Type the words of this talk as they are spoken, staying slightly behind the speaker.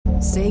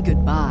Say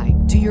goodbye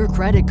to your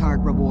credit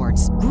card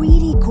rewards.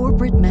 Greedy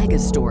corporate mega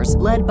stores,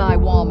 led by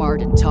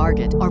Walmart and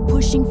Target, are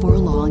pushing for a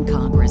law in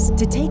Congress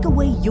to take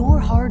away your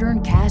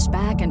hard-earned cash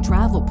back and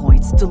travel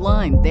points to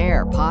line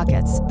their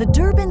pockets. The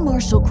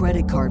Durbin-Marshall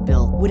credit card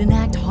bill would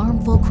enact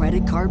harmful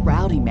credit card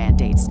routing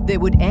mandates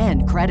that would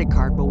end credit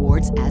card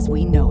rewards as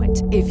we know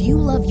it. If you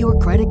love your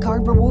credit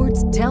card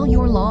rewards, tell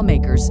your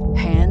lawmakers,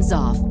 hands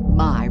off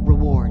my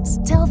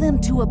rewards. Tell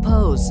them to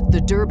oppose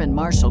the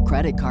Durbin-Marshall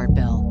credit card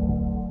bill.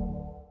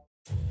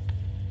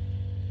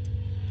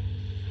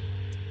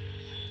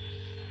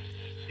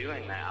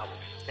 Doing that, I was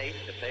face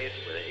to face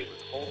with it. It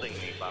was holding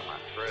me by my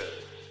throat,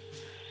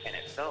 and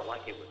it felt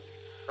like it was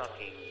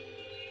sucking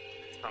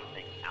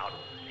something out of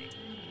me.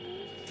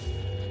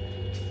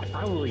 I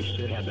probably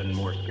should have been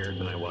more scared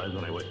than I was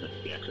when I witnessed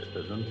the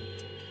exorcism.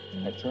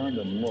 I turned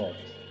and looked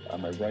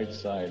on my right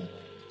side.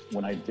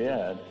 When I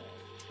did,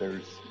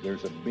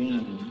 there's a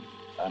beam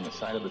on the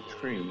side of the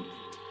tree,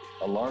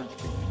 a large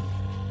beam.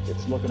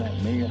 It's looking at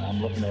me, and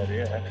I'm looking at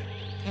it.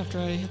 After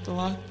I hit the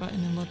lock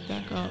button and looked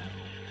back up,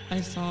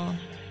 I saw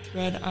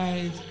red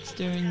eyes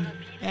staring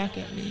back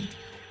at me.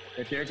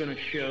 That they're going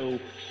to show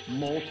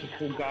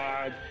multiple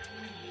gods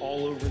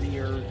all over the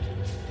earth,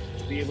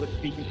 be able to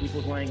speak in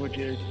people's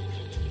languages,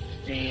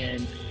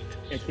 and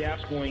at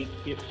that point,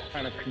 it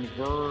kind of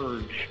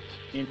converge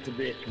into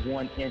this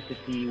one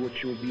entity,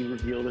 which will be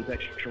revealed as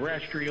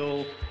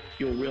extraterrestrial.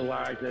 You'll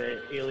realize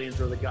that aliens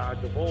are the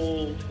gods of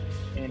old,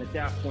 and at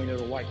that point,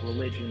 it'll wipe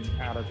religion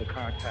out of the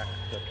context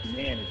of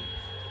humanity.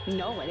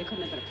 No way, it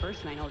couldn't have been a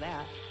person, I know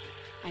that.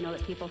 I know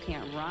that people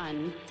can't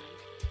run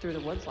through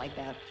the woods like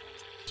that.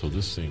 So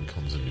this thing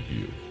comes into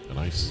view, and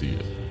I see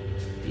it.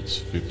 It's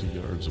 50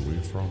 yards away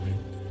from me.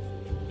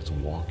 It's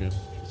walking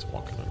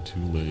on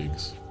two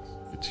legs.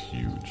 It's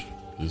huge.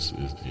 This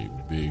is a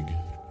big,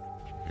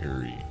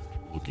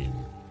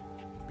 hairy-looking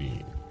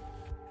being.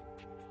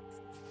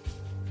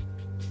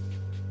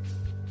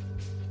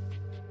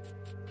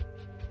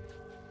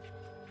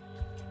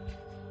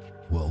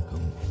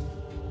 Welcome.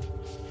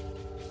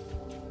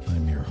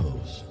 I'm your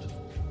host,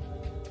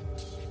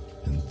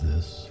 and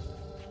this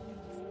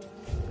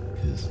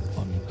is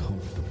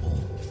Uncomfortable.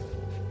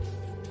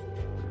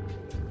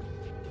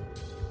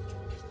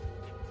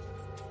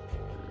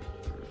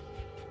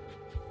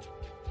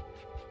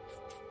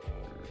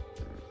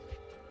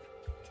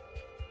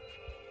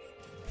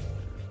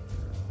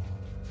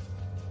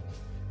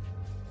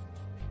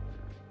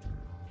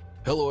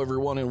 Hello,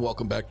 everyone, and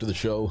welcome back to the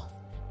show.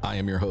 I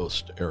am your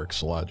host, Eric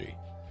Szilagyi.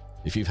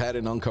 If you've had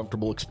an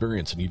uncomfortable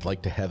experience and you'd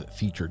like to have it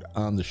featured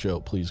on the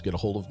show, please get a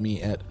hold of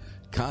me at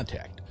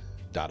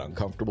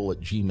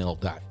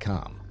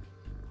contact.uncomfortable@gmail.com.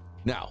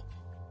 Now,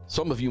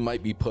 some of you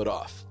might be put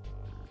off.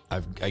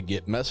 I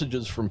get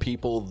messages from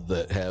people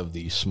that have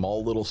these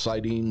small little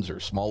sightings or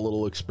small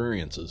little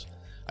experiences.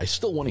 I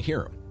still want to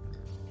hear them.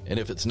 And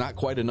if it's not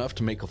quite enough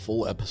to make a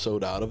full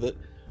episode out of it,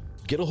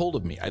 get a hold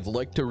of me. I'd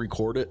like to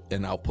record it,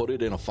 and I'll put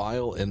it in a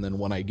file, and then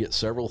when I get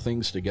several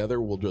things together,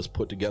 we'll just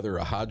put together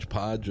a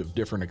hodgepodge of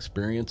different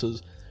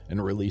experiences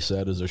and release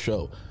that as a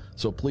show.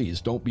 So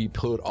please don't be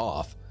put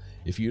off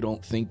if you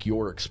don't think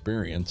your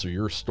experience or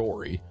your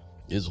story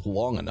is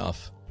long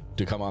enough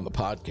to come on the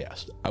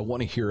podcast. I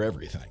want to hear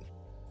everything.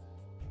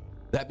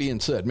 That being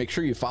said, make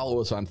sure you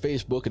follow us on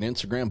Facebook and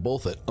Instagram,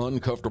 both at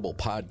Uncomfortable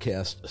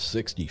Podcast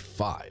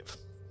 65.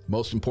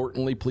 Most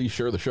importantly, please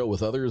share the show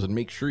with others and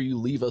make sure you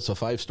leave us a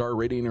 5-star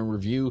rating and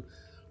review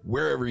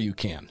wherever you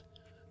can.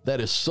 That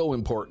is so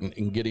important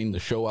in getting the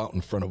show out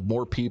in front of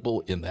more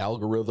people in the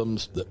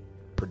algorithms that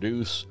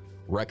produce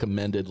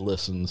recommended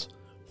listens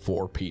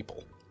for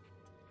people.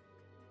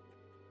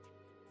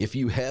 If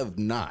you have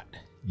not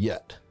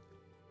yet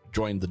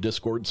joined the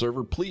Discord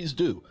server, please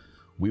do.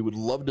 We would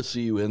love to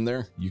see you in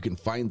there. You can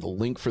find the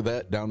link for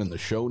that down in the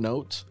show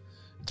notes.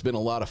 It's been a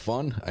lot of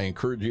fun. I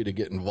encourage you to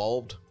get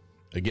involved.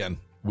 Again,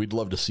 we'd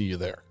love to see you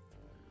there.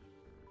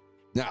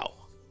 Now,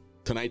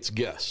 tonight's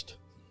guest.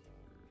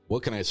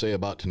 What can I say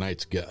about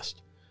tonight's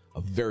guest? A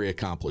very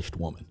accomplished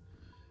woman.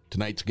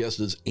 Tonight's guest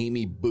is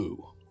Amy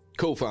Boo,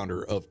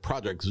 co-founder of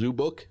Project Zoo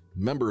Book,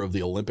 member of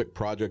the Olympic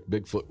Project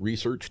Bigfoot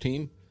research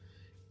team.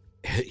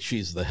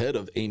 She's the head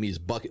of Amy's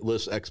Bucket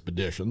List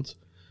Expeditions,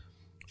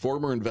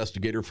 former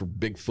investigator for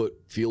Bigfoot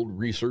Field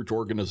Research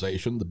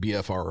Organization, the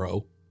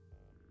BFRO.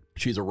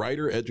 She's a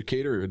writer,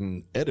 educator,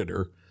 and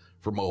editor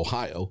from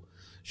Ohio.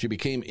 She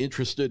became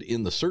interested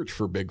in the search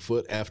for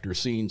Bigfoot after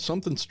seeing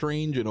something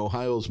strange in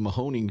Ohio's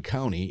Mahoning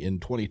County in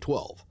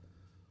 2012.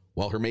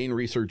 While her main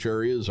research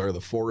areas are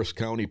the Forest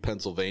County,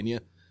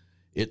 Pennsylvania,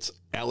 its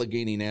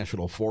Allegheny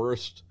National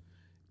Forest,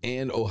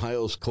 and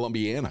Ohio's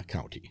Columbiana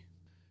County.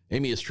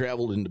 Amy has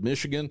traveled into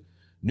Michigan,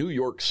 New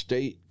York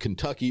State,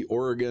 Kentucky,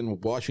 Oregon,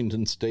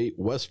 Washington State,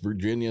 West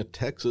Virginia,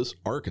 Texas,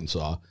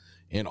 Arkansas,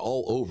 and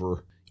all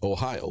over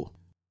Ohio.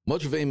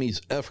 Much of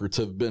Amy's efforts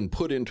have been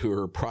put into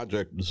her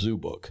Project Zoo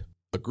Book,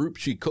 a group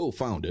she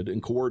co-founded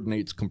and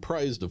coordinates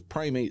comprised of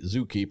primate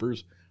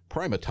zookeepers,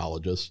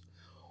 primatologists,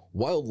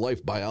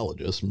 wildlife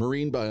biologists,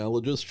 marine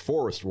biologists,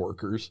 forest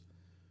workers,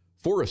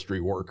 forestry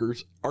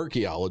workers,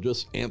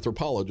 archaeologists,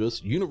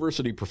 anthropologists,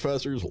 university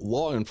professors,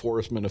 law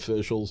enforcement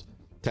officials,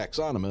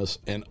 taxonomists,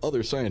 and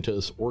other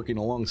scientists working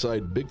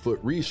alongside Bigfoot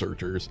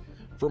researchers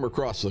from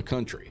across the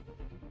country.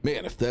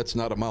 Man, if that's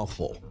not a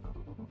mouthful.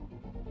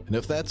 And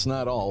if that's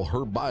not all,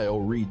 her bio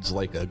reads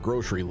like a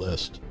grocery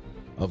list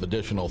of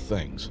additional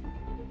things.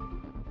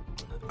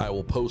 I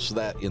will post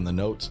that in the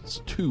notes. It's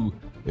too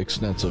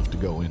extensive to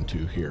go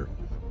into here.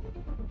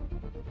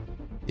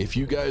 If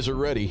you guys are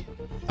ready,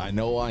 I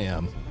know I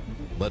am.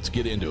 Let's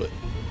get into it.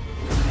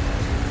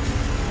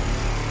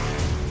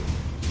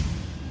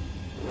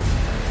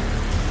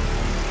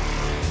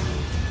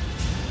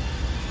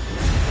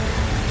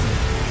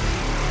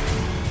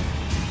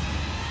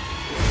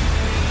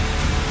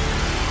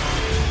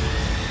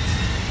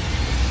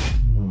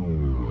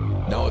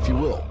 Now, if you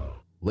will,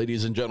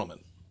 ladies and gentlemen,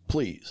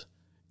 please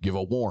give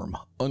a warm,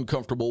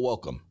 uncomfortable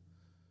welcome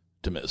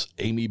to Miss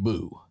Amy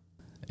Boo.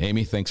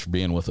 Amy, thanks for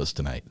being with us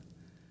tonight.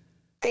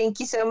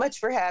 Thank you so much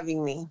for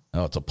having me.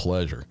 Oh, it's a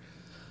pleasure.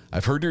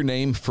 I've heard your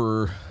name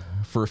for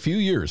a few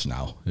years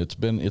now. It's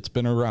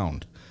been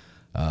around.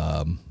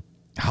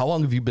 How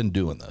long have you been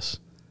doing this?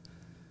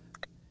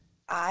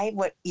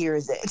 What year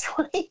is it?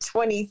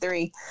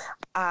 2023.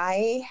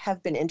 I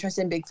have been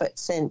interested in Bigfoot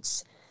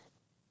since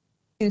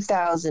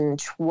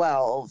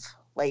 2012,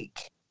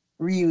 like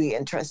really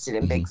interested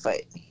in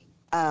Bigfoot.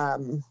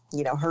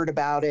 Heard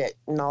about it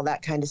and all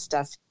that kind of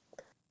stuff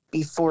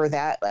before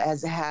that,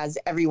 as has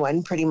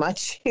everyone pretty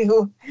much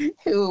who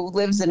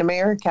lives in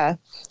America,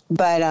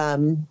 but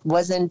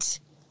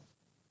wasn't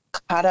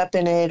caught up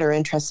in it or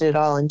interested at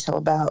all until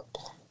about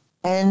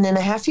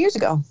 10.5 years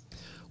ago.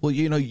 Well,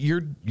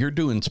 you're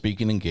doing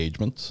speaking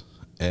engagements,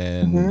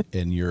 and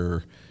and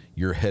you're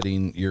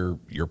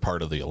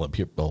part of the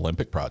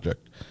Olympic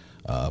project,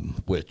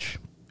 which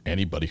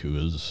anybody who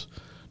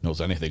knows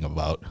anything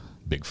about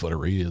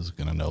Bigfootery is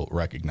going to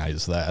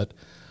recognize that.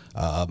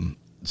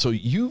 So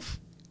you've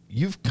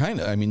kind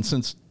of,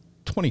 since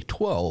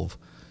 2012,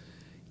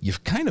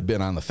 you've kind of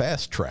been on the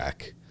fast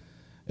track,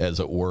 as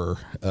it were,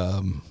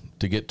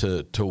 to get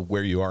to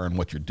where you are and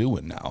what you're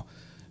doing now.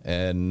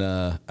 And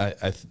I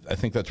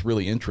think that's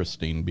really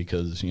interesting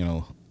because,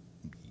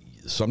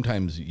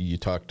 sometimes you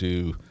talk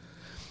to,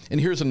 and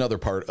here's another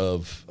part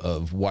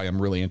of why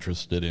I'm really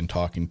interested in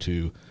talking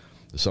to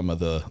some of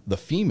the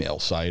female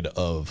side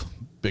of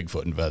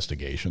Bigfoot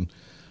investigation.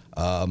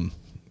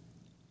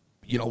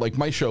 Like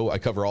my show, I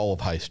cover all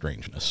of high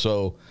strangeness.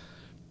 So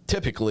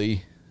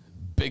typically,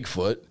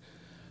 Bigfoot,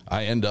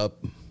 I end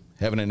up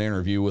having an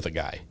interview with a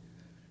guy,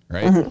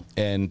 right?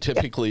 And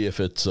typically, if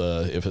it's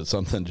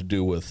something to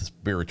do with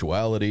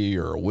spirituality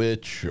or a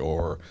witch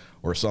or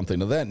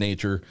something of that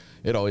nature,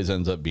 it always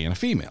ends up being a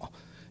female.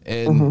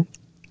 And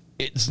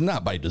it's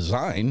not by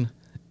design.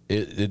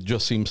 It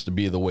just seems to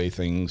be the way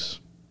things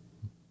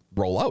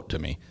roll out to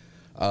me.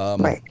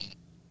 Right.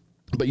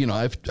 But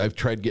I've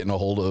tried getting a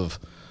hold of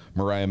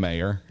Mariah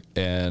Mayer,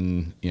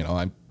 and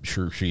I'm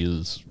sure she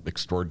is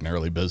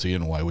extraordinarily busy,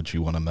 and why would she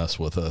want to mess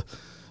with a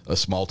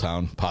small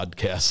town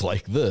podcast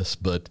like this?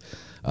 But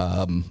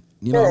I'm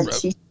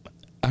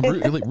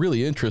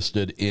really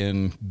interested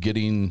in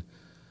getting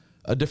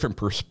a different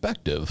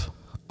perspective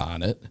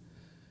on it,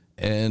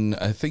 and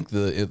I think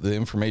the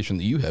information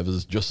that you have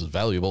is just as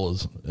valuable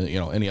as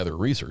any other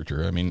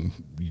researcher. You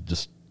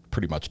just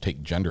pretty much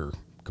take gender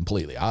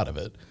completely out of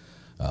it.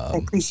 I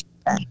appreciate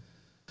that.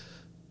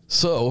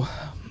 So,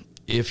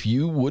 if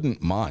you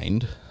wouldn't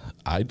mind,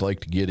 I'd like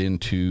to get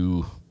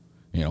into,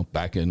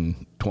 back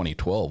in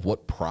 2012,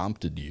 what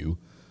prompted you?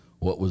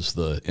 What was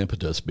the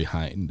impetus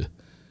behind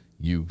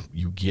you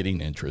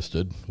getting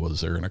interested? Was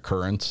there an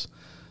occurrence?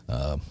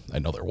 I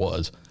know there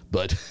was,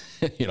 but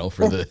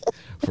for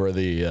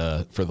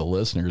the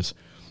listeners,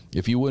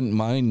 if you wouldn't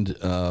mind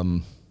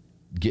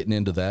getting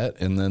into that,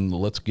 and then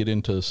let's get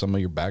into some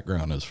of your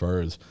background as far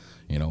as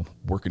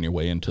working your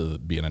way into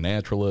being a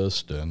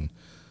naturalist and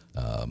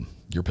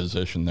your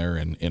position there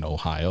in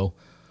Ohio.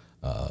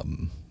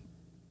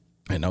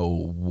 I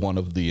know one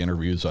of the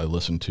interviews I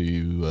listened to,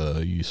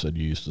 you said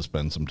you used to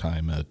spend some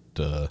time at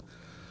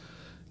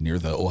near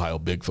the Ohio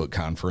Bigfoot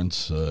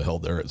Conference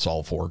held there at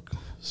Salt Fork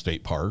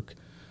State Park,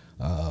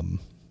 and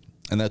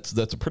that's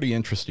a pretty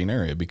interesting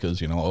area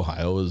because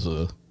Ohio is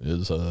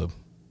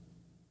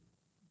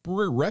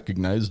we're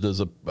recognized as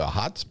a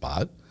hot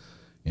spot,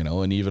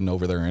 and even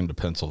over there into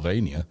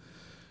Pennsylvania.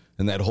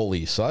 And that whole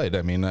east side,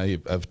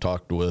 I've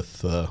talked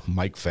with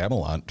Mike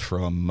Famelant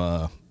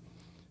from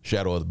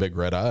Shadow of the Big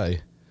Red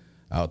Eye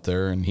out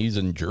there, and he's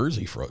in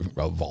Jersey,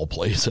 of all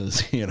places.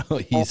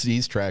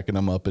 He's tracking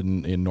them up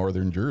in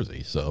northern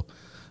Jersey. So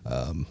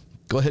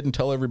go ahead and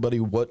tell everybody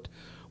what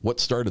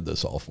started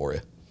this all for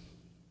you.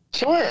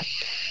 Sure.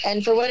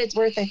 And for what it's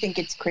worth, I think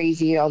it's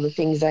crazy, all the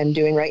things I'm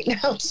doing right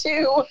now,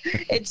 too.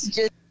 It's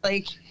just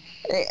like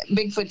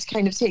Bigfoot's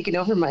kind of taken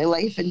over my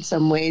life in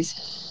some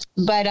ways.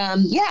 But,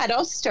 it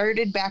all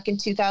started back in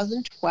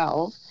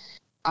 2012.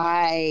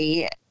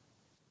 I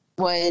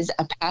was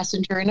a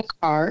passenger in a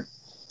car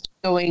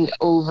going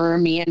over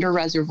Meander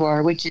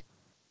Reservoir, which is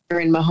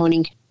here in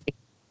Mahoning,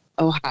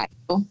 Ohio.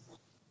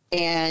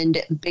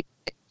 And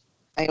Bigfoot,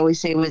 I always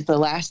say, was the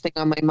last thing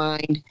on my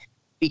mind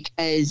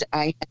because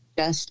I had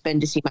just been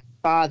to see my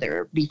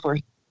father before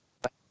he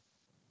died.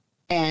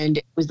 And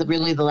it was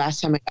really the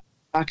last time I got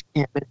to talk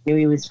to him. And I knew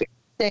he was very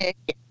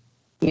sick.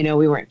 You know,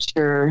 we weren't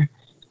sure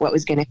what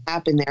was going to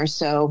happen there.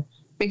 So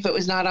Bigfoot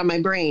was not on my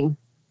brain.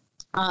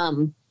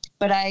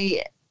 But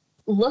I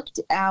looked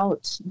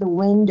out the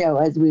window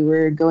as we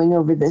were going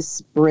over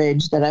this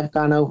bridge that I've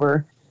gone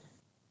over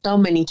so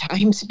many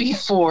times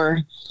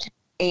before.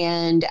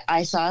 And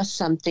I saw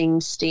something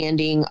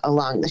standing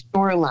along the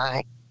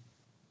shoreline.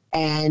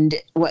 And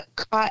what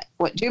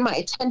drew my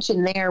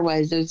attention there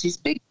was there's these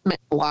big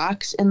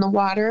blocks in the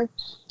water.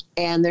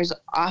 And there's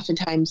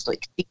oftentimes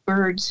like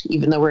seabirds,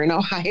 even though we're in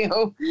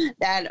Ohio,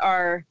 that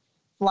are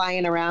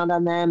flying around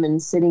on them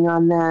and sitting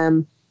on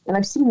them. And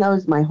I've seen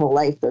those my whole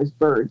life, those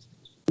birds.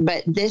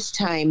 But this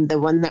time, the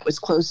one that was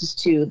closest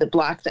to the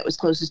block that was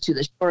closest to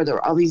the shore, there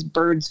were all these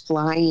birds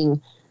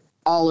flying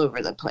all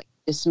over the place,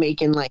 just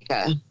making like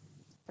a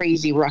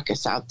crazy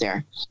ruckus out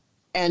there.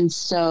 And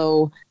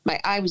so my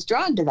eye was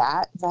drawn to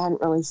that because I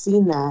hadn't really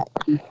seen that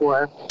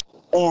before.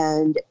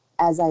 And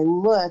as I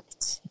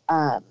looked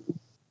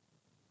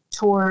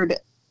toward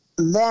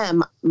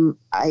them,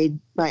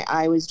 my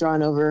eye was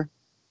drawn over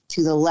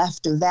to the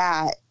left of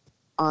that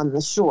on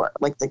the shore,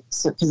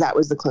 because that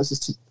was the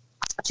closest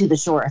to the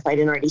shore, if I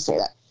didn't already say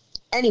that.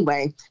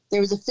 Anyway, there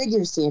was a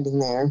figure standing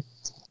there,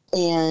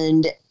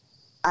 and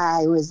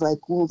I was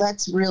like, well,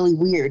 that's really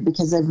weird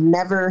because I've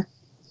never,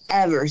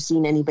 ever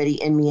seen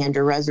anybody in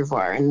Meander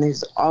Reservoir. And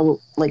there's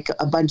all like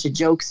a bunch of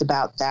jokes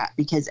about that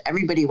because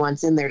everybody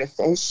wants in there to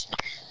fish.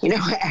 You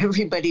know,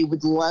 everybody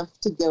would love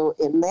to go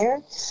in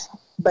there,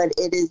 but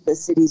it is the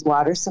city's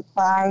water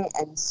supply,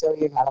 and so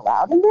you're not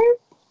allowed in there.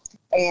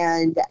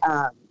 And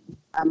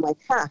I'm like,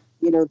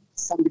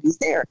 somebody's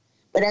there.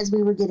 But as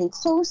we were getting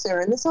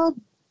closer, and this all,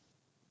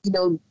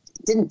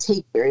 didn't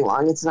take very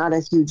long. It's not a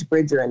huge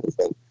bridge or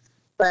anything.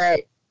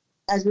 But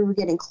as we were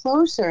getting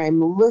closer,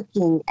 I'm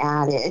looking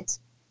at it,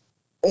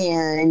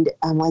 and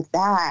I'm like,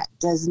 that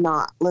does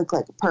not look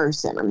like a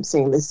person. I'm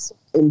saying this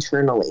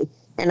internally.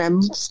 And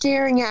I'm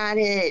staring at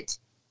it.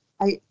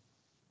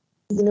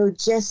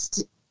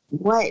 Just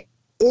what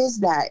is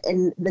that?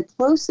 And the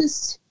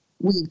closest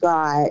we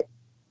got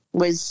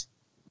was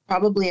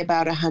probably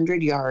about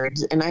 100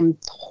 yards, and I'm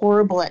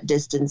horrible at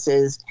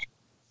distances.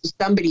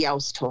 Somebody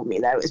else told me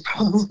that it was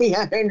probably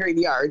 100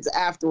 yards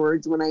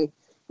afterwards when I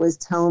was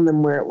telling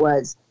them where it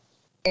was.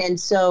 And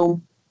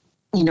so,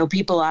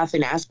 people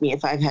often ask me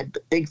if I've had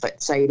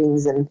Bigfoot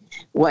sightings and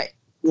what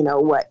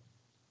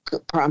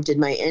prompted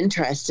my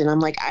interest. And I'm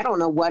like, I don't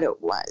know what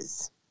it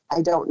was.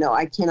 I don't know.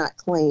 I cannot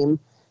claim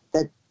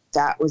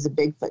that was a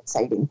Bigfoot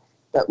sighting.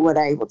 But what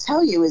I will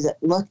tell you is it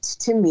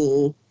looked to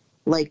me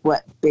like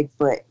what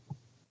Bigfoot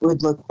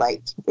would look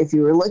like if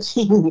you were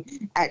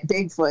looking at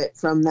Bigfoot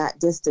from that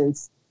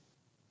distance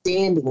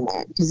standing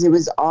there, because it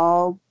was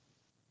all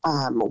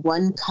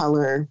one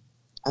color,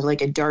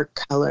 like a dark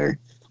color,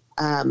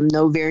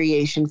 no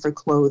variation for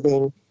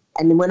clothing.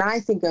 And when I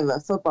think of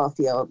a football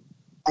field,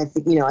 I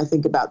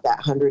think about that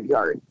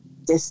 100-yard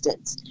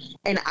distance.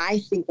 And I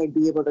think I'd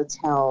be able to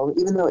tell,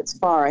 even though it's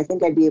far, I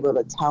think I'd be able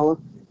to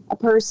tell a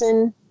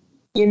person,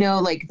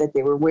 like that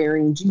they were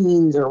wearing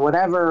jeans or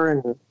whatever,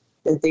 and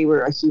that they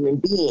were a human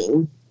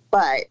being.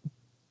 But,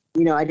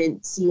 I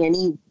didn't see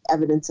any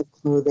evidence of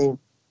clothing.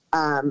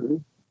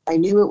 I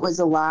knew it was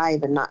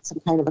alive and not some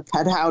kind of a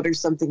cutout or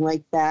something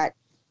like that,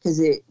 because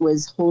it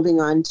was holding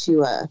on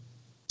to a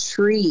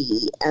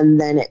tree, and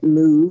then it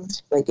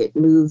moved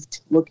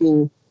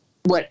looking,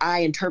 what I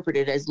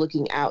interpreted as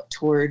looking out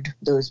toward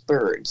those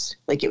birds,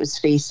 like it was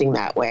facing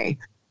that way.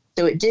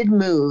 So it did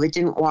move. It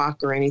didn't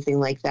walk or anything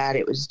like that.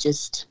 It was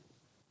just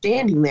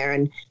standing there,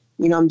 and,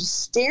 I'm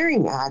just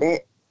staring at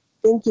it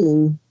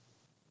thinking,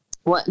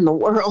 what in the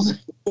world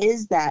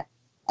is that?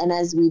 And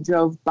as we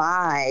drove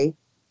by,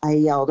 I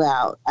yelled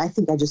out, I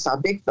think I just saw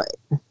Bigfoot.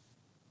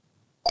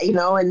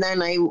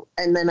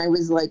 And then I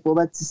was like, well,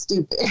 that's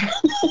stupid.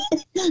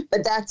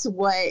 But that's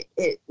what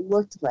it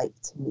looked like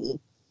to me.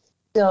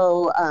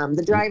 So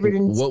the driver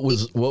didn't. What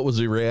was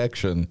the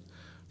reaction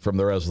from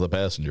the rest of the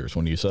passengers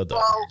when you said that?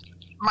 Well,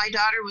 my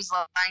daughter was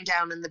lying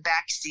down in the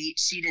back seat.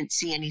 She didn't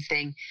see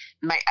anything.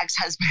 My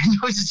ex-husband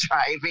was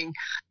driving,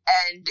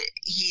 and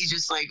he's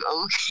just like,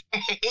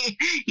 okay.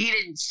 He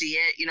didn't see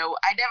it.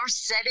 I never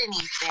said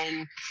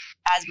anything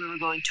as we were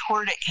going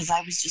toward it, because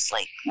I was just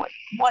like,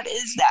 what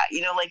is that?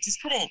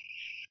 Just couldn't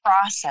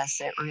process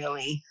it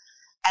really.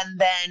 And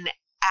then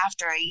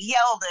after I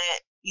yelled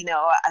it,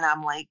 and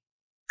I'm like,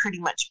 pretty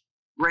much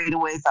right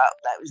away thought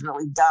that was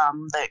really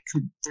dumb,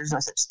 there's no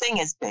such thing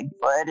as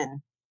Bigfoot,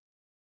 and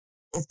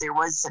if there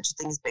was such a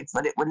thing as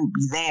Bigfoot, it wouldn't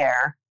be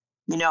there.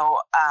 I'm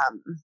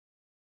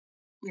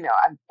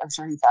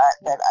sure he thought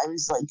that I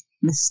was like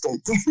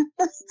mistaken,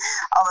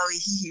 although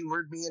he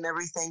humored me and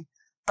everything.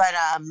 But,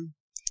 I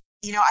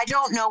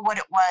don't know what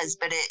it was,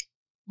 but it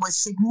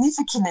was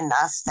significant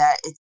enough that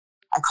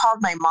I called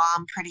my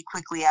mom pretty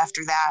quickly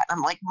after that.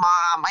 I'm like,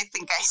 Mom, I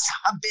think I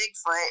saw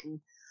Bigfoot. And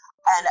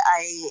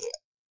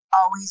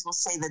always will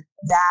say that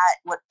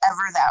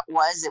whatever that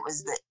was, it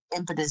was the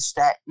impetus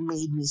that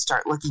made me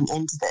start looking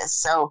into this.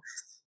 So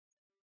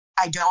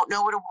I don't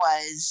know what it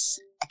was.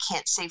 I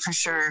can't say for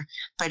sure,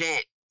 but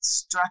it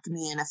struck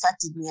me and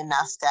affected me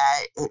enough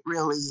that it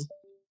really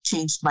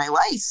changed my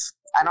life.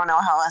 I don't know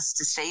how else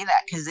to say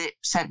that, because it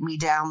sent me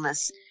down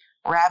this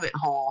rabbit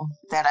hole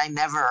that I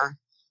never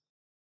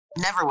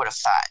would have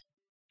thought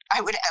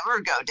I would ever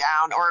go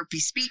down or be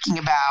speaking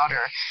about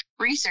or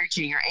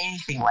researching or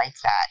anything like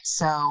that.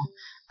 So,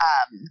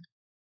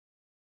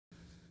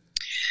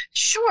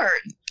 sure.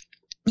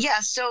 Yeah.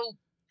 So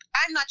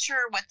I'm not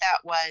sure what that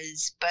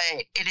was,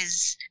 but it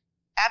is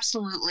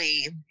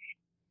absolutely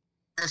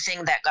the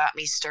thing that got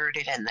me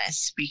started in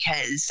this,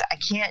 because I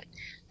can't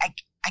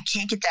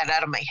get that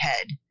out of my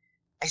head.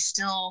 I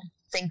still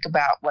think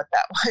about what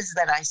that was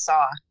that I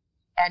saw.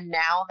 And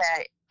now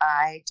that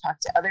I talk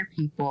to other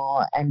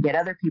people and get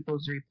other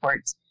people's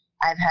reports,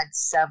 I've had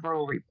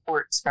several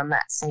reports from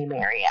that same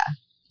area.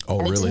 Oh,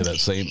 and really? That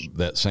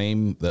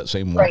same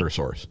water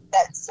source.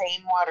 That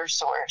same water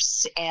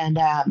source. And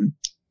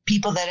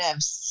people that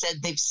have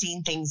said they've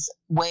seen things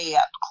way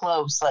up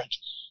close. Like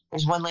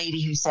there's one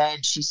lady who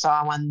said she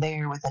saw one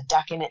there with a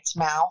duck in its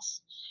mouth,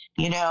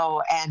 and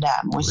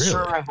was Really?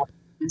 sure of what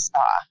she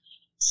saw.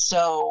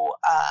 So,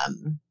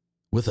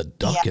 with a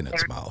duck in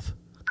its mouth.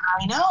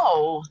 I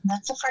know.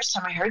 That's the first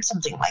time I heard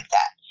something like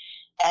that.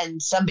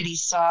 And somebody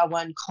saw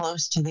one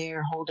close to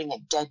there holding a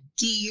dead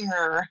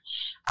deer.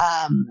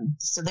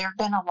 So there have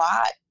been a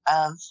lot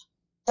of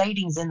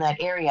sightings in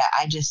that area.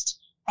 I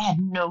had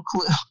no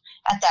clue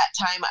at that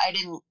time. I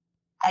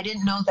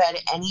didn't know that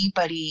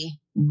anybody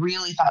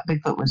really thought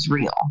Bigfoot was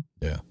real.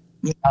 Yeah.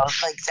 Like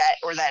that,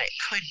 or that it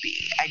could be.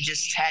 I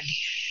just had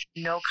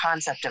no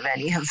concept of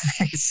any of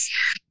this.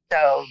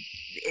 So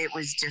it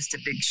was just a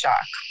big shock.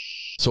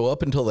 So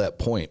up until that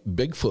point,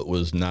 Bigfoot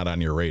was not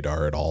on your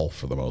radar at all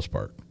for the most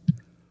part.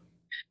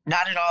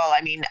 Not at all.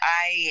 I mean,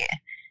 I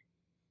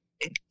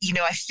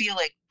feel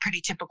like pretty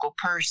typical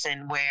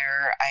person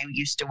where I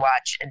used to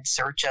watch In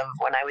Search of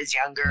when I was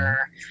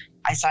younger.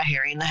 I saw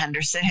Harry and the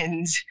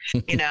Hendersons,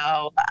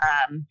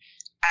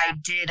 I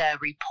did a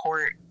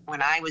report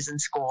when I was in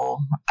school,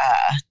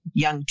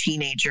 young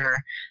teenager,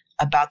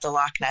 about the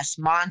Loch Ness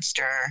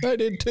Monster. I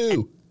did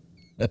too.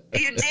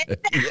 You did?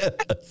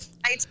 Yes.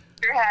 My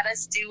teacher had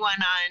us do one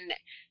on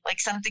like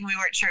something we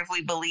weren't sure if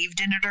we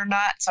believed in it or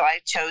not. So I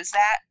chose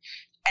that.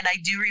 And I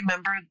do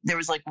remember there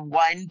was like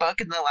one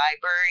book in the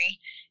library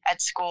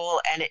at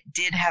school, and it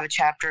did have a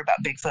chapter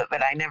about Bigfoot,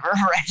 but I never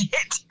read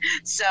it.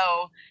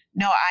 So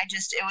no,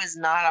 it was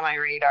not on my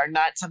radar,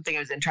 not something I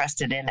was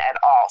interested in at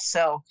all.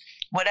 So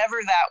whatever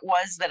that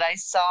was that I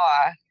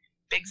saw,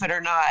 Bigfoot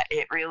or not,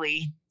 it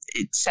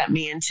sent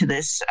me into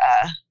this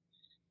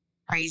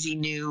crazy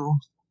new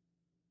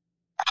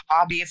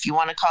hobby, if you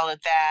want to call it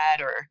that,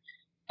 or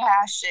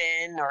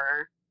passion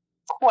or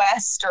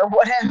quest or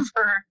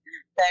whatever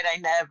that I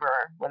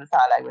never would have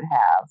thought I would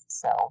have.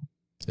 So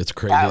it's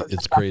crazy.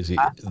 It's crazy.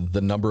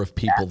 The number of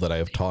people that I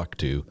have talked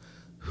to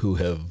who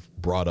have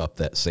brought up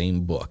that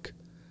same book,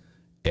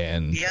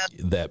 and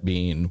that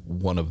being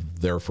one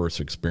of their first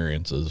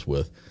experiences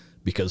with,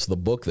 because the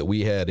book that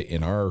we had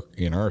in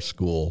our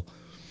school,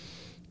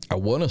 I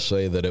want to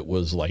say that it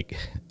was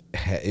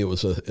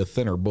a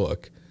thinner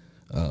book.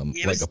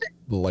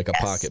 Like a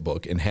pocket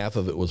book, and half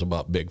of it was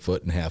about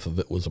Bigfoot and half of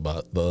it was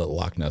about the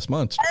Loch Ness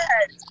Monster.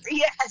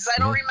 Yes, I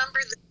don't remember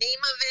the name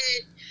of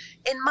it.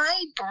 In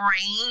my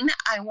brain,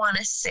 I want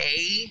to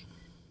say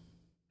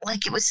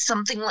like it was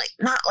something like,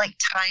 not like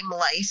Time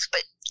Life,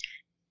 but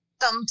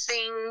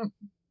something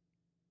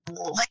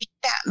like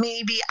that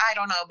maybe. I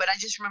don't know, but I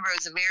just remember it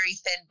was a very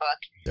thin book.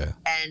 Yeah.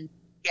 And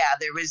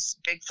there was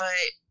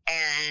Bigfoot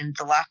and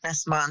the Loch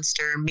Ness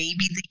Monster,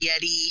 maybe the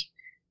Yeti.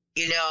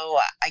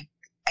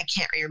 I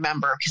can't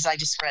remember because I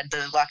just read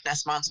the Loch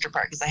Ness Monster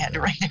part because I had to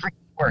write a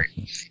report.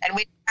 And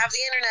we didn't have the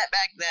internet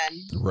back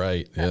then.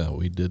 Right. Yeah,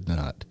 we did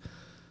not.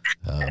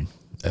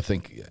 I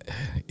think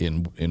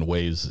in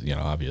ways,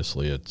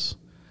 obviously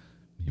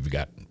you've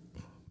got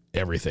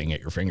everything at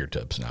your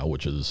fingertips now,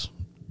 which is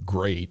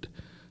great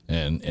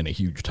and a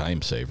huge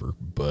time saver.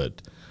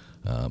 But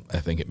I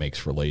think it makes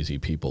for lazy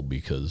people,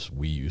 because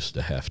we used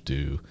to have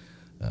to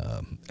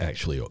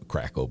actually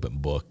crack open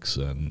books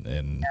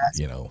and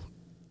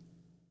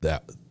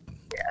that,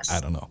 I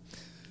don't know.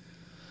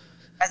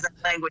 As a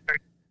language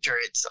teacher,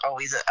 it's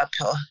always an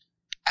uphill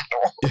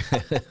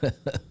battle.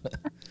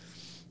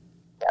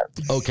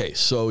 Okay,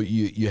 so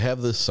you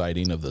have this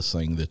sighting of this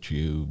thing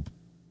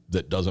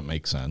that doesn't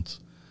make sense.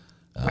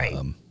 Right.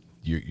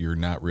 You're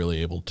not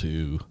really able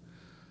to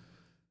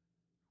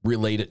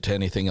relate it to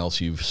anything else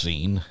you've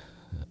seen.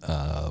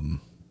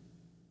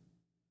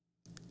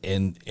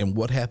 And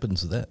what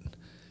happens then?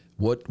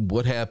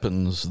 What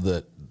happens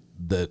that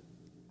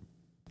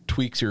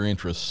tweaks your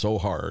interest so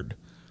hard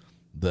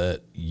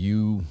that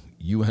you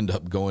end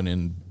up going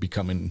and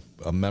becoming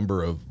a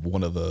member of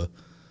one of the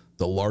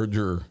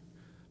larger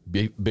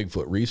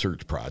Bigfoot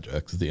research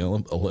projects, the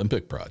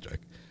Olympic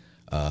project.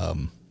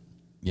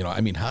 you know,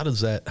 I mean, how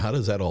does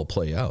that all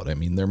play out? I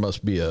mean, there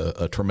must be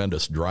a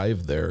tremendous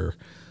drive there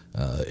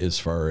as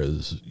far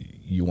as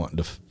you wanting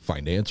to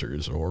find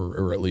answers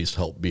or at least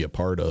help be a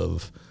part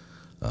of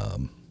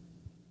an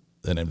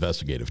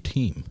investigative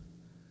team.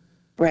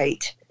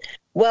 Right.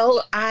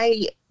 Well,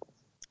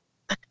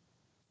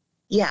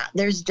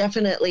 there's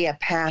definitely a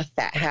path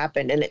that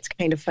happened. And it's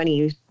kind of funny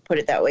you put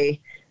it that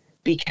way,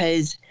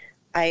 because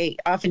I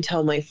often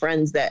tell my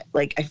friends that,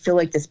 like, I feel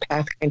like this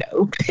path kind of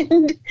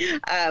opened.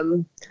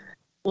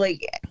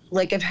 Like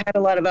I've had a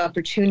lot of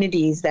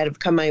opportunities that have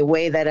come my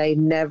way that I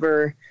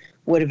never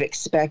would have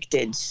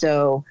expected.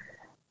 So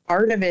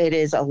part of it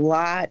is a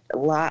lot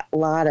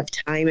of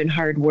time and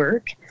hard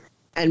work.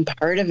 And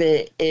part of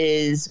it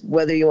is,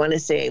 whether you want to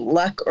say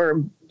luck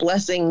or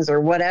blessings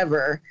or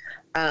whatever,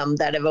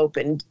 that have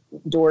opened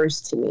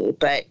doors to me.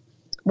 But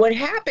what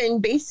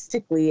happened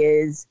basically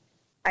is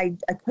I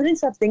couldn't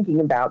stop thinking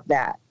about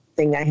that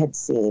thing I had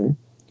seen.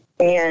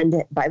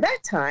 And by that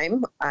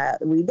time,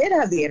 we did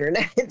have the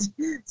internet.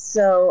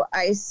 So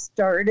I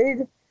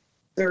started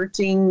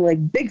searching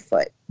like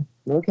Bigfoot,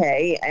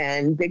 okay,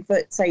 and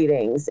Bigfoot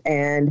sightings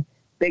and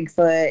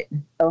Bigfoot,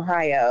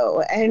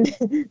 Ohio, and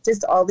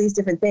just all these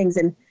different things.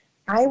 And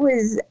I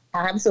was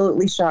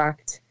absolutely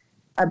shocked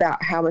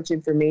about how much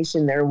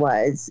information there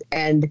was,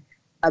 and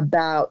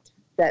about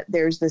that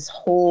there's this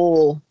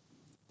whole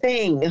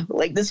thing,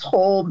 like this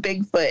whole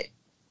Bigfoot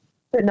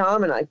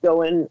phenomena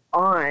going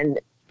on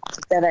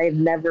that I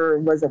never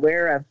was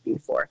aware of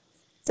before.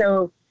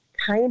 So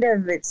kind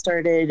of it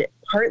started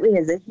partly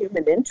as a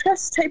human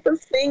interest type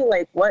of thing,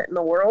 like what in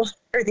the world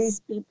are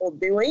these people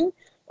doing?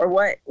 Or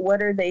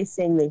what are they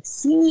saying they've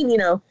seen? You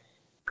know,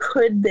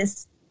 could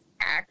this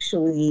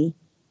actually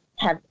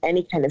have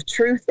any kind of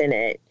truth in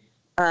it?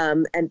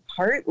 And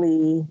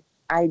partly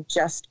I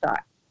just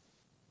got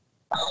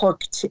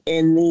hooked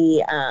in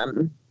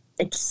the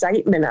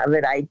excitement of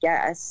it, I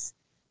guess.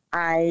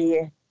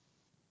 I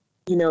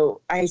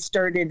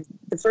started,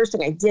 the first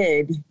thing I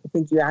did, I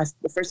think you asked,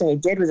 the first thing I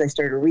did was I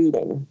started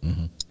reading.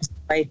 Mm-hmm.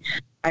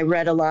 I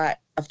read a lot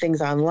of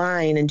things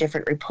online and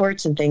different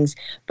reports and things,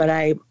 but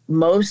I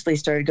mostly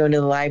started going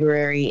to the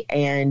library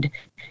and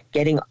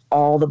getting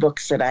all the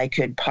books that I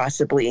could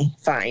possibly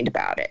find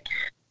about it.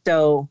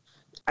 So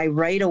I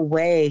right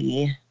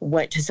away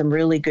went to some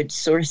really good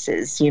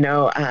sources,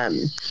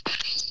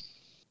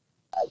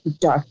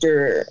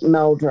 Dr.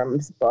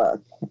 Meldrum's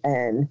book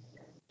and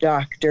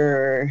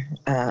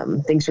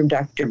things from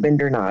Dr.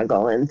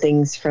 Bindernagel and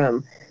things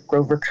from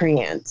Grover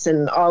Krantz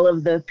and all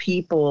of the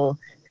people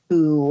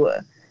who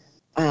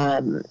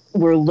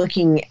were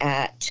looking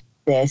at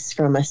this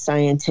from a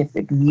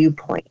scientific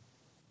viewpoint,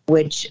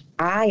 which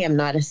I am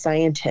not a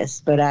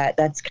scientist, but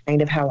that's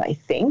kind of how I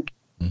think.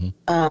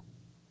 Mm-hmm.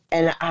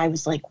 And I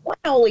was like,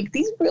 wow, like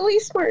these really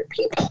smart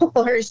people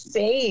are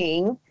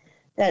saying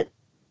that,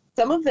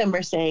 some of them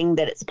are saying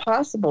that it's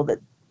possible that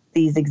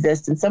these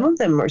exist, and some of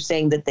them are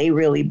saying that they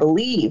really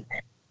believe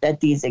that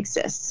these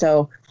exist.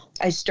 So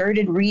I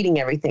started reading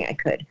everything I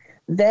could.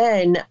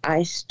 Then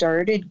I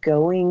started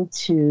going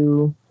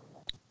to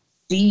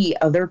see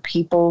other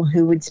people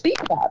who would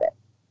speak about it.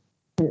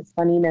 And it's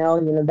funny now,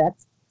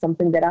 that's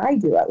something that I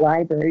do at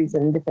libraries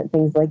and different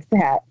things like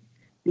that,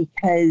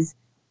 because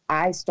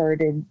I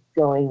started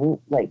going,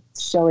 like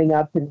showing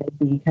up and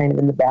maybe kind of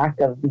in the back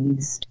of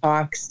these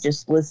talks,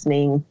 just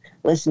listening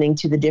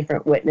to the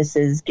different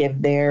witnesses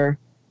give their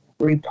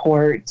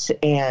reports.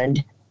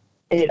 And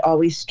it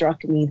always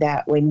struck me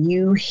that when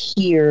you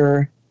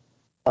hear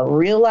a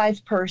real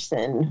life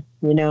person,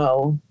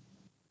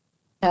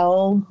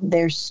 tell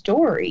their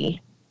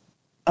story,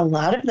 a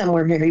lot of them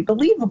were very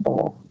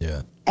believable.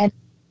 Yeah.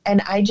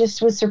 And I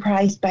just was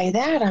surprised by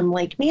that. I'm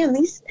like, man,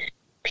 these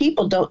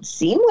people don't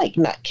seem like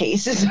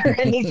nutcases or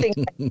anything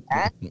like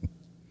that.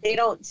 They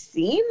don't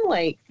seem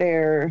like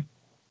they're,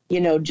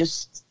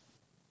 just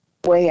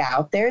way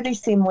out there. They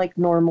seem like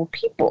normal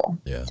people.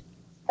 Yeah.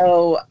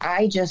 So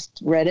I just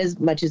read as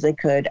much as I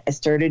could. I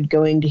started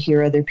going to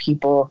hear other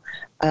people,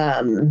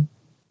 and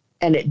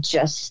it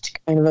just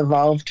kind of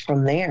evolved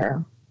from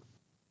there.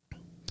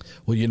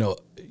 Well, you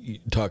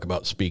talk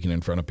about speaking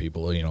in front of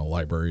people,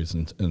 libraries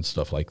and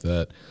stuff like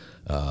that.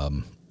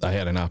 I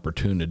had an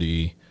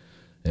opportunity,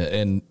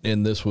 and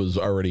this was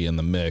already in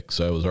the mix.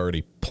 I was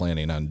already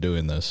planning on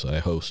doing this.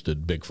 I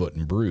hosted Bigfoot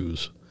and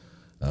Brews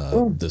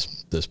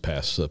this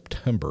past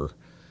September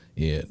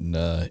in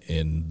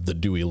the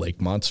Dewey Lake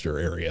Monster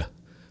area.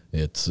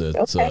 It's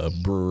okay. A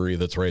brewery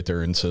that's right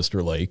there in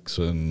Sister Lakes,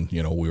 and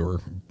we were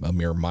a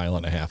mere mile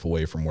and a half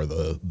away from where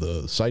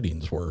the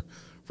sightings were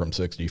from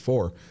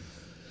 64.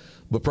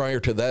 But prior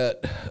to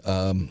that,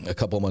 a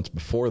couple months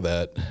before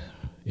that,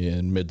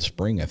 in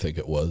mid-spring, I think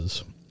it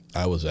was,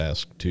 I was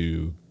asked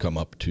to come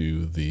up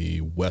to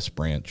the West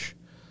Branch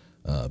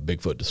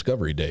Bigfoot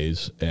Discovery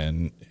Days,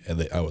 and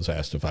I was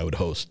asked if I would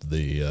host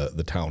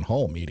the town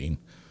hall meeting.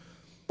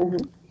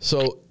 Mm-hmm.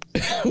 So,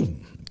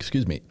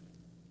 excuse me,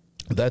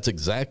 that's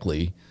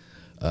exactly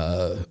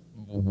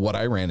what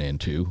I ran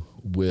into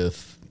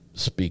with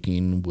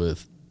speaking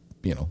with,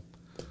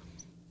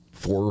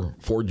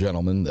 four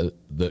gentlemen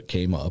that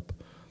came up,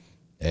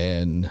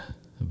 and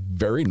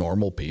very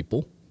normal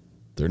people.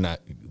 They're not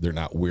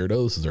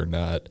weirdos. They're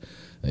not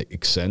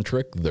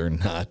eccentric. They're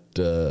not,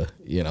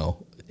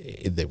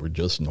 they were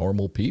just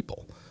normal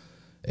people.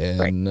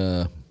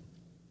 And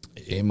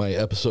in my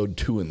episode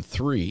 2 and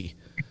 3,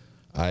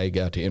 I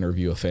got to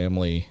interview a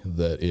family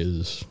that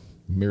is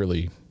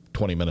merely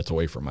 20 minutes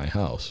away from my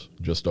house,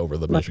 just over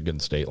the Michigan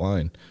state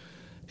line.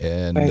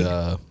 And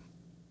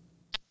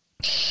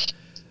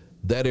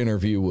that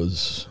interview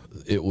was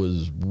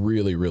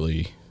really,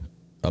 really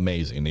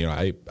amazing.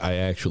 I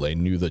actually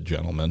knew the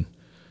gentleman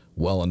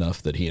well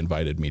enough that he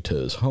invited me to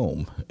his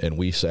home, and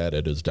we sat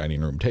at his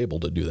dining room table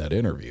to do that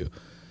interview.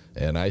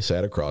 And I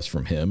sat across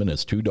from him and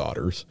his 2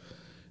 daughters,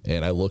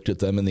 and I looked at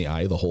them in the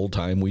eye the whole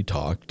time we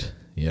talked,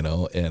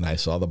 and I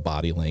saw the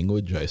body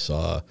language. I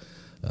saw,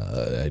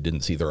 I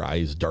didn't see their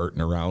eyes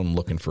darting around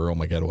looking for, oh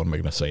my God, what am I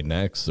going to say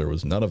next? There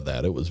was none of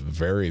that. It was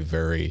very,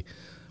 very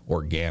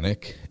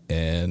organic.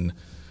 And,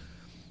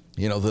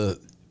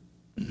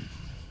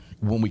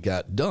 when we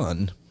got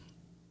done,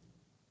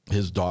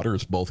 his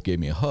daughters both gave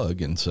me a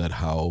hug and said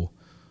how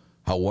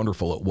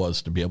wonderful it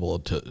was to be able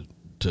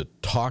to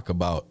talk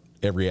about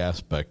every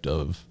aspect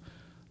of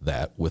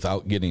that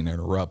without getting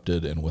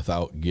interrupted and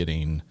without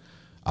getting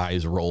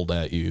eyes rolled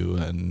at you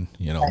and,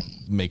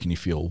 making you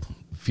feel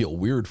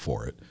weird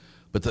for it.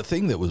 But the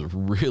thing that was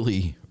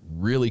really,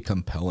 really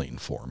compelling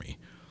for me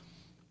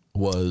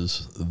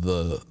was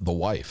the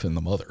wife and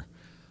the mother.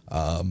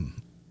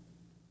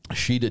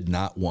 She did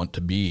not want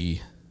to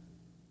be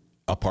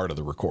a part of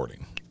the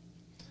recording.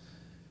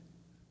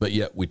 But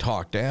yet we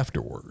talked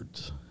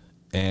afterwards,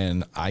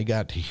 and I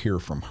got to hear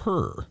from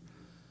her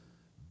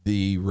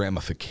the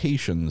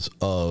ramifications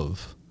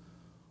of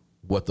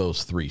what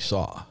those 3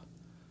 saw.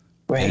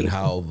 Right. And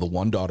how the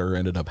one daughter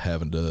ended up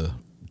having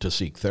to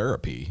seek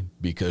therapy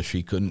because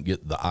she couldn't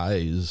get the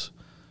eyes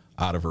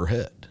out of her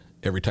head.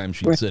 Every time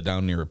she'd sit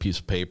down near a piece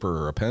of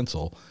paper or a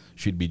pencil,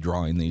 she'd be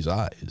drawing these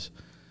eyes.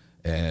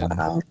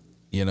 And,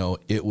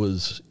 it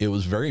was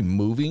very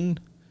moving.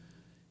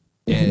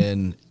 Mm-hmm.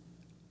 And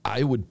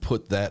I would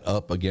put that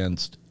up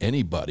against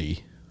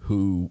anybody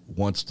who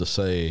wants to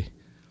say,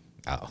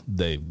 oh,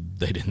 they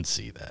didn't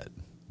see that.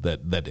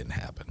 That didn't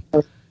happen,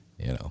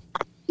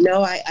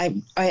 No,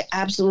 I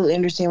absolutely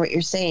understand what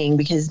you're saying,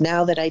 because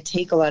now that I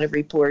take a lot of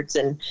reports,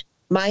 and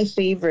my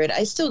favorite,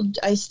 I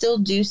still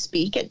do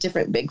speak at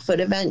different Bigfoot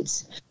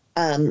events.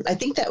 I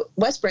think that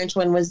West Branch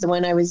one was the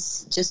one I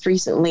was just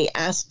recently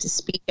asked to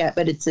speak at,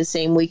 but it's the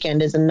same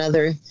weekend as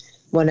another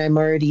one I'm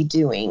already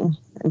doing.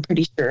 I'm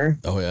pretty sure.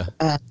 Oh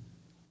yeah.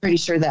 Pretty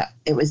sure that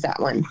it was that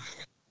one.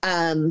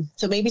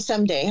 So maybe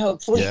someday,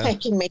 hopefully I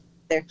can make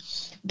it there.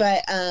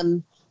 But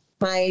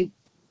my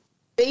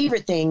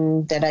favorite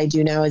thing that I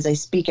do now is I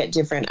speak at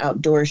different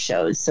outdoor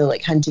shows. So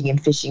like hunting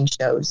and fishing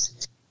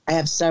shows. I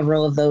have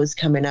several of those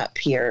coming up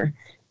here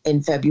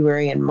in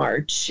February and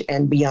March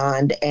and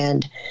beyond.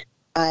 And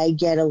I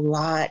get a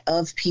lot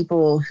of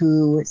people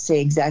who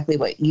say exactly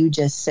what you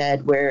just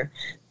said, where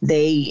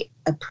they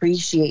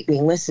appreciate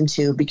being listened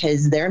to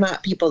because they're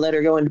not people that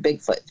are going to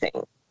Bigfoot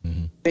things,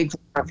 Bigfoot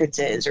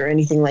conferences or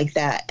anything like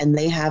that. And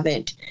they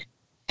haven't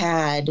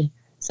had,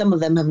 some of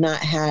them have not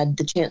had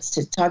the chance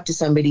to talk to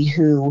somebody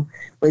who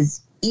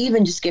was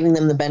even just giving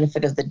them the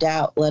benefit of the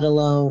doubt, let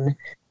alone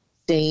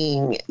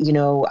saying,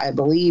 I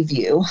believe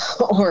you,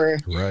 or,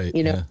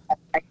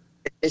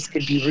 this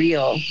could be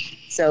real.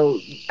 So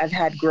I've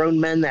had grown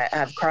men that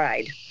have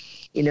cried,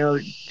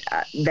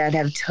 that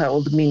have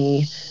told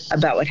me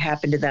about what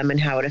happened to them and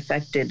how it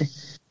affected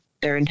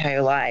their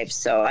entire lives.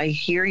 So I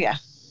hear you.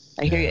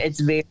 It's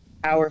very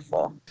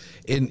powerful.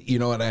 And,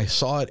 and I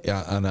saw it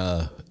on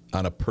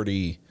a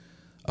pretty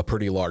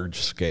large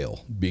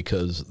scale,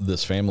 because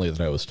this family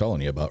that I was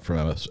telling you about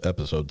from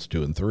episodes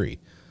 2 and 3,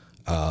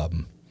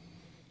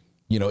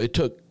 it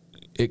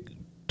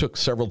took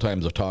several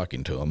times of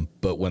talking to them,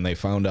 but when they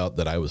found out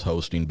that I was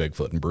hosting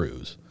Bigfoot and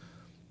Brews,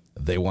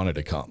 they wanted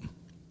to come.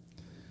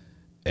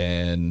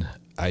 And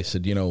I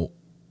said,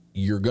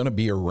 you're going to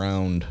be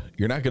around,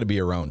 you're not going to be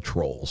around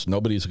trolls.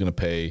 Nobody's going to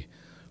pay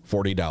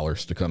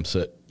 $40 to come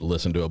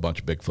listen to a bunch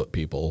of Bigfoot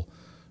people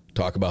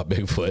talk about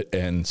Bigfoot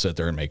and sit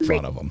there and make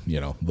fun of them.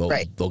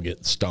 They'll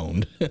get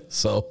stoned.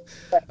 So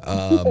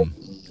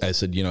I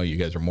said, you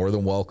guys are more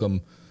than welcome.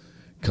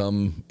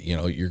 Come,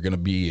 you're going to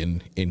be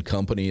in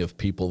company of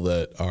people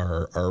that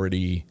are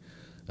already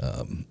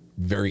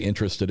very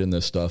interested in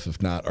this stuff,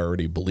 if not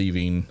already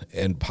believing,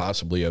 and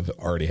possibly have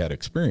already had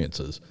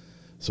experiences.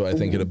 So I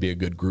think it'll be a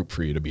good group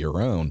for you to be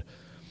around.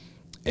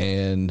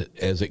 And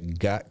as it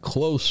got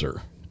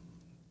closer,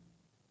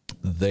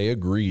 they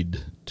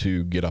agreed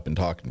to get up and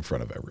talk in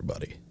front of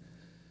everybody.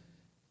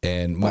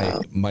 And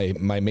my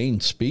main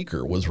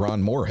speaker was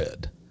Ron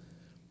Moorhead.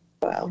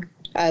 Wow.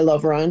 I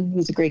love Ron.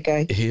 He's a great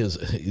guy. He's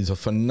a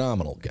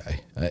phenomenal guy.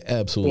 I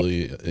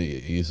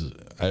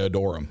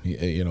adore him.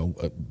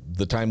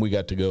 The time we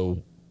got to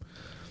go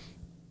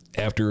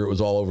after it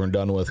was all over and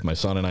done with, my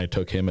son and I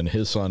took him and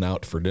his son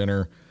out for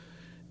dinner,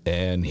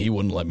 and he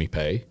wouldn't let me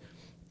pay.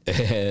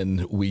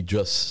 And we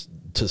just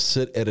to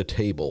sit at a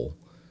table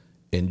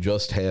and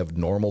just have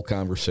normal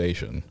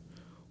conversation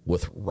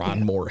with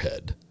Ron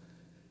Moorhead.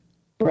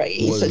 Right,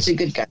 he's such a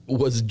good guy.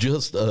 Was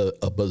just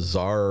a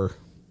bizarre.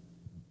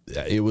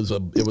 It was a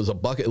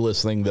bucket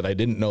list thing that I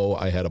didn't know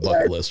I had a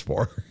bucket list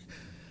for.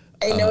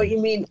 I know what you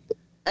mean.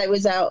 I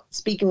was out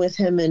speaking with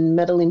him in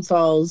Medellin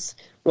Falls,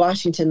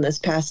 Washington this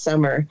past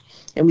summer,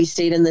 and we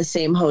stayed in the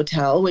same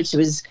hotel, which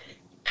was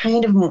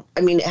kind of,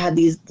 I mean, it had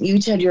you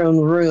each had your own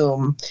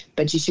room,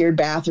 but you shared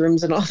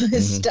bathrooms and all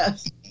this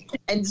stuff.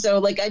 And so,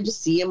 like, I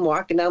just see him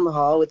walking down the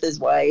hall with his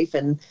wife,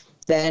 and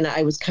then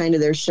I was kind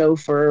of their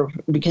chauffeur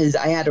because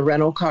I had a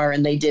rental car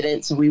and they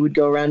didn't, so we would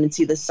go around and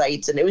see the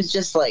sights, and it was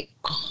just like,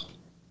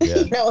 yeah,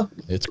 you know,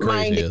 it's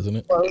crazy, isn't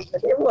it?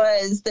 It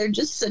was. They're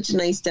just such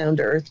nice,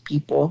 down-to-earth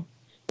people.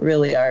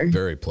 Really are.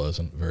 Very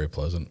pleasant, very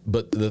pleasant.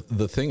 But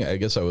the thing I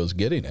guess I was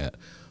getting at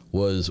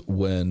was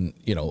when,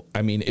 you know,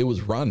 I mean, it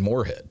was Ron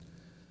Moorhead.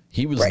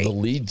 He was the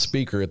lead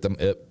speaker at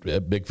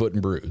Bigfoot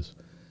and Brews.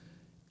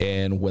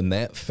 And when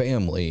that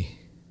family,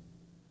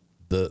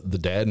 the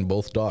dad and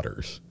both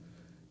daughters,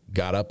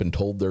 got up and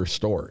told their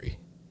story,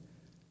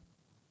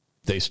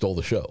 they stole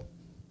the show.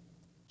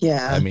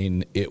 Yeah. I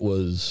mean, it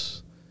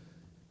was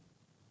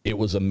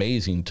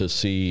amazing to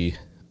see,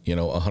 you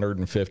know,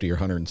 150 or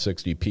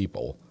 160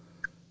 people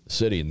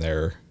sitting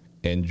there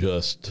and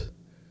just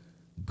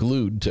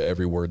glued to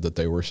every word that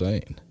they were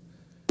saying.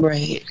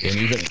 Right. And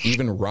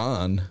even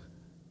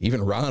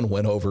Ron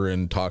went over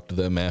and talked to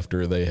them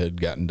after they had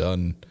gotten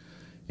done,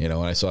 you know,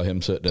 and I saw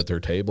him sitting at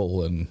their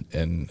table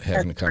and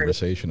having a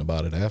conversation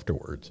about it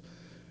afterwards.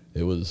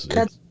 It's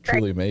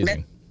truly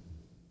amazing.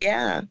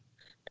 Yeah.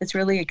 It's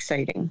really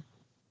exciting.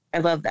 I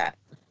love that.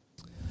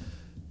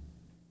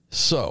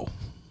 So,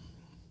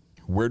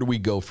 where do we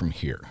go from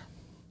here?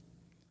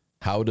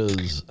 How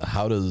does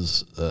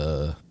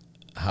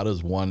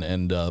one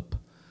end up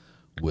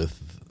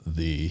with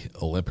the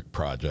Olympic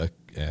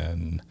project?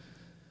 And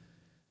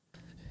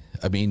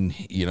I mean,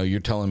 you know, you're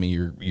telling me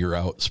you're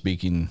out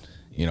speaking,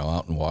 you know,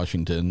 out in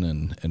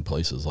Washington and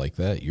places like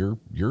that.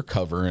 You're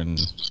covering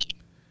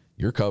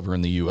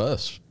the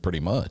U.S.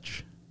 pretty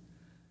much.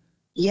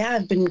 Yeah,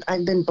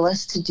 I've been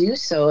blessed to do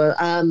so.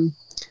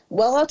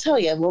 Well, I'll tell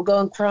you, we'll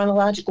go in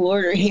chronological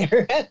order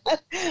here.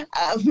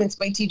 It's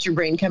my teacher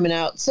brain coming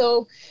out.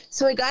 So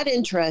I got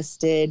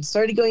interested,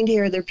 started going to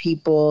hear other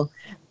people.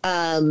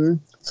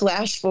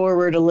 Flash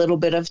forward a little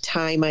bit of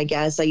time, I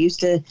guess. I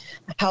used to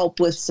help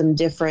with some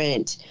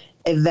different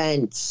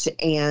events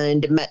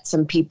and met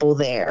some people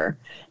there,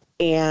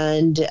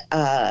 and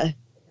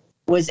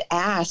was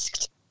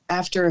asked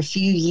after a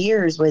few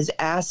years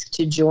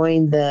to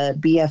join the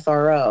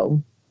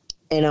BFRO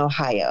in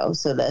Ohio.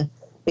 So the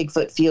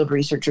Bigfoot Field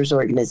Researchers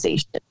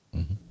Organization.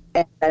 Mm-hmm.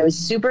 And I was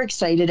super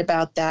excited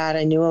about that.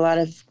 I knew a lot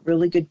of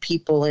really good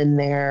people in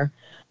there.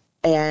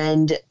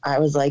 And I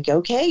was like,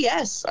 okay,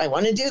 yes, I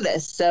want to do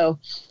this. So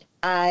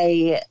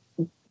I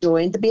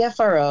joined the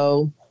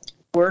BFRO,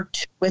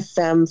 worked with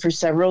them for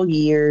several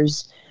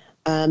years,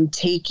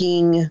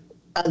 taking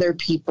other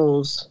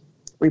people's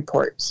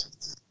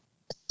reports.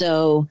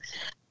 So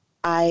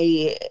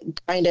I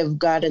kind of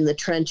got in the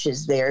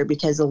trenches there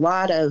because a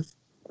lot of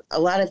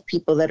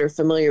people that are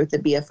familiar with the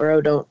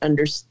BFRO don't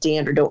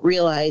understand or don't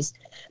realize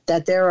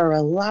that there are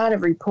a lot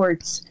of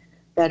reports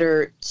that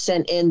are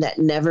sent in that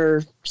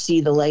never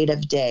see the light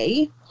of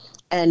day.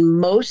 And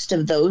most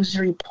of those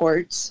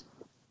reports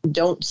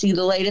don't see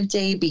the light of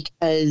day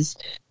because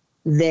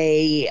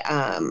they,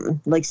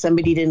 like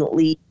somebody didn't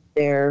leave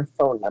their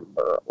phone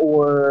number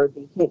or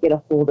they can't get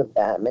a hold of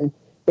them. And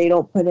they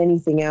don't put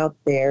anything out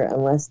there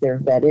unless they're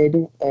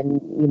vetted. And,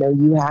 you know,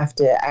 you have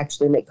to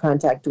actually make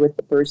contact with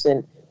the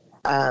person,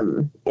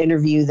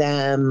 interview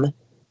them,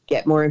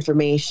 get more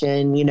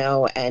information, you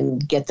know,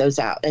 and get those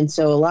out. And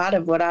so a lot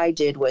of what I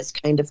did was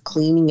kind of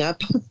cleaning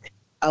up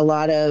a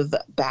lot of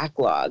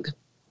backlog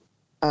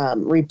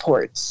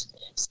reports.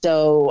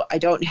 So I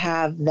don't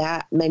have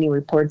that many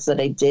reports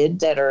that I did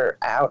that are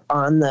out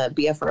on the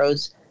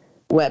BFRO's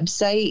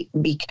website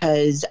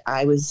because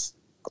I was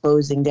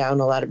closing down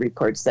a lot of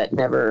reports that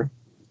never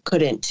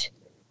couldn't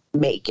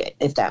make it,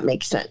 if that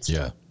makes sense.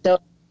 Yeah. So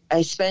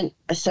I spent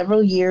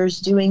several years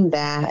doing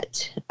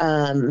that,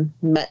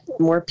 met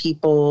more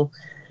people.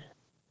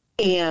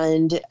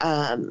 And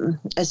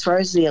as far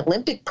as the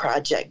Olympic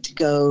project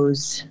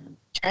goes,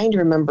 trying to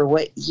remember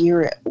what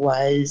year it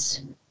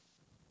was,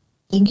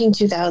 thinking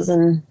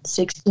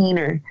 2016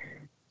 or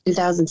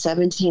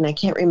 2017, I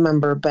can't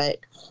remember, but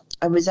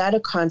I was at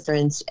a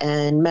conference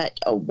and met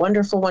a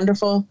wonderful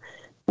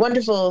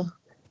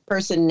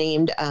person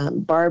named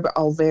Barb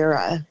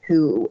Alvera,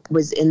 who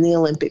was in the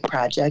Olympic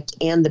project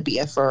and the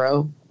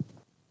BFRO.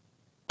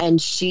 And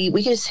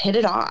we just hit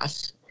it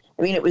off.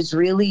 I mean, it was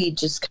really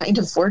just kind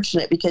of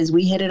fortunate because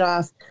we hit it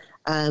off,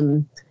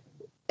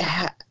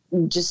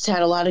 just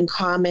had a lot in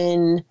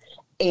common,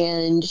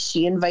 and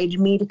she invited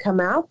me to come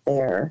out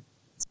there.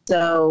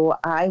 So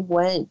I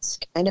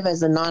went kind of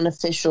as a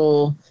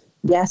non-official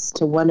guest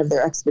to one of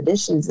their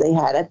expeditions they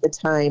had at the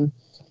time.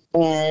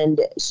 And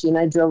she and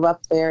I drove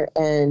up there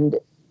and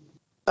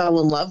fell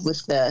in love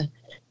with the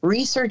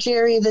research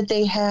area that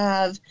they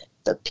have,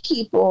 the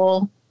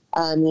people.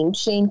 I mean,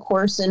 Shane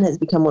Corson has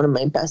become one of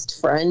my best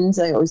friends.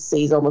 I always say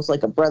he's almost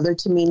like a brother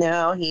to me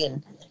now. He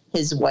and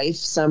his wife,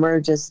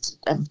 Summer, just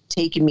have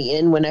taken me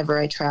in whenever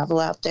I travel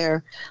out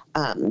there.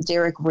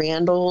 Derek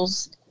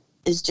Randalls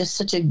is just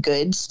such a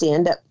good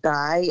stand-up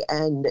guy,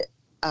 and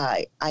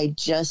I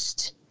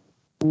just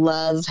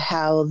love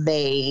how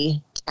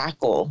they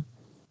tackle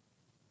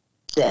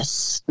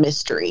this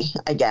mystery,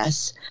 I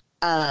guess.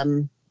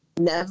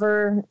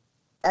 Never,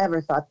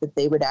 ever thought that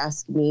they would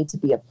ask me to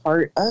be a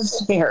part of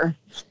their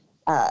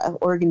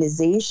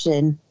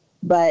organization,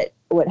 but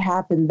what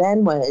happened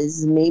then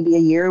was maybe a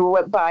year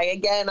went by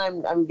again.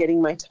 I'm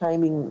getting my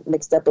timing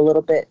mixed up a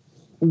little bit,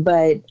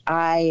 but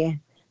I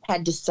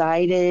had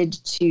decided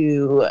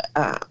to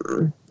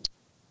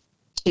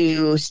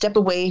step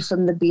away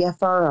from the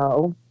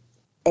BFRO,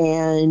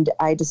 and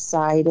I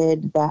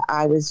decided that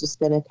I was just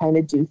going to kind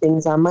of do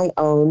things on my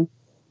own.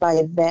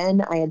 By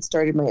then, I had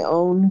started my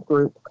own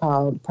group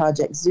called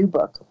Project Zoo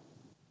Book,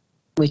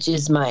 which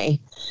is my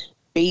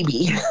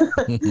baby,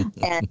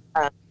 and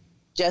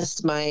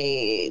just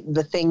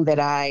the thing that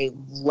I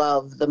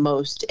love the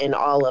most in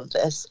all of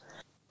this.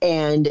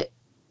 And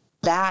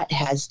that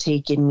has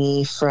taken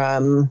me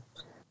from,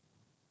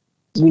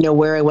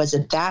 where I was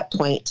at that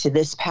point to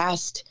this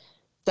past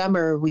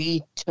summer.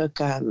 We took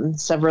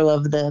several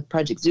of the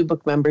Project Zoo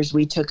Book members.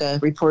 We took a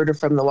reporter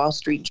from the Wall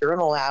Street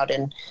Journal out,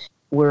 and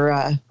we're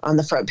on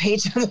the front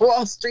page of the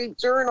Wall Street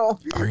Journal.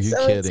 Are you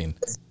kidding?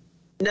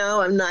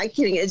 No, I'm not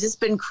kidding. It's just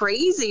been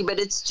crazy, but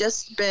it's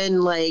just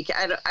been like,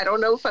 I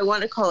don't know if I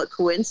want to call it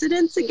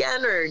coincidence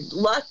again, or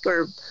luck,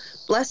 or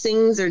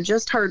blessings, or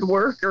just hard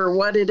work, or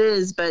what it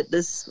is, but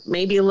this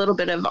maybe a little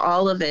bit of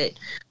all of it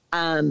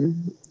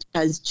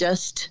has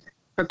just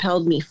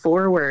propelled me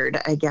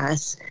forward, I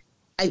guess.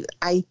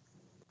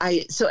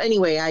 So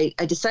anyway,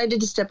 I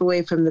decided to step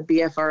away from the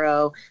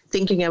BFRO,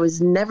 thinking I was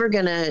never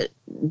going to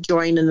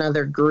join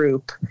another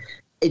group.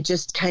 It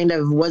just kind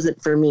of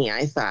wasn't for me.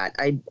 I thought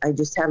I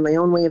just have my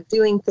own way of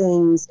doing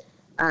things.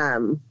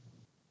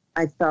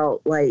 I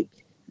felt like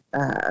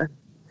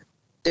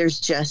there's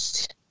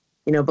just,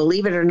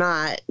 believe it or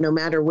not, no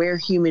matter where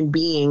human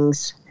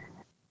beings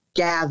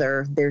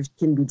gather, there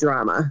can be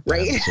drama,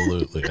 right?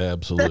 Absolutely,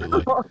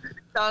 absolutely.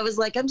 So I was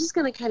like, I'm just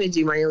going to kind of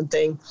do my own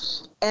thing.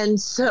 And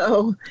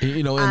so,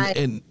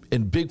 in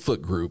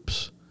Bigfoot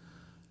groups,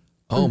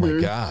 oh my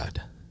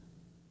God.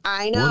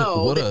 I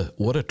know.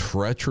 What a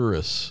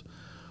treacherous,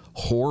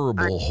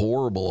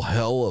 horrible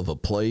hell of a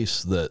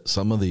place that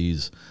some of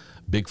these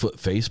Bigfoot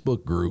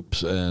Facebook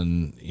groups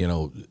and,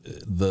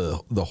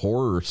 the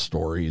horror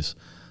stories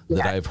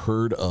that I've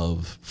heard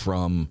of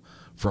from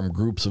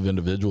groups of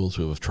individuals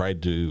who have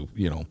tried to,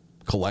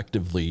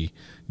 collectively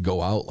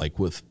go out, like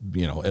with,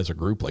 as a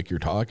group, like you're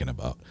talking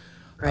about.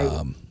 Right.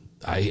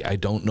 I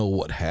don't know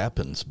what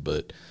happens,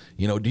 but,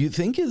 do you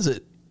think, is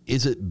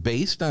it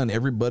based on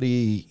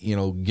everybody,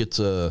 gets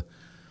an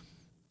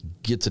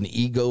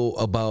ego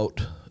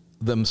about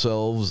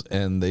themselves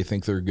and they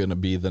think they're going to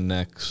be the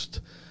next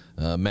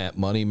Matt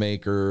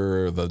Moneymaker,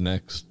 or the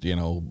next,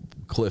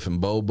 Cliff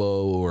and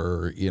Bobo,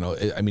 or,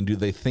 do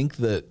they think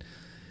that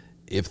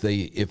if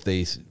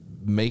they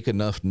make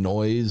enough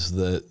noise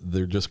that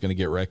they're just going to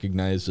get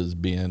recognized as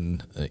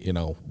being,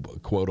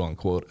 quote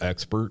unquote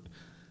expert?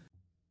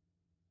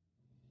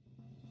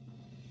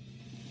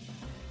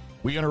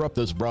 We interrupt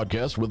this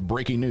broadcast with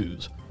breaking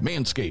news.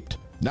 Manscaped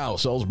now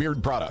sells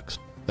beard products.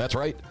 That's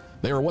right.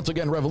 They are once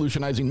again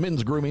revolutionizing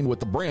men's grooming with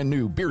the brand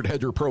new Beard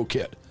Hedger Pro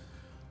Kit.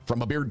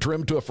 From a beard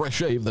trim to a fresh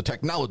shave, the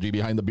technology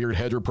behind the Beard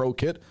Hedger Pro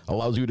Kit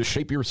allows you to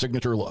shape your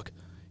signature look.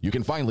 You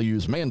can finally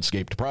use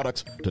Manscaped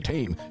products to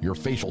tame your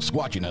facial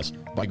squatchiness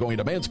by going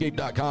to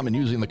manscaped.com and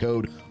using the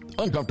code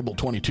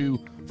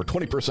uncomfortable22 for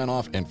 20%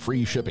 off and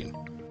free shipping.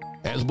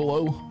 As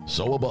below,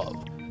 so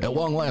above. At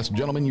long last,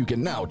 gentlemen, you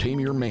can now tame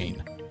your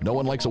mane. No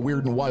one likes a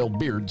weird and wild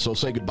beard, so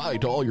say goodbye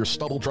to all your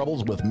stubble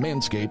troubles with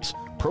Manscaped's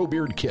Pro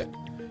Beard Kit.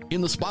 In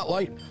the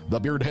spotlight, the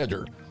Beard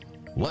Hedger.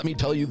 Let me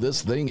tell you,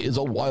 this thing is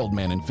a wild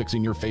man in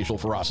fixing your facial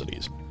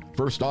ferocities.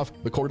 First off,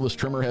 the cordless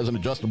trimmer has an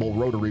adjustable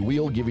rotary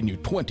wheel giving you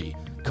 20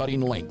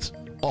 cutting lengths,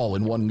 all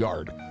in one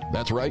guard.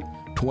 That's right,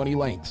 20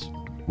 lengths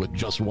with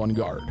just one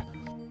guard.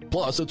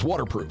 Plus, it's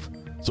waterproof,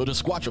 so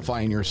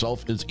disquatchifying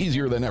yourself is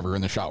easier than ever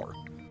in the shower.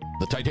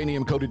 The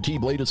titanium-coated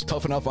T-blade is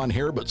tough enough on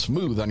hair but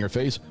smooth on your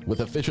face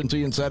with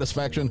efficiency and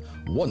satisfaction,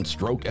 one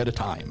stroke at a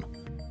time.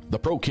 The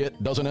Pro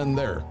Kit doesn't end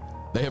there.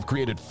 They have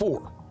created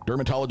 4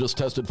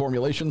 dermatologist-tested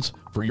formulations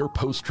for your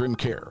post-trim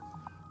care.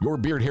 Your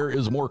beard hair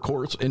is more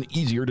coarse and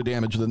easier to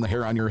damage than the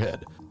hair on your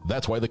head.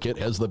 That's why the kit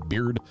has the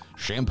Beard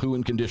Shampoo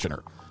and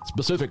Conditioner,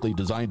 specifically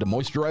designed to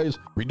moisturize,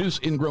 reduce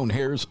ingrown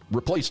hairs,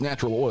 replace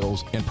natural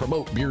oils, and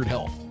promote beard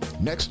health.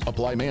 Next,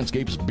 apply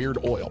Manscaped's Beard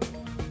Oil.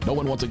 No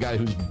one wants a guy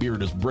whose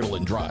beard is brittle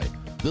and dry.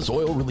 This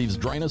oil relieves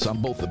dryness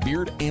on both the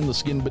beard and the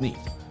skin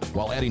beneath,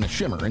 while adding a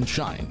shimmer and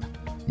shine,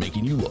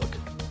 making you look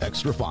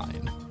extra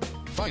fine.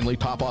 Finally,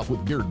 top off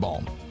with Beard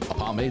Balm, a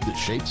pomade that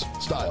shapes,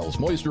 styles,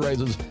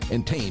 moisturizes,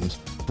 and tames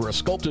for a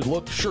sculpted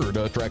look sure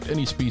to attract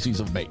any species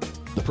of mate.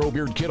 The Pro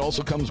Beard Kit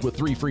also comes with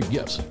 3 free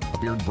gifts: a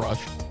beard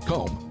brush,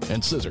 comb,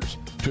 and scissors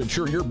to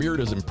ensure your beard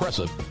is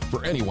impressive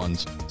for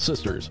anyone's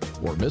sisters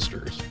or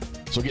misters.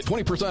 So get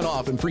 20%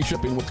 off and free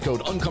shipping with the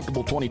code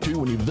uncomfortable22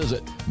 when you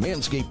visit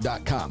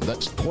manscaped.com.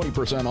 That's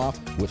 20% off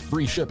with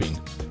free shipping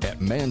at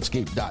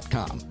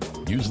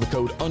manscaped.com. Use the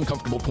code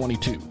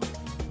uncomfortable22.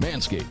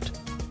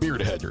 Manscaped,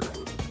 beard hedger,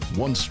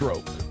 one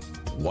stroke,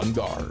 one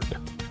guard.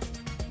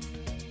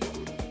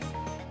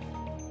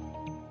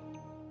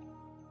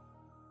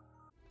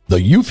 The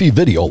Eufy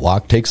Video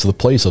Lock takes the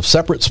place of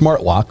separate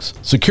smart locks,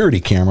 security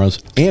cameras,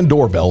 and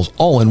doorbells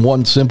all in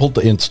one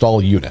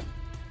simple-to-install unit.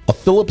 A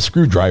Phillips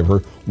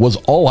screwdriver was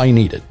all I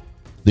needed.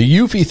 The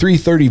Eufy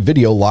 330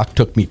 Video Lock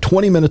took me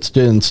 20 minutes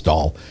to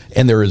install,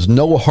 and there is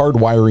no hard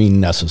wiring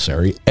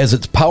necessary as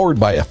it's powered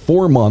by a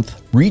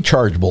 4-month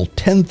rechargeable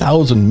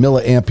 10,000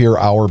 milliampere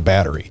hour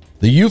battery.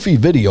 The Eufy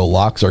Video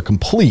Locks are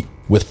complete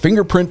with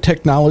fingerprint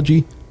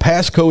technology,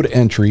 passcode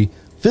entry,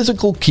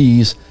 physical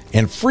keys,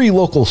 and free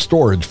local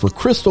storage for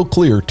crystal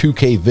clear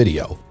 2K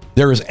video.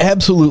 There is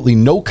absolutely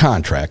no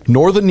contract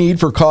nor the need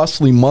for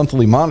costly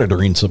monthly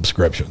monitoring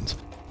subscriptions.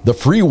 The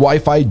free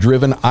Wi-Fi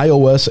driven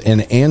iOS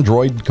and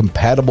Android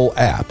compatible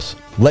apps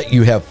let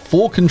you have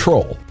full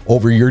control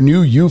over your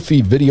new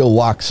Eufy Video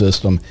Lock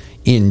system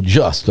in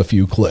just a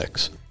few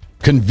clicks.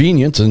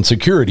 Convenience and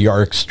security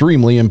are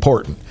extremely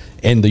important,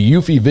 and the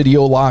Eufy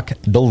Video Lock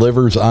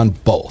delivers on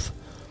both.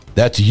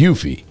 That's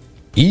Eufy,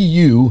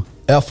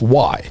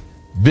 E-U-F-Y,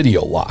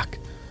 Video Lock.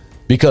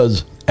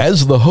 Because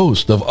as the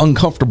host of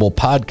Uncomfortable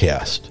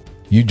Podcast,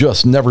 you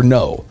just never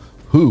know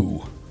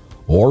who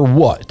or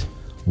what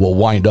will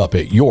wind up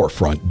at your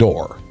front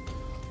door.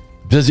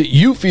 Visit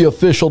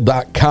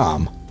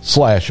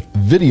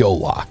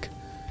eufyofficial.com/videolock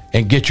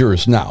and get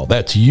yours now.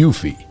 That's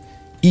Eufy,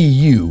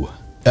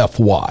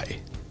 E-U-F-Y.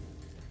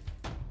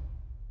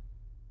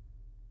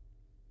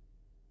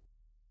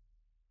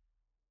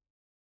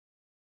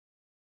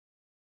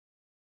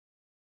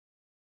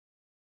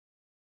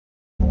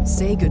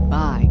 Say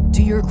goodbye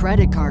to your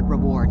credit card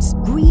rewards.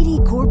 Greedy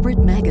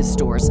corporate mega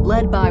stores,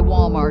 led by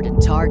Walmart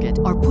and Target,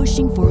 are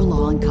pushing for a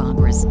law in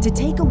Congress to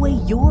take away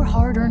your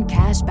hard-earned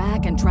cash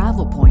back and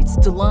travel points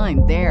to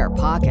line their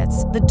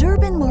pockets. The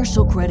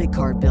Durbin-Marshall credit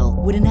card bill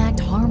would enact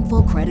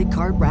harmful credit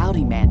card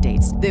routing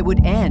mandates that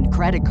would end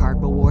credit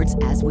card rewards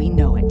as we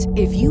know it.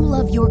 If you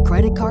love your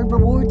credit card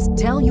rewards,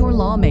 tell your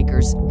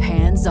lawmakers,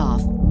 hands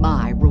off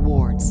my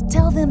rewards.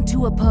 Tell them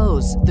to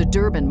oppose the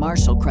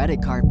Durbin-Marshall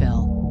credit card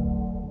bill.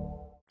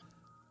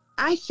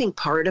 I think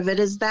part of it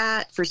is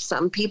that for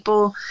some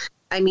people,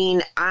 I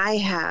mean,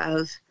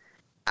 I'll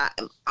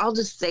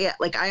just say it,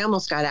 like I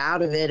almost got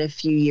out of it a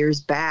few years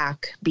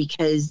back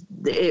because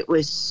it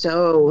was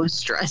so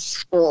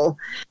stressful.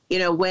 You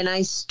know, when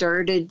I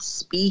started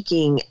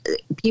speaking,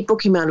 people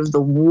came out of the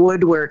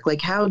woodwork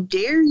like, how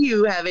dare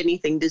you have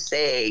anything to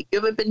say? You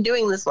haven't been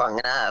doing this long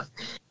enough.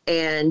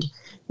 And,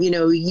 you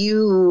know,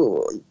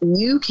 you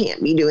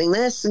can't be doing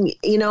this. And,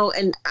 you know,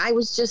 and I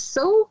was just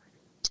so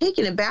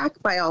taken aback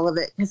by all of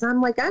it because I'm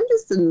like, I'm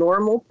just a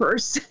normal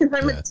person.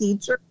 I'm a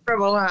teacher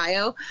from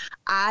Ohio.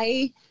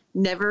 I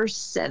never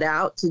set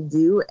out to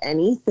do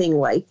anything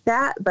like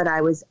that, but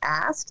I was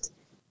asked.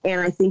 And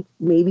I think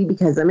maybe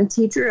because I'm a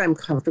teacher, I'm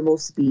comfortable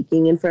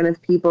speaking in front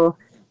of people.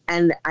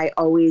 And I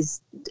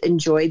always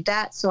enjoyed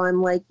that. So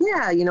I'm like,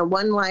 yeah, you know,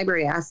 one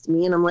library asked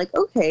me and I'm like,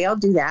 okay, I'll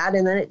do that.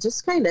 And then it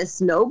just kind of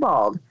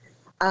snowballed.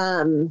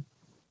 And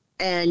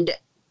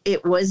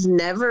it was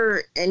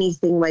never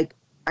anything like,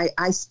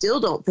 I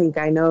still don't think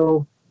I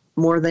know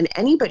more than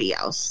anybody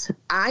else.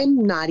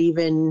 I'm not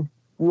even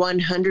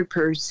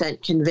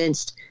 100%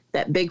 convinced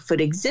that Bigfoot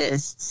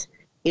exists.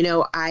 You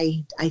know,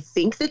 I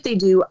think that they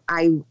do.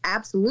 I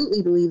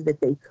absolutely believe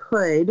that they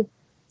could.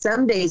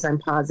 Some days I'm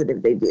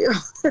positive they do.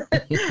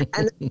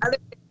 And other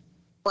days,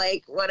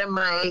 like, what am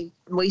I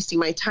wasting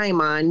my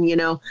time on, you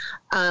know?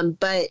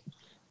 But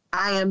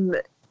I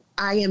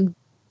am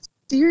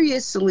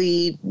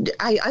seriously,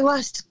 I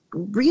lost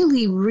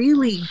really,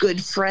 really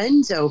good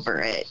friends over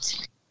it.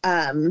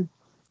 And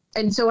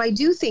so I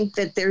do think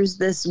that there's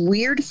this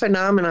weird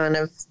phenomenon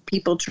of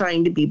people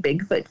trying to be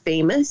Bigfoot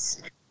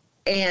famous.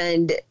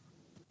 And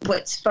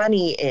what's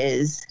funny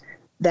is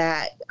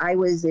that I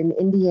was in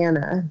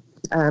Indiana.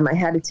 I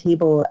had a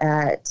table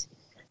at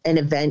an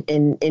event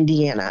in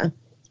Indiana.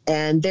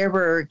 And there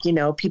were, you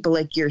know, people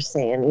like you're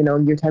saying, you know,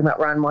 you're talking about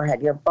Ron Moorhead.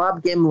 You know,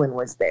 Bob Gimlin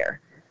was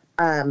there.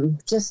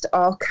 Just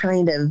all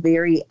kind of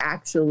very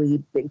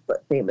actually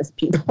Bigfoot famous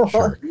people.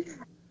 Sure.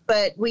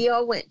 But we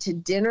all went to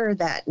dinner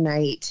that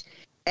night,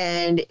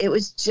 and it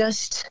was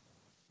just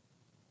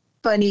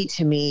funny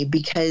to me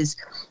because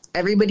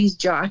everybody's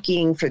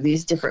jockeying for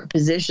these different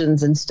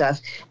positions and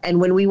stuff. And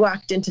when we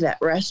walked into that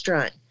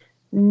restaurant,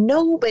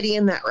 nobody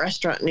in that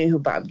restaurant knew who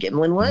Bob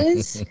Gimlin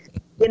was.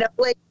 You know,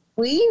 like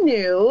we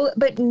knew,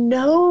 but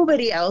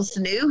nobody else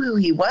knew who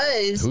he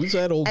was. Who's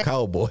that old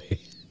cowboy?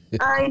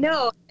 I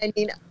know. I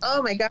mean,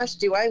 oh my gosh,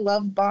 do I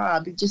love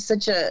Bob? Just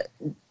such a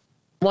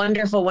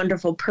wonderful,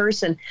 wonderful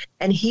person.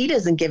 And he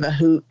doesn't give a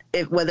hoot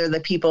whether the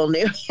people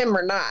knew him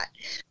or not.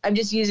 I'm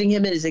just using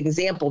him as an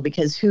example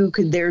because who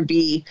could there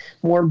be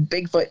more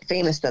Bigfoot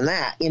famous than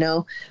that, you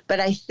know? But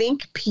I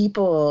think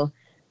people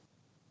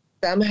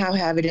somehow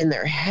have it in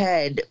their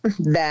head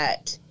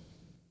that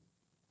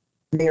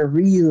they're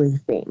really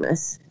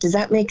famous. Does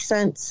that make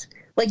sense?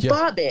 Like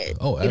Bob is.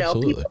 Oh, absolutely. You know,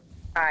 people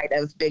outside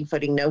of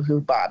Bigfooting know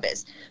who Bob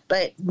is.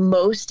 But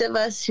most of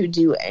us who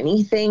do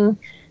anything,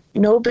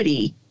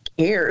 nobody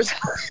cares.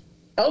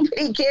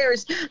 Nobody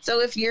cares.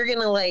 So if you're going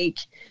to like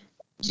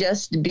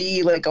just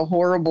be like a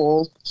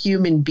horrible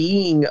human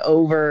being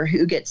over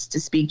who gets to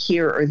speak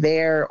here or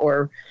there,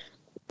 or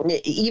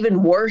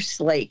even worse,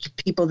 like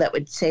people that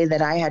would say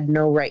that I had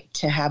no right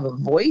to have a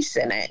voice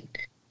in it,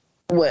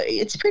 well,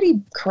 it's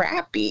pretty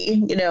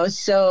crappy, you know?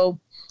 So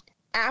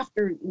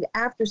after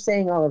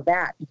saying all of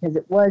that, because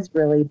it was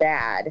really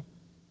bad,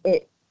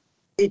 it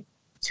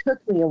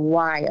took me a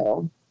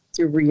while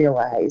to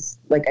realize,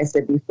 like I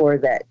said before,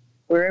 that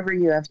wherever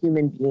you have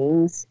human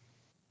beings,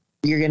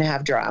 you're going to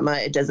have drama.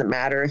 It doesn't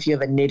matter if you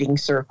have a knitting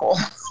circle,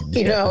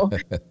 you know?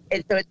 So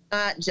it's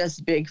not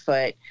just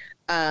Bigfoot.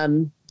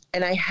 And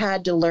I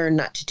had to learn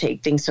not to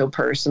take things so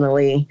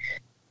personally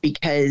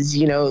because,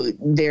 you know,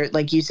 there,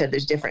 like you said,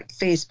 there's different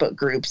Facebook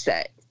groups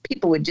that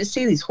people would just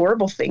say these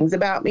horrible things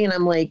about me. And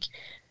I'm like,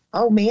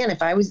 oh man,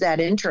 if I was that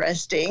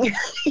interesting,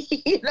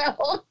 you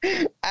know,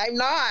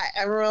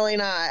 I'm really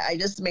not. I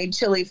just made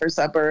chili for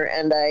supper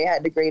and I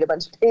had to grade a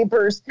bunch of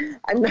papers.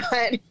 I'm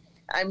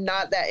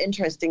not that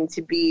interesting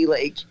to be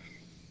like,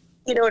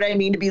 you know what I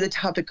mean? To be the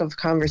topic of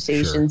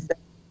conversations. Sure.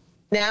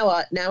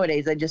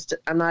 Nowadays,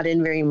 I'm not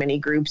in very many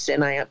groups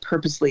and I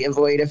purposely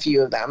avoid a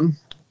few of them.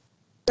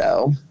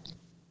 So.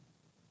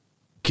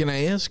 Can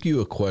I ask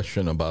you a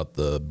question about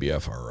the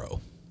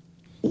BFRO?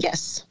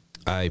 Yes.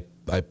 I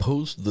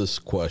posed this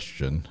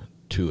question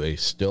to a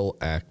still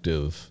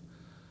active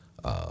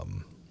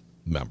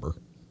member.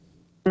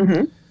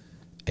 Mm-hmm.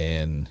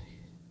 And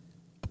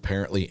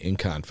apparently in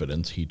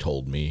confidence, he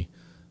told me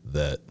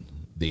that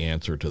the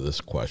answer to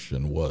this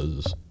question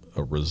was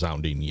a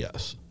resounding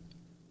yes.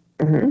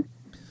 Mm-hmm.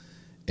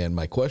 And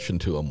my question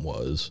to him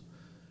was,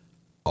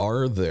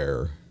 are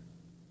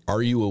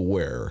you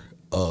aware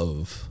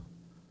of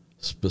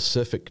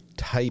specific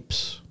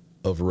types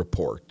of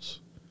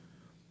reports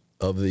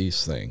of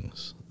these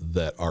things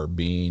that are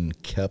being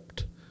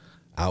kept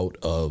out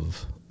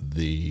of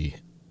the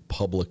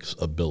public's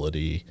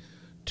ability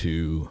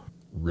to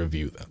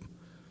review them?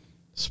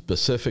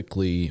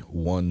 Specifically,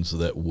 ones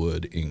that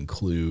would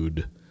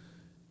include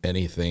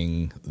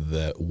anything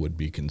that would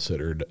be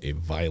considered a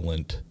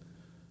violent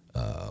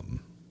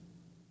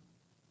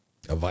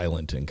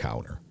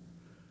encounter.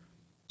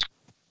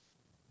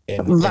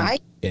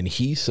 And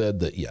he said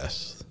that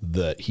yes,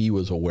 that he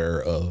was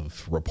aware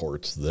of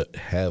reports that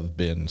have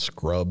been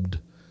scrubbed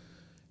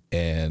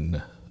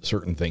and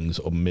certain things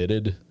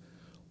omitted,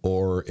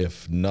 or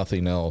if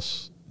nothing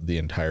else, the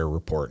entire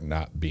report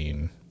not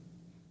being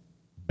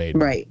made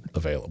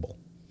available.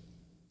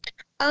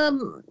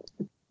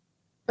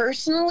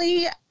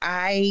 Personally,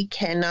 I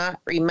cannot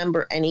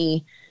remember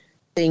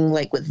anything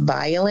like with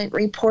violent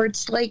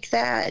reports like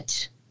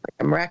that. Like,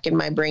 I'm racking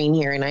my brain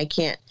here and I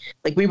can't,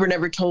 like, we were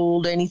never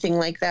told anything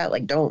like that.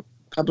 Like, don't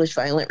publish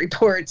violent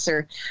reports,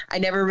 or I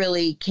never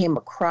really came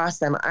across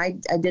them. I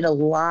read a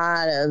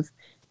lot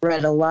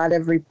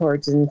of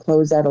reports and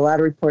closed out a lot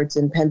of reports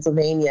in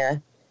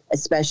Pennsylvania,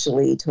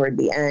 especially toward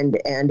the end,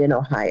 and in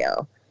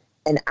Ohio.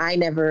 And I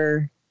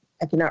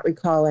cannot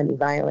recall any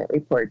violent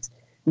reports.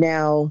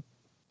 Now,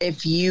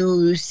 if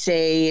you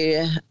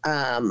say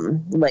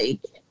like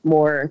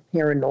more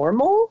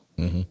paranormal,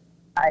 mm-hmm.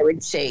 I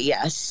would say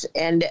yes.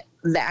 And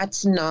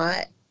that's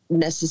not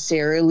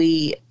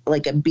necessarily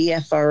like a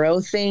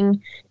BFRO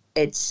thing.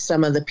 It's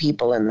some of the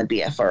people in the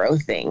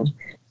BFRO thing.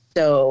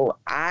 So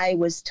I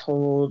was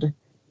told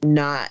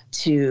not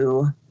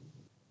to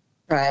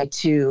try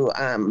to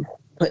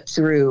put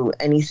through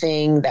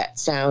anything that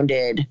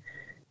sounded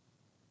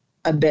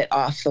a bit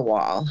off the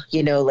wall,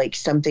 you know, like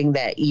something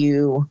that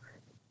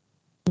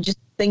just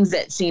things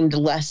that seemed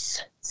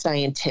less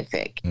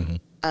scientific. Mm-hmm.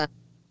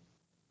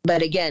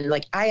 But again,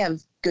 like I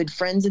have good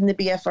friends in the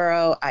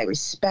BFRO. I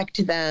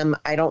respect them.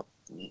 I don't,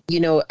 you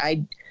know,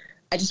 I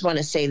just want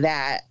to say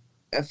that,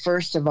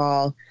 first of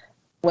all,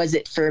 was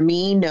it for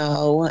me?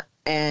 No.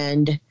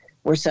 And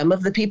were some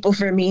of the people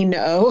for me?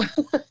 No.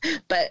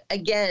 But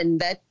again,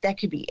 that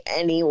could be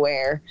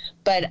anywhere.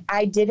 But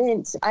I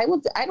don't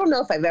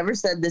know if I've ever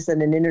said this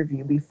in an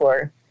interview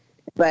before,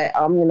 but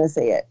I'm going to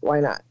say it. Why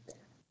not?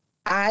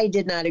 I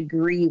did not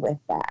agree with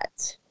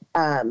that.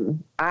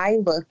 I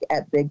look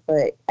at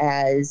Bigfoot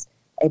as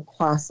a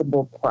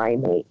possible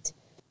primate.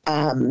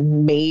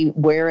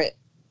 Where it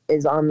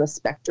is on the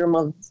spectrum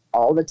of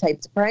all the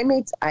types of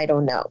primates, I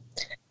don't know.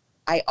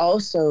 I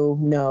also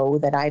know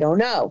that I don't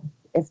know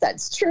if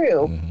that's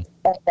true. Mm-hmm.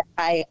 And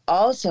I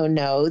also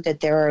know that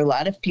there are a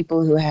lot of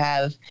people who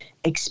have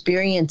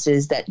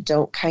experiences that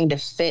don't kind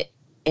of fit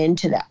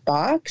into that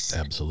box.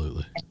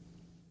 Absolutely.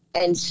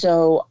 And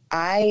so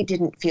I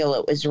didn't feel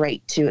it was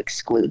right to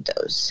exclude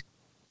those.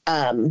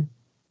 And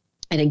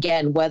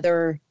again,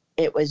 whether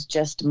it was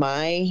just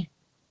my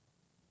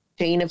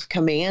chain of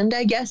command,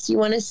 I guess you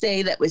want to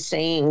say, that was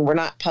saying we're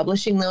not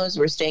publishing those,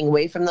 we're staying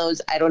away from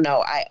those. I don't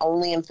know. I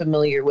only am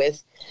familiar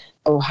with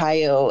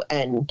Ohio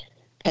and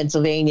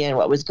Pennsylvania and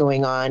what was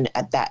going on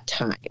at that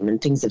time.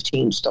 And things have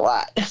changed a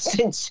lot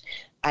since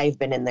I've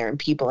been in there, and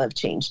people have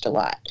changed a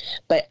lot.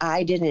 But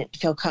I didn't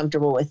feel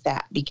comfortable with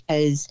that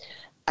because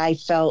I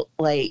felt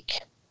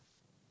like,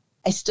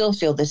 I still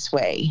feel this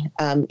way.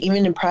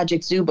 Even in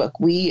Project Zoo Book,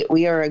 we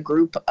are a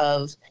group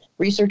of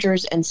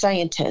researchers and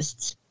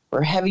scientists.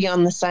 We're heavy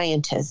on the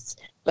scientists,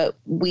 but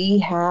we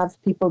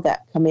have people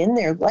that come in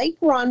there like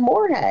Ron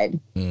Moorhead.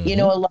 Mm-hmm. You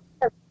know,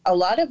 a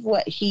lot of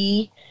what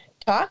he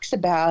talks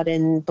about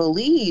and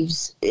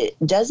believes, it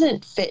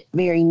doesn't fit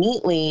very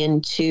neatly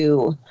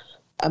into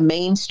a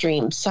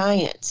mainstream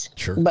science.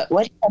 Sure. But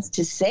what he has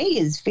to say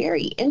is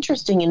very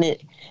interesting,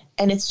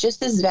 and it's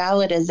just as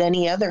valid as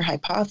any other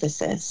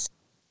hypothesis.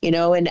 You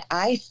know, and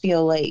I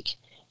feel like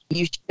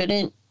you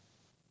shouldn't,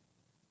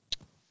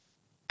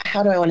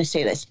 how do I want to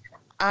say this?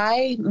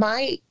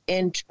 My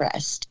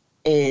interest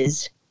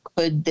is,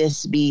 could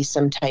this be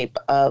some type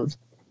of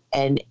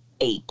an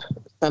ape,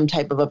 some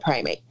type of a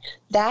primate?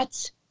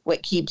 That's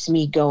what keeps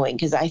me going,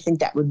 because I think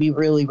that would be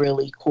really,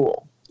 really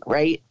cool,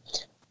 right?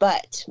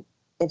 But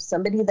if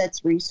somebody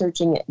that's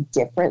researching it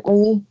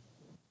differently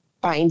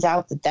finds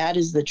out that that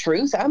is the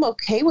truth, I'm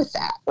okay with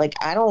that. Like,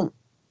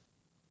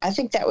 I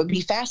think that would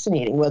be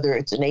fascinating, whether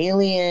it's an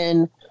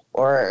alien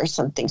or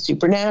something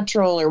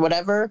supernatural or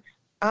whatever.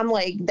 I'm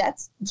like,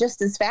 that's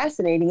just as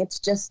fascinating. It's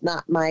just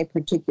not my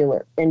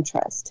particular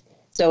interest.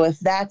 So if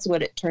that's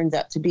what it turns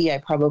out to be, I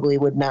probably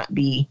would not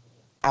be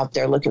out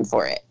there looking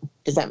for it.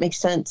 Does that make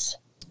sense?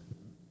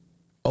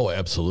 Oh,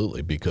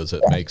 absolutely, because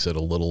it makes it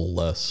a little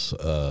less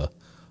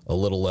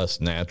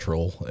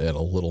natural and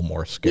a little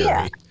more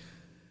scary.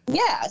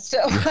 Yeah, so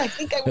I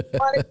think I would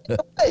want to do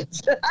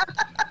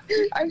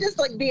it. I'm just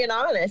like being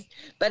honest,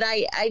 but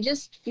I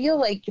just feel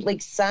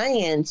like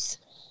science,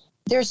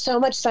 there's so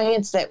much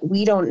science that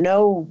we don't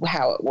know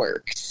how it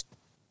works.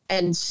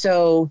 And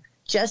so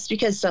just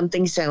because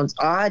something sounds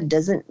odd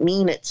doesn't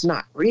mean it's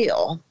not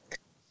real.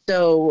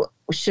 So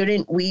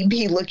shouldn't we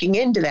be looking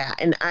into that?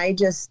 And I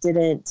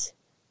didn't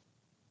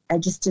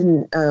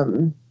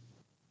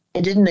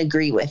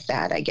agree with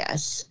that, I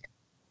guess.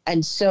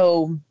 And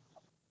so,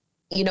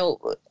 you know,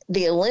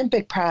 the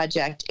Olympic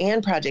Project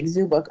and Project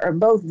Zoo Book are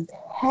both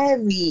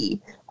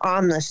heavy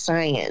on the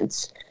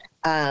science.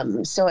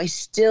 So I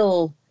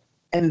still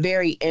am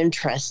very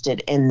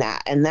interested in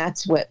that. And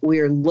that's what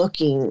we're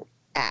looking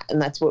at. And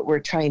that's what we're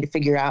trying to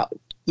figure out,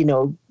 you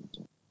know,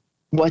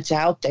 what's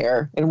out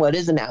there and what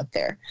isn't out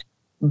there.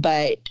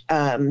 But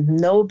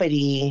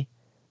nobody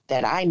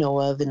that I know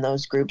of in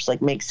those groups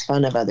like makes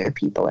fun of other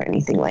people or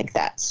anything like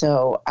that.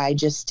 So I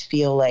just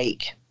feel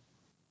like,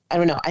 I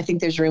don't know, I think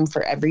there's room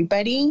for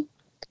everybody.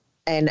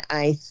 And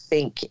I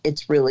think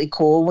it's really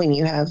cool when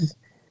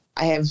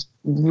I have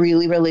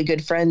really, really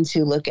good friends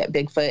who look at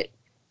Bigfoot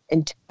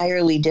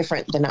entirely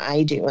different than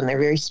I do. And they're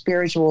very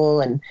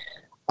spiritual and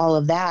all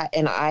of that.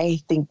 And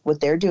I think what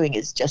they're doing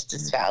is just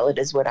as valid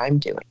as what I'm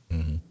doing.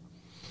 Mm-hmm.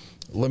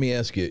 Let me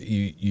ask you,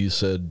 you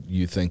said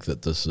you think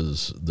that this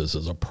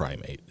is a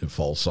primate. It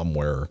falls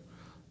somewhere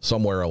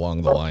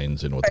along the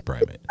lines in with the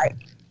primate.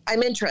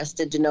 I'm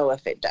interested to know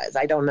if it does.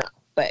 I don't know,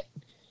 but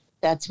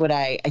that's what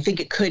I think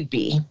it could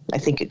be. I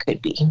think it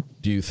could be.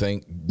 Do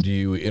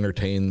you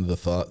entertain the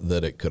thought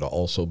that it could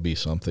also be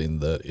something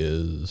that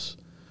is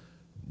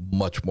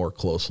much more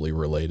closely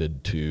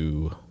related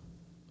to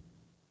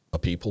a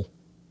people?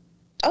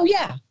 Oh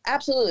yeah,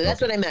 absolutely.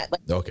 That's what I meant.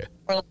 Like, okay.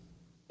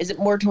 Is it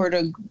more toward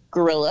a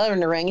gorilla or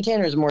an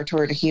orangutan, or is it more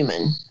toward a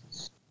human?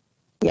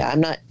 Yeah,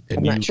 I'm not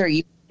sure.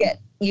 You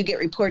get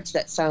reports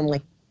that sound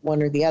like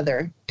one or the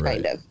other,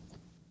 kind of.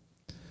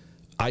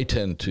 I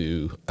tend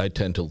to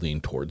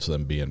lean towards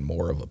them being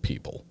more of a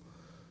people.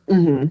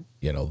 Mm-hmm.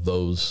 You know,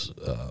 those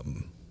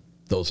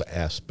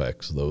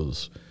aspects,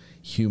 those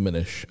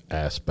humanish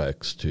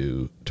aspects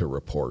to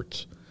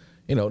reports.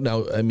 You know,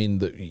 now I mean,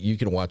 you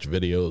can watch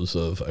videos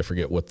of, I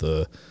forget what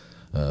the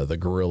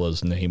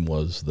gorilla's name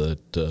was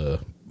that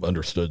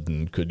understood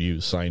and could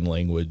use sign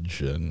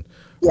language, and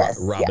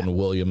Robin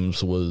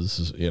Williams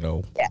was, you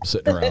know,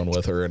 sitting around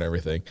with her and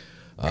everything.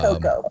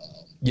 Coco.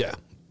 Yeah.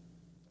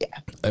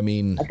 I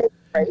mean,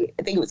 I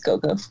think it was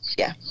Coco.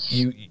 Yeah.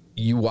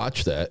 You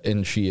watch that,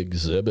 and she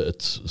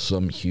exhibits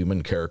some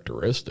human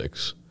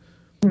characteristics,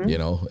 mm-hmm. you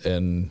know,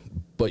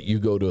 but you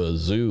go to a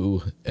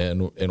zoo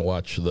and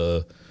watch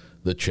the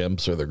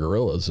chimps or the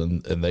gorillas,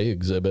 and they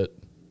exhibit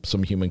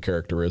some human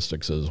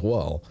characteristics as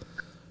well.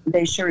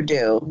 They sure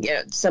do.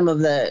 Yeah, some of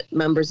the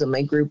members of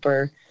my group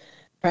are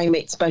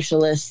primate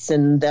specialists,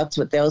 and that's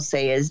what they'll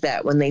say is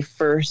that when they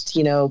first,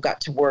 you know, got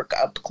to work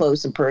up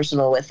close and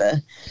personal with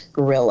a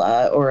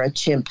gorilla or a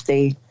chimp,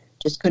 they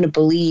just couldn't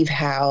believe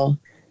how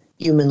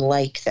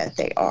human-like that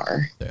they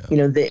are. Yeah. You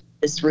know,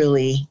 this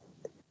really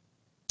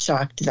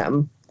shocked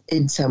them.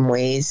 in some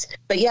ways.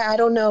 But yeah, I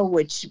don't know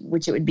which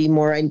it would be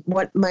more.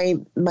 What my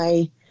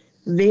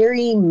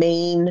very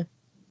main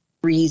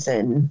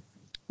reason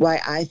why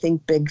I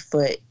think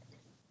Bigfoot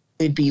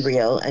could be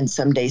real, and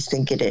some days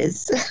think it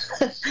is,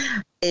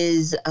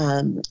 is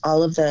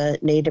all of the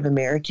Native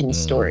American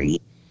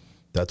story.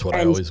 That's what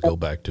I always go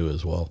back to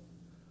as well.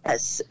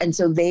 Yes, and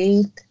so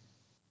they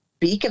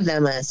speak of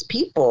them as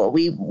people.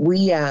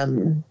 We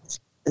and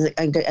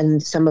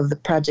some of the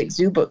Project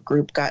Zoo Book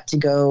group got to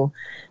go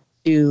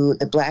to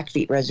the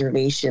Blackfeet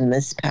Reservation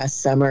this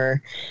past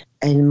summer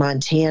in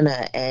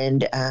Montana,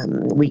 and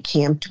we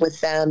camped with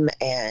them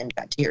and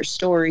got to hear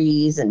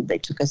stories, and they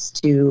took us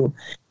to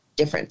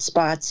different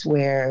spots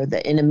where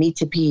the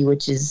Inamitapi,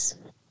 which is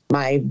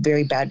my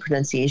very bad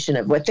pronunciation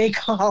of what they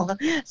call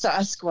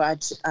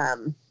Sasquatch,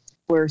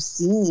 were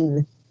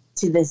seen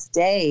to this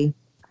day.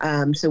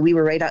 So we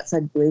were right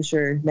outside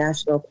Glacier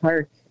National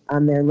Park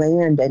on their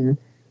land and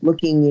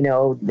looking,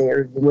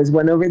 there was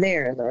one over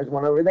there and there was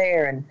one over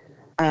there.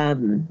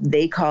 And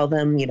they call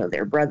them,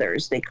 their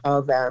brothers. They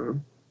call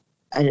them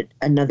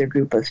another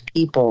group of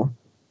people.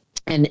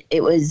 And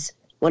it was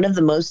one of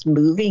the most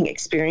moving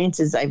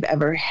experiences I've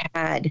ever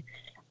had.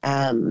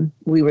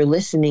 We were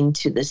listening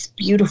to this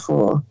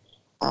beautiful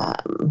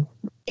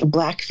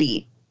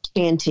Blackfeet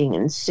chanting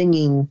and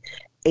singing,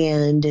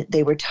 and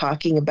they were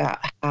talking about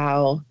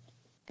how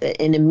the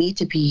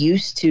Inamitapi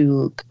used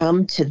to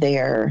come to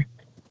their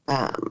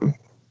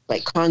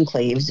like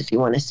conclaves, if you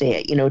want to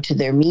say it, to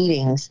their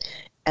meetings.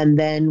 And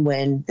then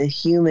when the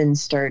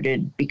humans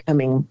started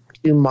becoming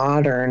too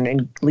modern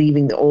and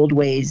leaving the old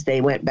ways,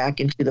 they went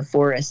back into the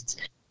forests,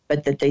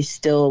 but that they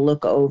still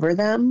look over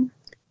them.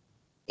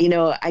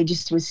 I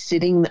just was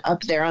sitting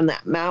up there on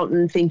that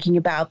mountain thinking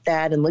about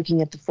that and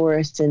looking at the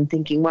forest and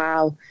thinking,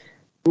 wow,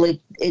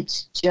 like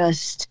it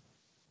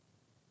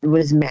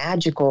was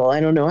magical. I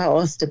don't know how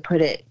else to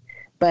put it,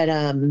 but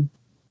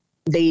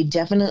they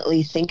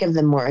definitely think of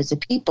them more as a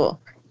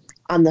people.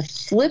 On the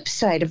flip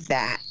side of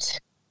that,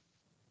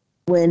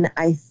 when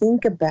I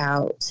think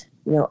about,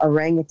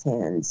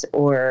 orangutans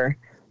or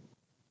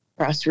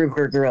cross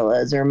river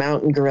gorillas or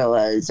mountain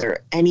gorillas or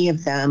any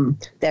of them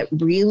that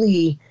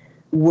really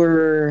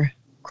were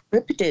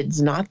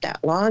cryptids not that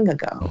long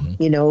ago,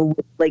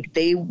 like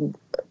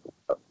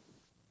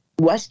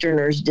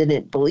Westerners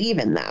didn't believe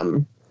in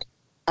them.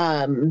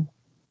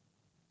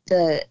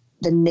 The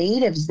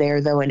natives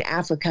there, though, in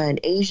Africa and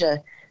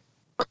Asia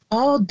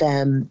called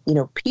them,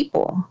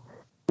 people,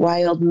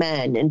 wild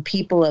men and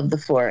people of the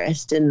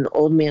forest and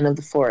old man of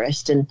the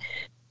forest. And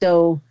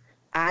so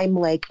I'm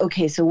like,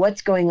 okay, so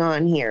what's going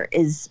on here?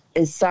 Is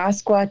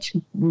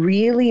Sasquatch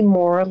really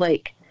more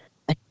like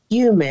a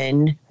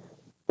human,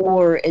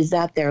 or is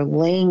that their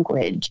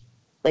language?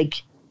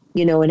 Like,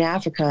 in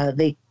Africa,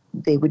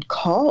 they would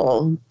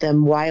call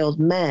them wild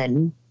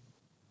men.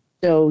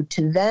 So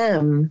to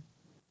them,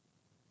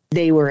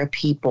 they were a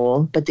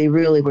people, but they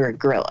really were a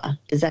gorilla.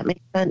 Does that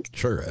make sense?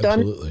 Sure,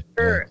 absolutely.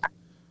 So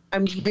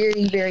I'm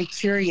very, very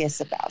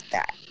curious about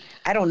that.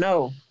 I don't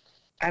know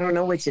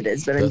which it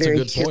is, but I'm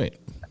very curious. That's a good point.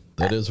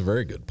 That is a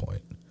very good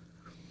point.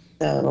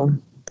 So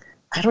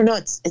I don't know.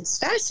 It's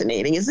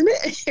fascinating, isn't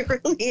it? It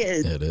really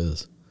is. It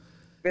is.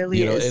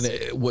 Really is.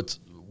 And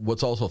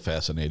what's also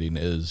fascinating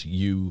is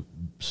you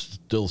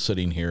still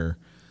sitting here,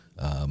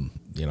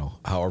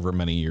 however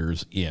many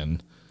years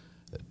in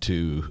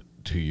to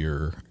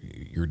you're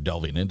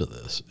delving into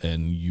this,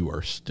 and you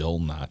are still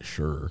not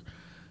sure.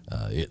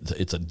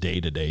 It's a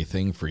day-to-day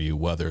thing for you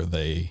whether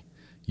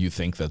you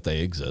think that they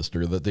exist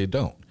or that they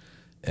don't.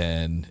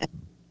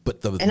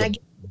 But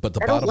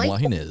the bottom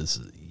line is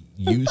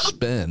you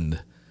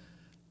spend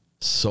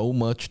so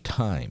much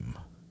time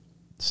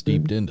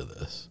steeped into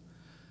this.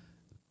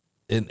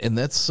 And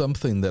that's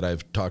something that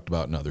I've talked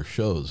about in other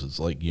shows. It's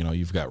like,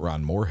 you've got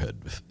Ron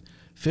Moorhead,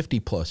 50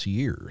 plus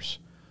years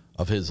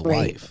of his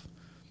life.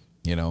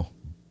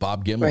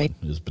 Bob Gimlin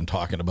has been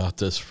talking about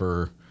this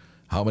for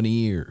how many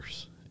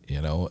years,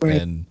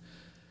 and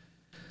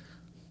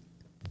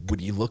when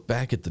you look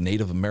back at the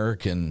Native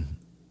American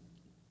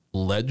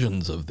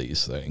legends of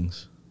these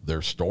things,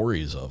 their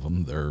stories of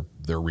them,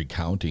 their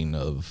recounting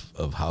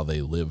of how they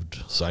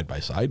lived side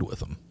by side with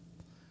them.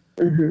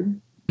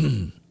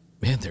 Mm-hmm.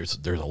 Man, there's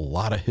a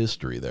lot of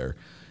history there,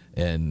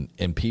 and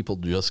people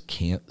just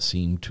can't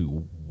seem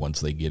to,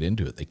 once they get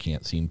into it, they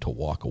can't seem to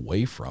walk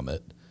away from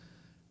it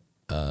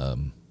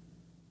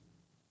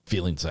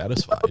feeling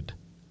satisfied.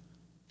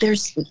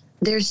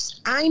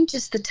 I'm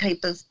just the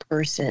type of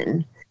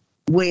person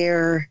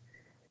where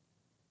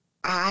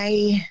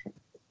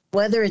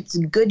whether it's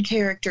good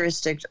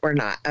characteristics or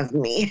not of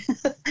me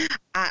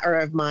or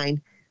of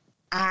mine,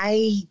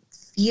 I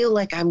feel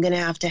like I'm going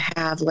to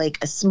have like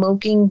a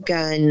smoking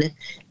gun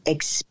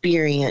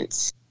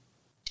experience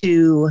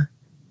to,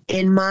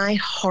 in my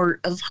heart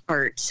of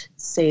hearts,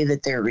 say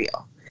that they're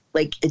real.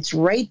 Like, it's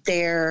right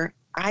there.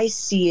 I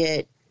see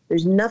it.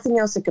 There's nothing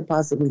else it could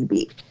possibly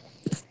be.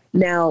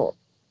 Now,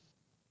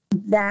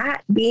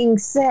 that being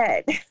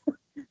said,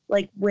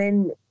 like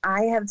when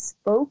I have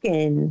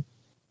spoken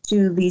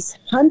to these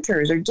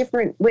hunters or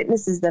different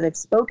witnesses that I've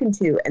spoken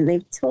to, and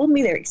they've told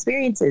me their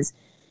experiences.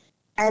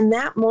 And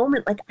that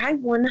moment, like, I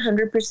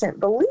 100%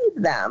 believe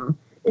them.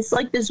 It's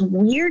like this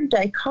weird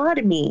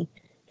dichotomy,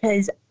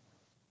 because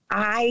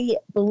I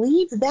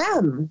believe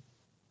them,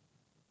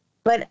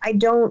 but I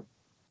don't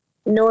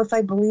know if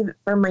I believe it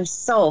for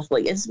myself.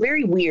 Like, it's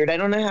very weird. I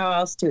don't know how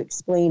else to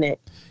explain it.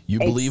 You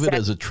believe it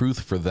as a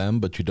truth for them,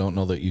 but you don't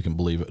know that you can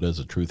believe it as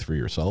a truth for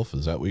yourself.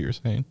 Is that what you're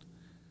saying?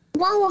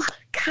 Well,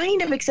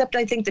 kind of, except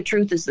I think the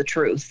truth is the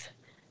truth.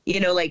 You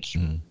know, like,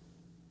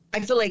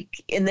 I feel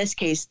like in this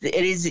case,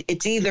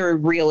 it's either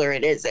real or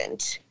it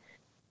isn't.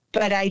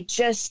 But I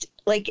just,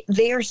 like,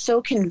 they are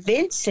so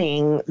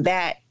convincing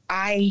that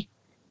I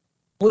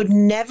would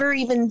never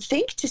even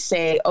think to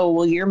say, oh,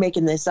 well, you're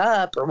making this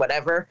up or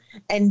whatever.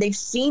 And they've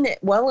seen it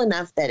well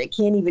enough that it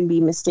can't even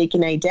be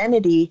mistaken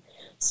identity.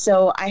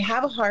 So I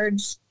have a hard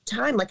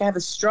time, like, I have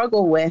a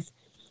struggle with,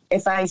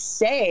 if I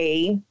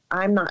say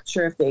I'm not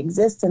sure if they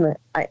exist, and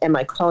am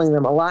I calling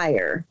them a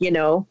liar, you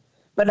know?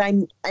 But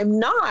I'm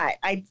not.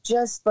 I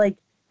just, like,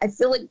 I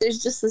feel like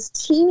there's just this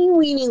teeny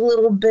weeny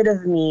little bit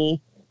of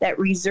me that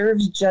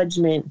reserves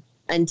judgment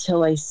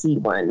until I see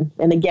one.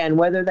 And again,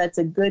 whether that's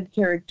a good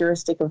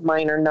characteristic of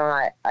mine or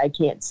not, I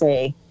can't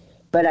say.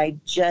 But I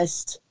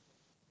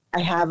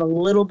have a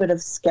little bit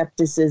of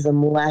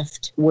skepticism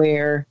left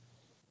where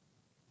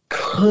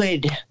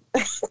could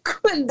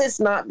this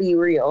not be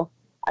real?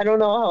 I don't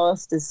know how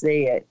else to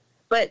say it.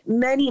 But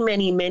many,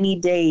 many, many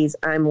days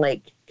I'm,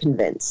 like,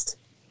 convinced.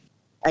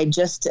 I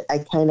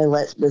kind of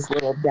let this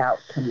little doubt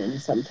come in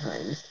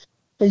sometimes.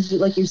 Because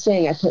like you're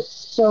saying, I put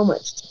so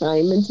much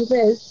time into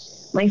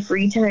this. My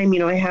free time, you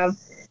know, I have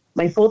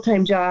my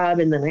full-time job,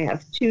 and then I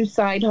have 2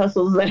 side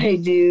hustles that I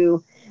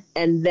do.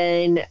 And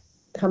then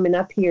coming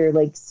up here,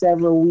 like,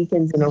 several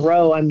weekends in a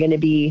row, I'm going to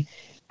be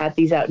at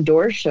these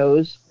outdoor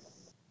shows,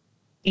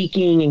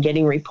 speaking and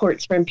getting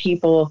reports from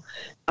people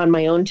on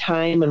my own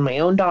time and my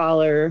own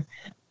dollar,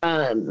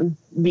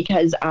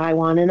 because I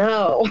want to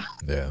know.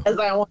 Yeah. Because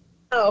I want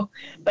to know.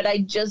 But I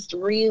just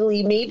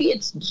really, maybe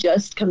it's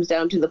just comes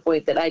down to the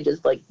point that I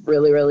just, like,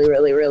 really, really,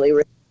 really, really,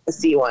 really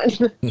see one.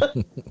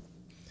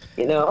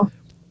 You know?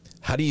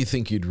 How do you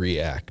think you'd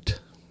react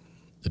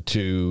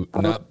to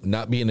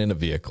not being in a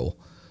vehicle,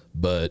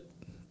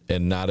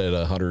 and not at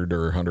 100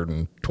 or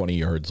 120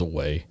 yards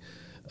away,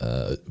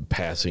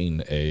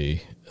 passing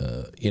a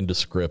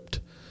indescript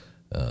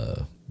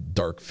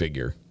dark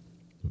figure?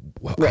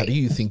 How do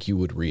you think you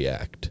would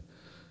react?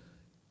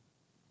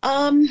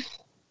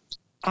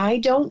 I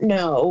don't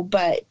know,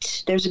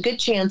 but there's a good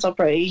chance I'll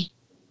probably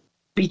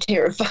be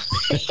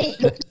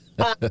terrified.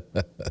 I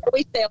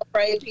always say I'll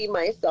probably be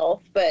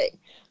myself, but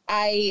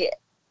I've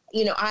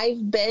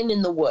been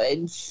in the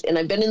woods, and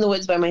I've been in the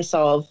woods by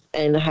myself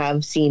and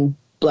have seen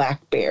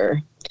black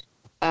bear.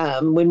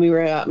 When we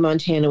were out in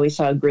Montana, we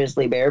saw a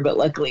grizzly bear, but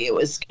luckily it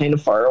was kind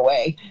of far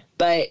away,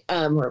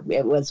 or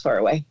it was far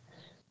away.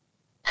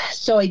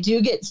 So I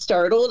do get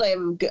startled. I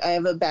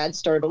have a bad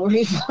startle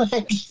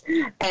reflex,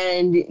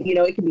 and, you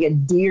know, it could be a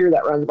deer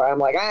that runs by. I'm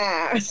like,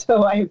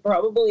 so I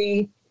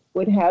probably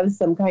would have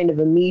some kind of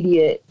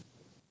immediate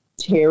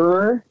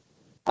terror.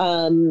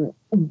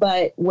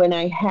 But when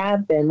I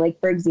have been, like,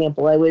 for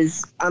example, I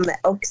was on the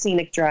Elk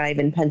Scenic Drive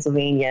in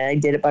Pennsylvania. I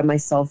did it by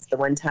myself the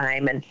one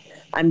time, and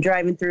I'm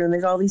driving through, and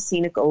there's all these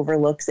scenic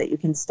overlooks that you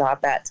can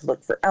stop at to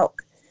look for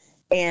elk.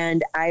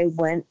 And I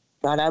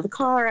got out of the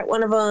car at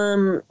one of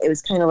them. It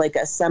was kind of like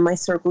a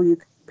semicircle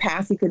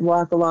path you could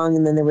walk along,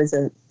 and then there was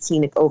a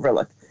scenic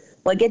overlook.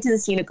 Well, I get to the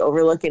scenic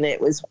overlook, and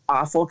it was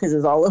awful because it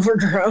was all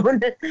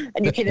overgrown,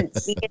 and you couldn't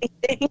see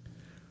anything.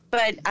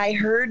 But I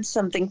heard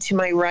something to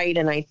my right,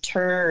 and I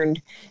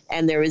turned,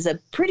 and there was a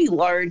pretty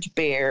large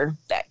bear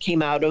that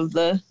came out of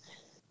the,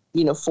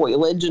 you know,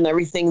 foliage and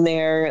everything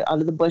there, out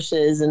of the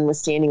bushes, and was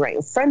standing right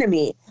in front of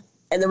me.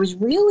 And I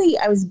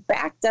was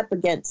backed up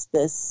against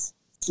this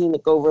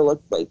scenic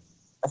overlook, like,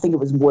 I think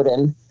it was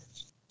wooden,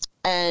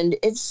 and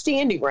it's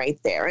standing right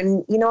there.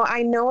 And, you know,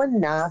 I know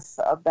enough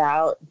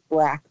about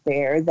black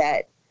bear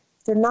that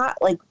they're not,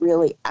 like,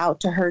 really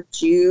out to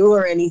hurt you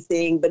or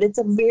anything, but it's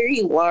a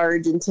very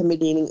large,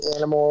 intimidating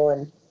animal,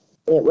 and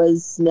it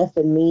was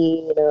sniffing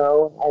me, you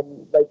know,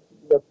 and, like,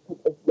 put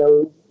its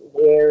nose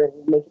there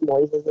and making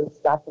noises and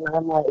stuff, and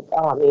I'm like,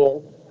 oh,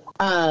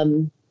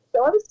 man.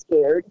 So I was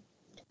scared,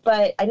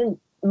 but I didn't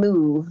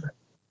move.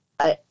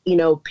 You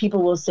know,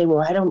 people will say,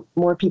 well,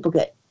 more people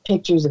get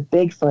pictures of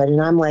Bigfoot,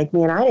 and I'm like,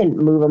 man, I didn't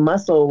move a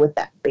muscle with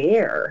that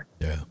bear.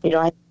 Yeah. You know,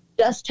 I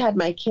just had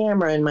my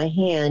camera in my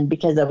hand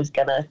because I was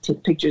gonna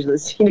take pictures of the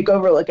scenic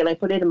overlook, and I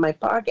put it in my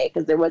pocket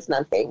because there was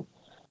nothing,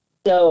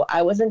 so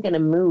I wasn't gonna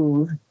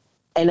move.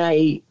 And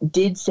I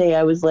did say,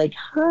 I was like,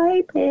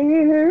 hi,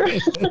 bear.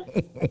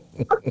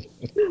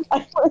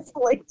 I was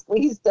like,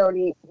 please don't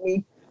eat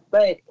me.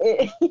 But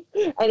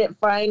it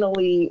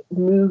finally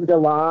moved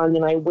along,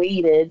 and I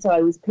waited. So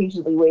I was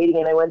patiently waiting,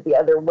 and I went the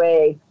other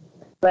way.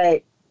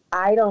 But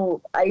I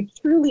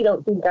truly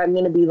don't think I'm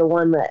going to be the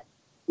one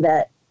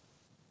that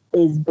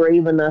is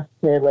brave enough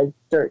to, like,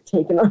 start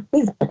taking all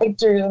these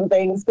pictures and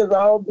things, because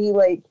I'll be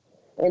like,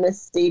 in a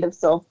state of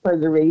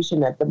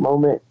self-preservation at the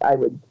moment, I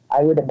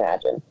would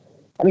imagine.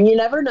 I mean, you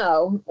never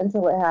know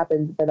until it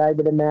happens, but I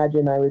would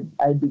imagine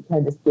I'd be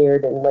kind of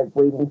scared and like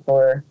waiting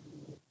for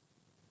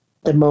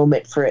the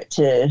moment for it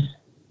to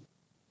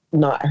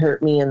not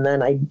hurt me, and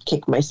then I'd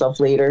kick myself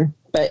later.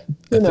 But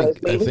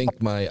I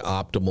think my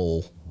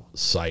optimal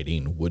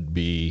sighting would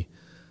be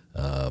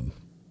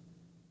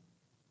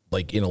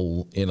like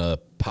in a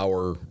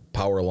power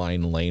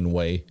line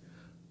laneway,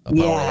 a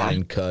power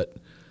line cut,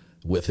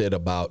 with it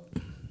about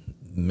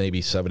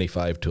maybe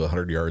 75 to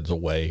 100 yards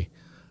away.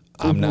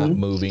 I'm not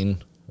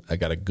moving. I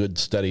got a good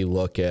steady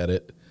look at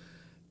it,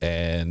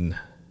 and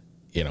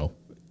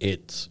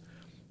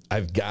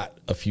I've got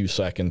a few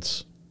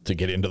seconds to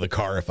get into the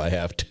car if I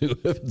have to,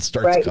 if it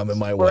starts coming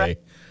my way.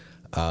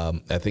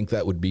 I think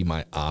that would be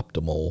my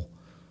optimal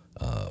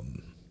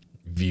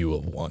view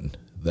of one.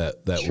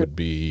 That would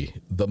be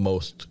the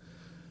most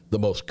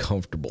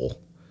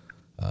comfortable.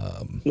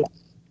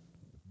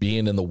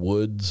 Being in the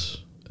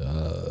woods,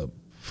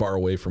 far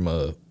away from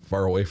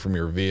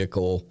your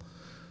vehicle.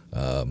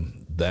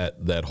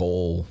 That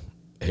whole,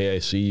 hey, I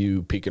see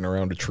you peeking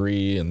around a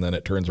tree, and then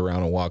it turns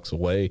around and walks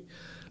away.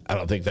 I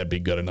don't think that'd be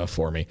good enough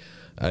for me.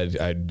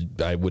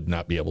 I would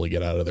not be able to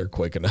get out of there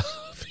quick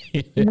enough.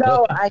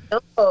 No, I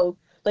know.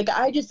 Like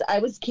I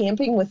was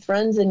camping with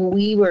friends, and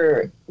we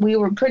were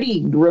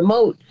pretty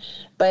remote,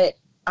 but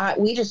I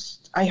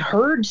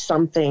heard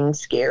something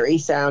scary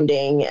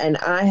sounding, and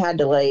I had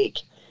to like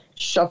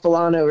shuffle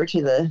on over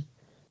to the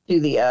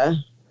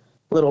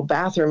little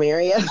bathroom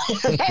area.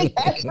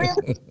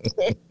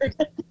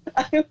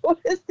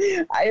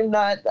 I'm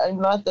not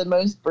the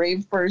most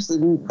brave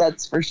person,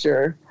 that's for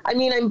sure. I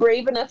mean, I'm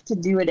brave enough to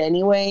do it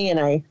anyway, and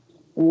I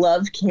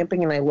love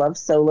camping and I love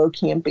solo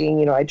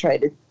camping. I try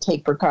to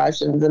take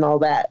precautions and all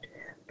that.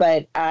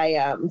 But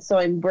so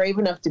I'm brave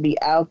enough to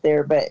be out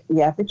there. But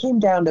yeah, if it came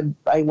down to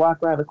I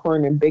walk around a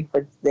corner and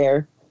Bigfoot's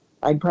there,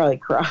 I'd probably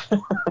cry.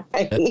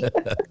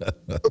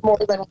 More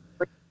than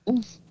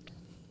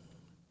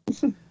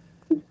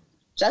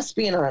just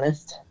being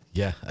honest.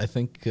 Yeah, I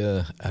think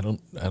I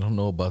don't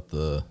know about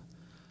the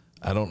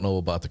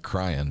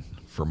crying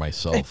for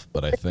myself,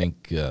 but I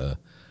think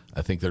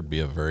there'd be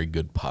a very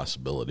good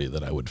possibility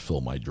that I would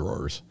fill my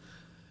drawers.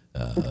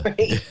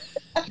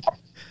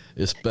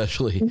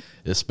 Especially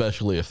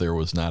if there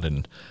was not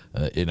an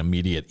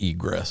immediate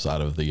egress out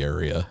of the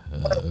area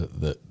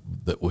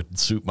that would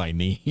suit my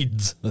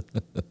needs.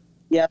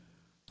 Yeah.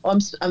 Well,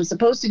 I'm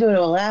supposed to go to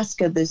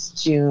Alaska this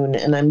June,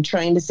 and I'm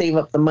trying to save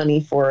up the money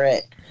for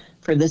it,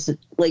 for this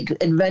like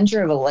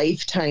adventure of a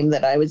lifetime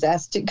that I was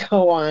asked to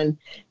go on,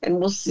 and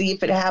we'll see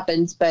if it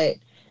happens. But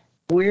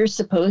we're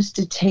supposed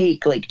to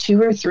take like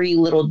 2 or 3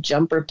 little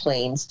jumper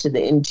planes to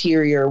the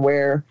interior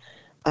where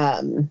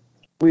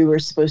we were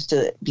supposed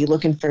to be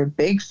looking for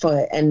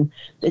Bigfoot, and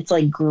it's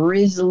like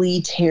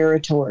grizzly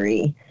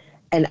territory.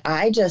 And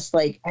I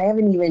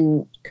haven't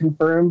even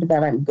confirmed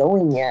that I'm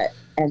going yet,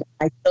 and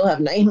I still have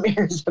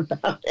nightmares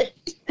about it.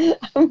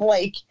 I'm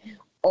like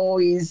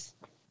always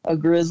a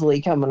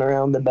grizzly coming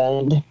around the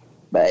bend.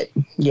 But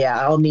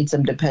yeah, I'll need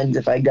some Depends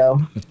if I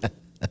go.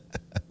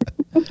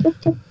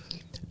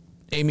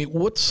 Amy,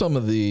 what's some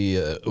of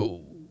the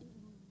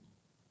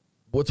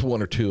what's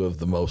 1 or 2 of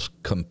the most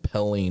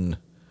compelling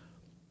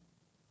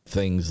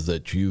things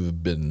that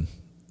you've been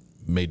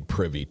made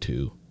privy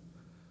to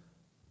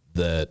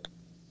that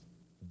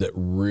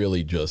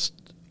really just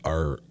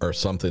are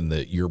something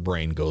that your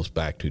brain goes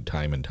back to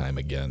time and time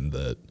again,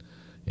 that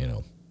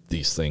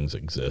these things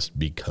exist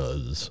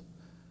because?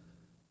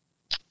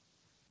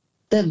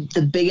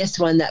 The biggest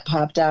one that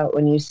popped out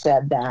when you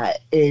said that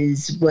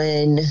is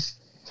when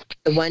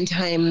the one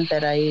time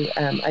that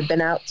I've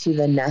been out to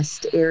the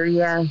Nest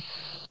area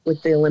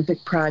with the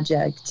Olympic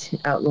Project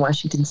out in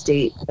Washington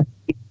State a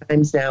few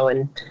times now,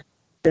 and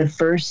the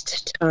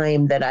first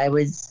time that I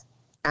was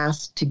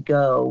asked to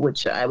go,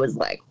 which I was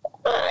like,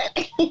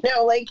 what?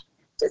 Like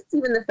just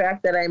even the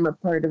fact that I'm a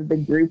part of the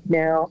group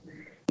now.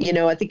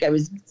 I think I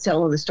was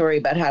telling the story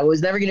about how I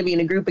was never going to be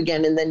in a group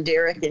again, and then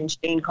Derek and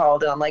Shane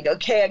called, and I'm like,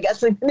 okay, I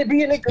guess I'm going to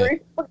be in a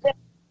group again.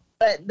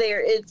 But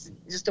it's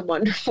just a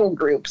wonderful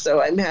group,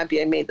 so I'm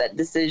happy I made that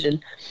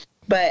decision.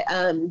 But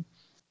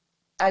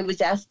I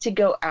was asked to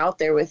go out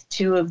there with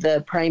 2 of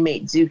the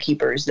primate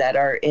zookeepers that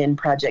are in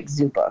Project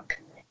Zoo Book.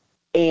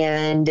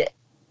 And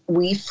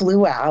we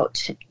flew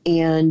out,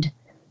 and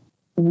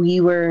we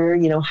were,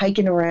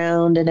 hiking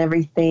around and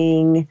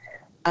everything.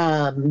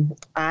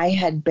 I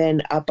had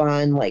been up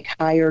on like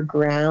higher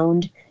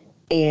ground,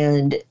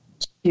 and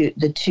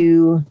the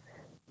 2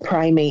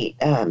 primate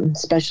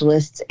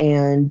specialists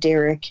and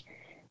Derek,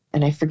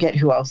 and I forget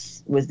who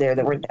else was there.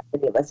 There weren't that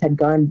many of us, had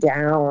gone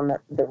down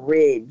the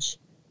ridge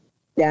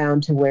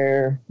down to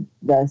where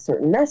the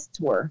certain nests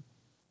were.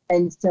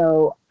 And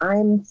so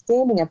I'm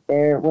standing up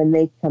there when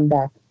they come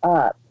back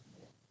up,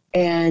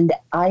 and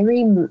I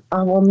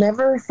will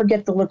never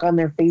forget the look on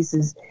their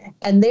faces.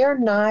 And they're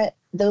not,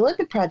 the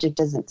Olympic Project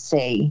doesn't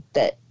say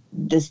that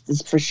this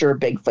is for sure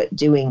Bigfoot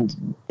doing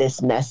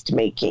this nest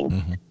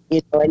making,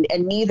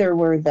 and neither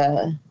were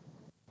the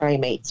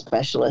primate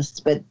specialists,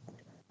 but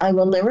I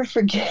will never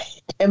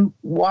forget them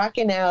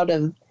walking up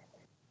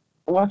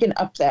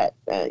that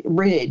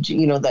ridge,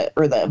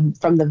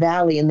 from the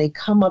valley, and they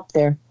come up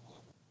there,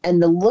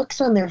 and the looks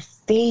on their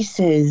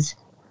faces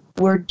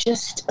were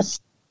just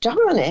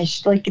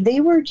astonished. Like, they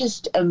were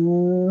just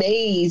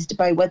amazed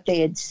by what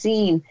they had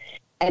seen.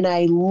 And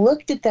I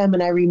looked at them,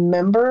 and I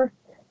remember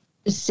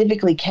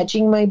specifically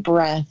catching my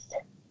breath,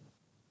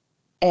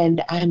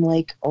 and I'm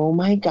like, oh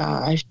my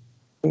gosh,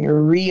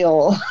 they're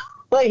real.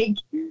 Like,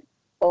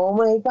 oh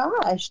my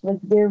gosh, like,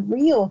 they're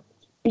real.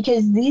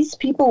 Because these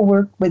people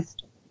work with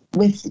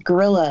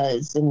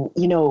gorillas and,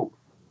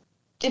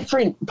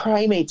 different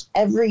primates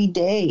every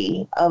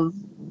day of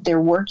their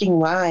working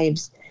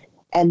lives.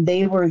 And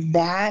they were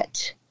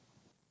that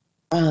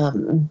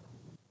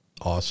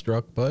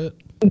awestruck by it?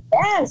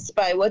 Yes,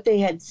 by what they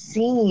had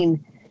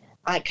seen.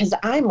 Because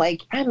I'm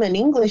an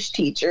English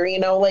teacher,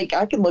 like,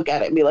 I can look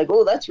at it and be like,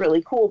 oh, that's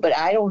really cool, but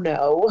I don't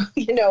know,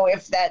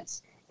 if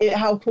that's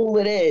how cool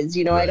it is.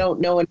 Right. I don't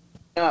know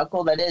how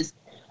cool that is.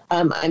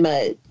 I'm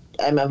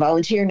a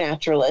volunteer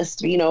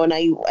naturalist, and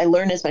I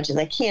learn as much as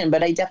I can,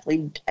 but I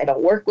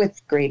don't work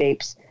with great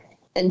apes.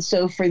 And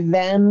so for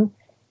them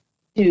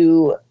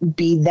to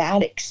be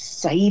that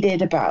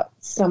excited about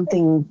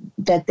something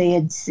that they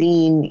had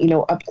seen,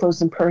 up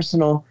close and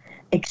personal,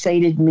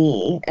 excited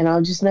me. And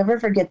I'll just never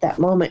forget that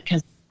moment,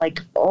 because,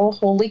 like, oh,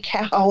 holy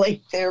cow,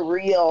 like, they're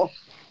real.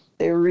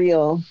 They're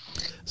real.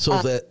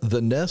 So that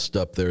the nest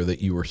up there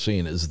that you were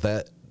seeing, was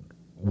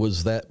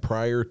that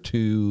prior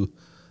to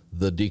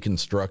the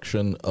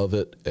deconstruction of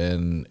it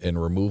and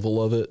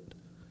removal of it,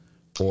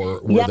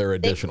 or were there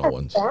additional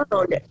ones?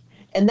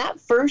 And that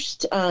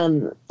first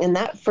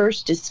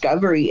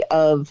discovery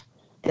of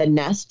the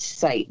nest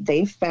site,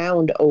 they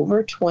found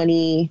over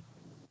 20.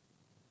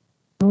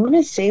 I want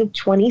to say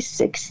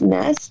 26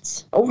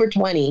 nests, over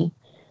 20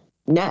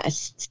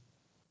 nests.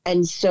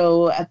 And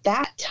so at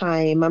that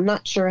time, I'm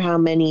not sure how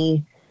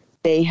many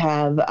they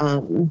have,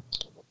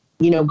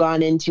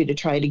 gone into to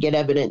try to get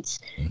evidence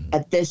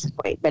at this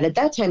point. But at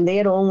that time, they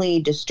had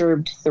only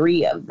disturbed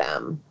 3 of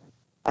them,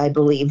 I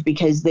believe,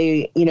 because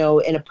they,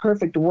 in a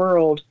perfect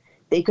world,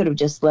 they could have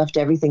just left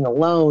everything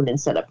alone and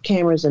set up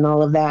cameras and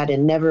all of that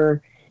and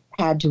never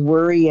had to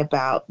worry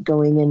about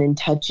going in and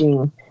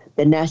touching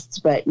the nests.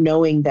 But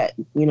knowing that,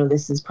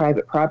 this is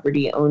private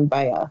property owned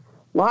by a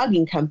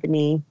logging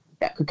company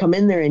that could come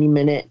in there any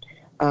minute,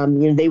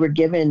 they were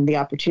given the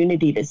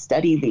opportunity to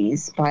study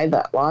these by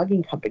that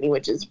logging company,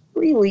 which is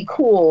really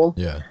cool.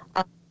 Yeah.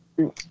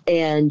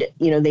 And,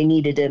 they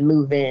needed to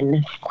move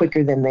in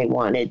quicker than they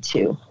wanted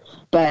to.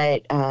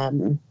 But,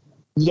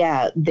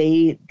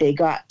 they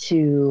got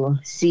to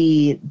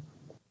see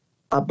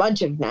a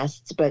bunch of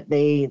nests, but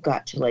they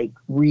got to, like,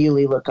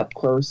 really look up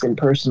close and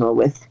personal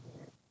with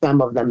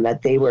some of them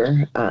that they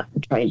were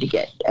trying to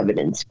get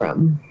evidence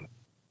from.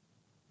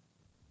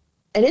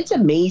 And it's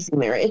amazing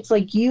there. It's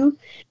like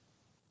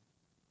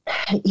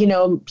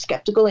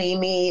Skeptical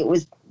Amy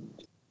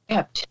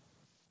kept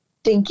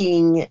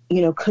thinking,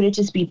 could it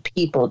just be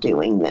people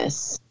doing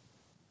this?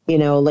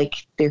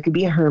 Like, there could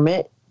be a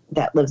hermit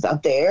that lives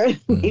out there.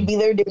 Maybe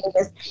they're doing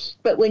this.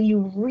 But when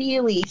you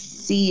really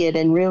see it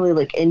and really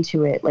look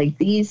into it, like,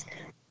 these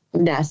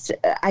nests,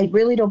 I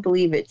really don't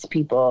believe it's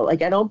people.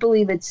 Like, I don't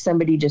believe it's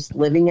somebody just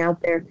living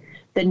out there.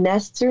 The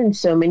nests are in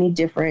so many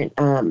different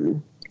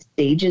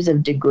stages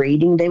of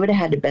degrading. They would have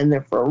had to been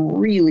there for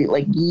really,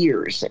 like,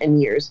 years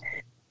and years.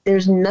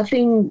 There's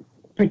nothing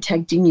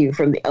protecting you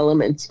from the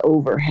elements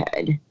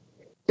overhead.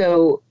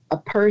 So a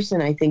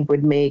person, I think,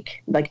 would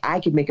make, like, I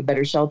could make a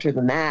better shelter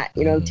than that,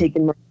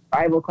 taking my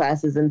Bible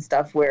classes and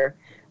stuff, where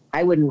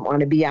I wouldn't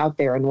want to be out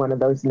there in one of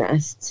those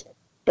nests.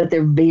 But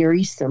they're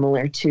very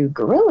similar to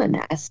gorilla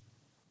nests.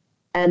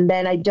 And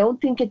then I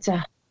don't think it's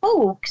a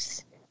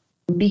hoax,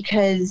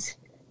 because,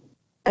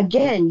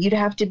 again, you'd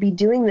have to be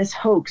doing this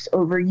hoax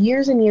over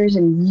years and years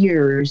and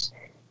years,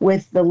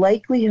 with the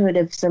likelihood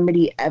of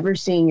somebody ever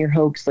seeing your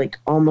hoax, like,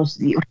 almost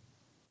zero.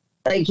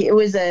 Like, it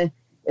was a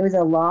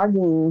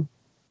logging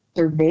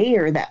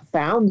surveyor that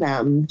found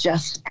them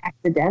just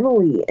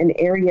accidentally, an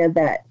area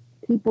that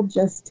people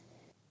just,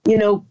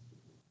 I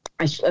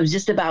was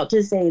just about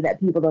to say that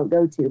people don't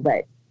go to,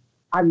 but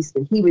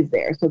obviously he was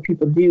there, so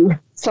people do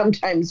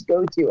sometimes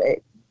go to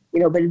it,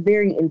 but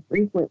very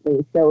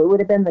infrequently. So it would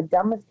have been the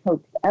dumbest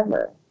hoax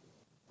ever,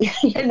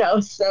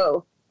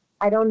 so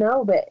I don't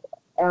know, but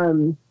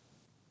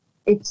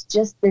it's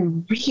just, they're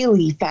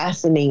really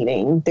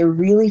fascinating.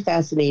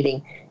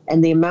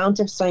 And the amount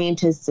of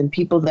scientists and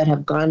people that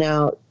have gone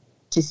out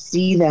to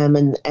see them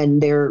and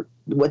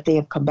what they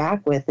have come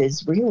back with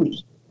is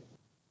really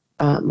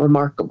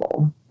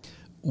remarkable.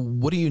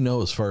 What do you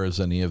know as far as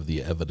any of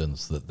the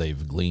evidence that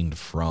they've gleaned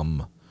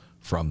from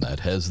that?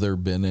 Has there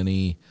been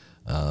any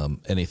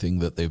anything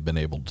that they've been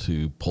able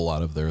to pull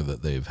out of there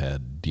that they've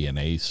had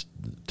DNA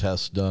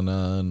tests done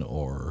on,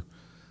 or?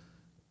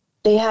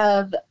 They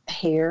have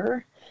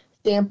hair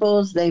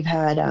samples. They've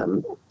had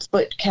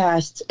foot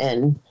casts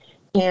and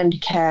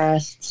hand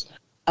casts,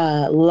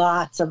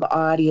 lots of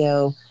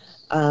audio.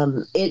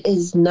 It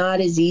is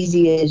not as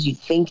easy as you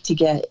think to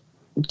get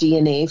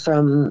DNA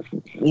from,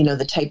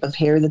 the type of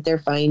hair that they're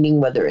finding,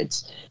 whether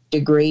it's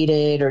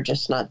degraded or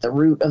just not the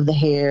root of the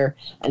hair,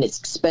 and it's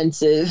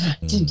expensive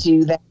to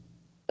do that.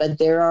 But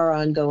there are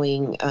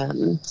ongoing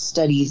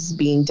studies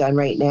being done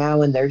right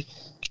now, and they're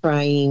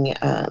trying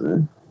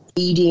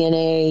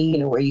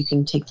eDNA, where you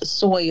can take the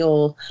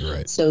soil.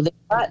 Right. So there's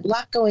a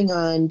lot going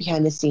on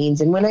behind the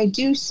scenes. And when I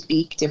do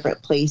speak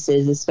different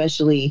places,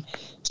 especially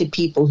to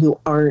people who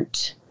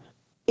aren't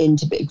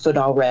into Bigfoot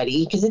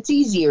already, because it's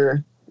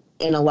easier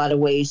in a lot of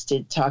ways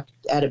to talk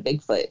at a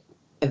Bigfoot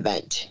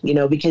event,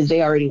 because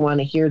they already want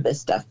to hear this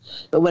stuff.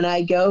 But when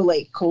I go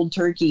like cold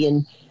turkey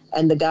and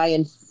the guy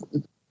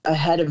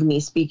ahead of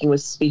me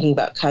was speaking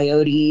about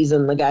coyotes,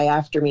 and the guy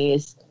after me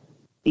is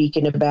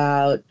speaking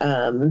about,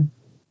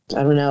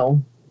 I don't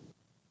know,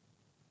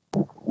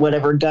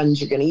 whatever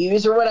guns you're going to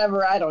use or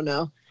whatever, I don't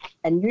know.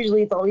 And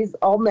usually it's always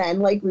all men,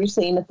 like we were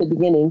saying at the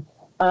beginning.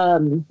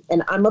 And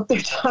I'm up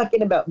there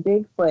talking about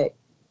Bigfoot.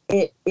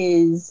 It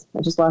is,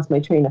 I just lost my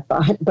train of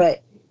thought,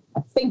 but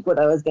I think what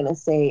I was going to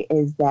say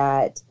is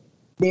that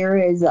there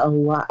is a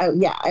lot.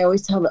 I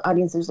always tell the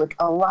audience there's like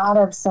a lot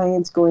of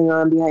science going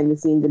on behind the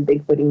scenes in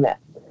Bigfooting that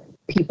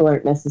people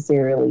aren't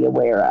necessarily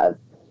aware of.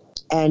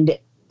 And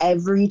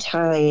every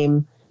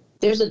time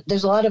there's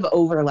a lot of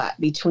overlap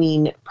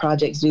between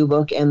Project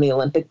Zoobook and the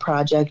Olympic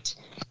Project.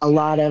 A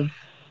lot of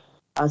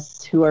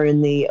us who are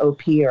in the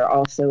OP are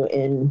also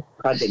in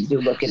Project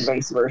Zoobook and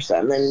vice versa.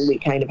 And then we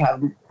kind of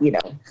have,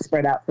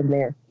 spread out from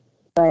there.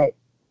 But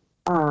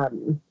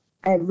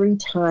every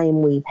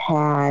time we've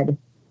had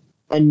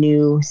a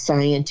new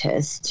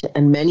scientist,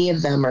 and many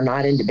of them are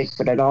not into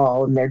Bigfoot at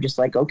all, and they're just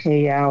like,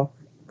 okay, yeah, I'll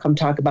come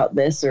talk about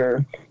this,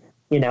 or,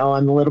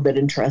 I'm a little bit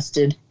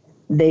interested.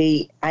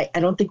 I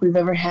don't think we've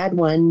ever had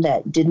one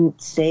that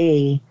didn't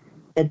say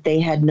that they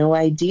had no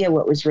idea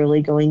what was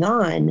really going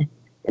on.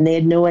 And they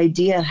had no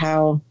idea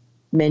how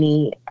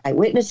many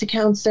eyewitness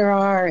accounts there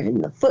are,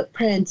 and the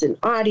footprints and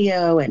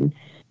audio and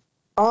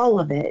all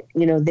of it.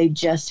 They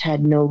just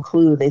had no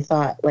clue. They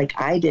thought, like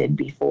I did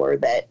before,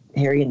 that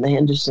Harry and the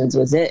Hendersons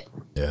was it.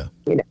 Yeah.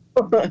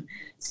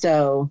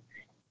 So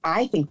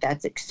I think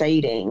that's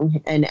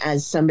exciting. And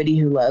as somebody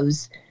who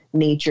loves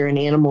nature and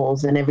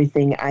animals and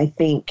everything, I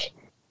think,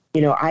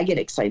 I get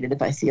excited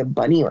if I see a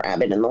bunny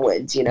rabbit in the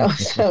woods,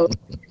 so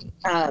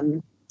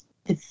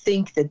to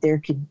think that there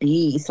could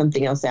be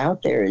something else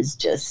out there is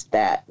just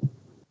that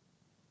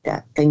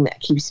thing that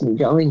keeps me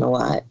going a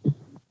lot.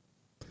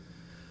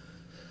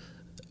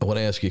 I want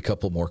to ask you a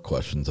couple more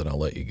questions and I'll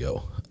let you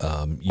go.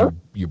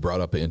 You brought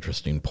up an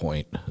interesting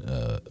point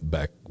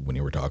back when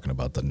you were talking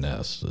about the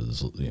nests.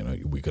 Is,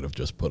 we could have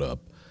just put up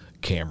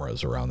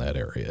cameras around that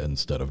area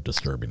instead of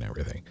disturbing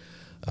everything.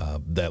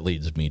 That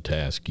leads me to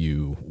ask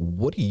you,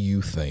 what do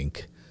you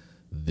think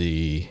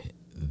the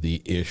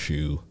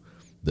issue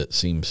that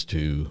seems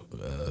to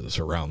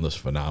surround this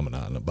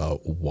phenomenon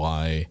about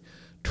why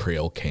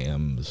trail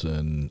cams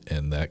and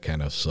that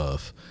kind of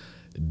stuff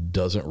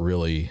doesn't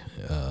really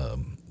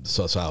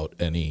suss out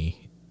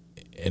any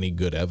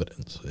good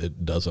evidence?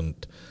 It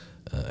doesn't,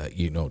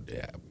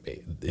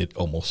 it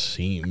almost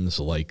seems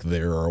like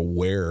they're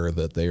aware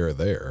that they are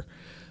there.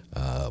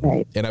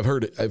 Right. And I've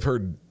heard,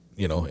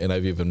 and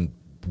I've even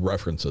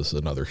referenced this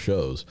in other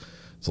shows.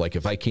 It's like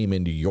if I came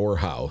into your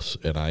house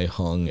and I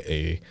hung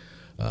a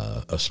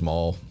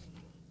small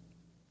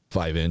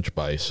 5-inch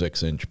by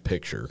 6-inch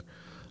picture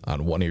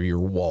on one of your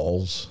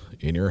walls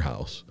in your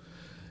house,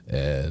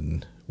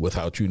 and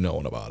without you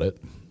knowing about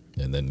it,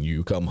 and then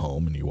you come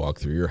home and you walk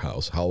through your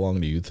house, how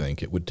long do you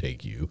think it would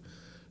take you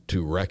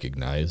to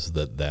recognize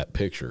that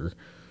picture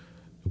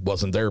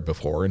wasn't there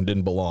before and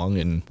didn't belong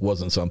and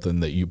wasn't something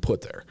that you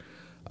put there?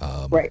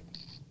 Right.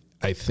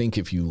 I think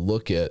if you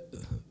look at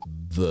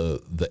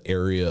the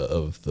area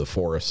of the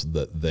forest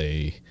that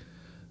they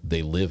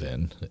live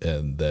in,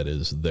 and that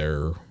is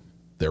their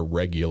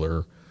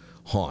regular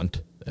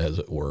haunt, as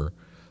it were,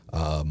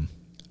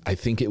 I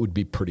think it would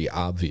be pretty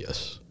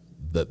obvious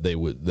that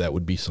that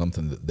would be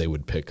something that they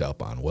would pick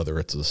up on, whether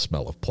it's the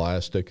smell of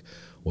plastic,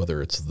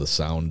 whether it's the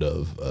sound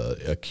of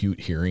acute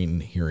hearing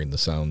the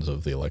sounds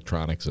of the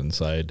electronics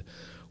inside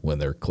when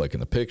they're clicking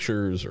the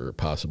pictures, or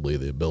possibly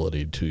the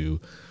ability to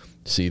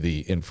see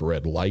the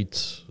infrared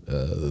lights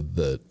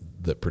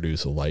that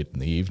produce a light in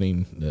the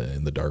evening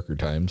in the darker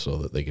times, so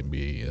that they can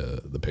be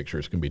the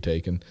pictures can be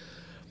taken.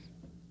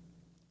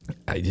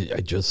 I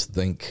just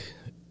think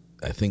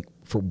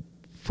from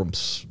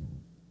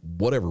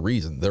whatever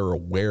reason, they're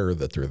aware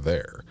that they're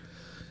there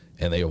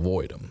and they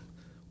avoid them.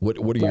 What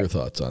are your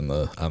thoughts on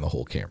the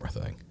whole camera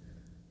thing?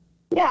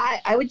 Yeah,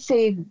 I would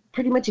say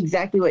pretty much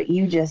exactly what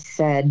you just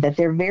said, that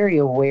they're very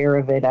aware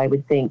of it, I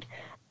would think.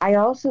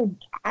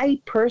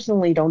 I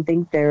personally don't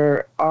think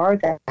there are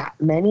that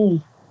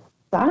many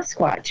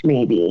Sasquatch,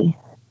 maybe,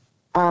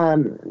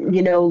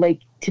 like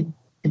to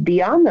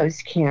be on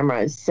those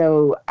cameras.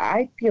 So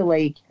I feel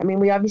like,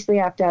 we obviously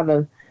have to have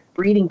a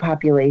breeding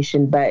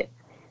population, but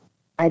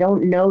I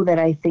don't know that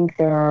I think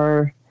there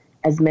are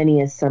as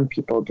many as some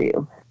people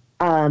do.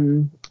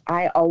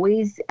 I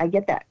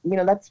get that.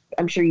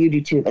 I'm sure you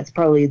do too. That's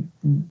probably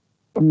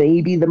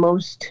maybe the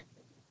most,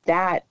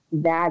 that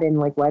and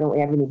like, why don't we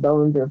have any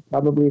bones, are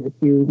probably the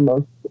two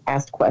most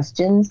asked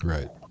questions.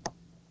 Right.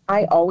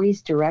 I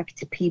always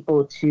direct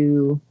people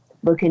to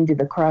look into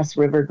the Cross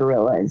River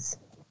gorillas.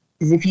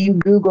 Because if you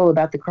Google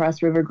about the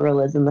Cross River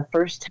gorillas, and the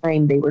first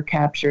time they were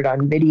captured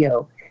on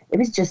video, it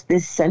was just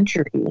this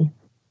century.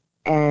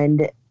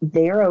 And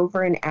they're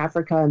over in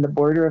Africa on the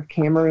border of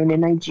Cameroon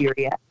and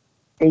Nigeria.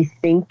 They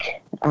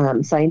think,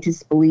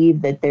 scientists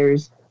believe that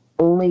there's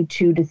only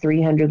 200 to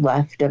 300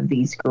 left of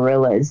these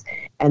gorillas.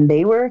 And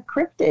they were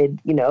cryptid,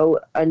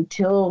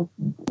 until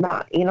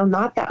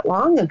not that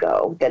long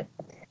ago, that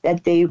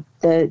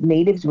the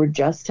natives were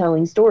just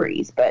telling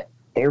stories, but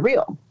they're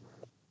real.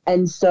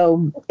 And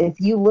so if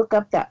you look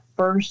up that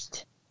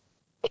first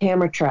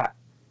camera trap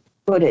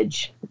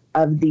footage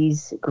of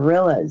these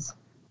gorillas,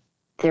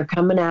 they're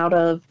coming out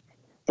of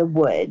the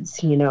woods,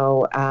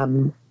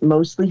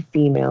 mostly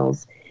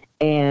females.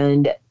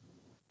 And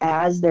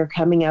as they're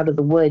coming out of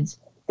the woods,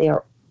 they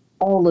are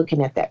all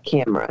looking at that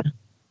camera.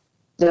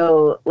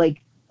 So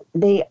like,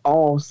 they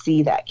all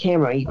see that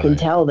camera. You can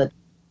tell that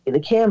the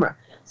camera.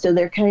 So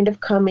they're kind of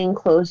coming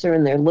closer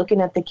and they're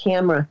looking at the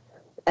camera.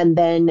 And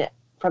then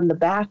from the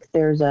back,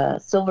 there's a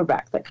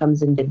silverback that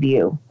comes into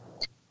view.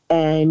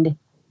 And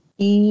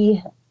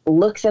he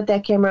looks at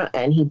that camera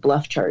and he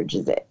bluff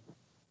charges it.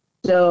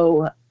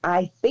 So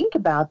I think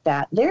about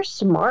that. They're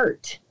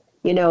smart,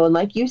 and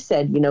like you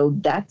said,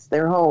 that's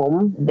their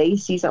home. They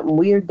see something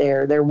weird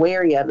there. They're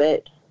wary of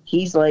it.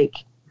 He's like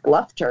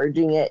bluff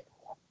charging it.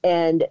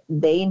 And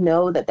they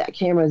know that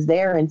camera's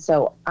there. And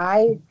so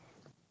I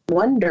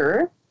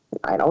wonder,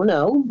 I don't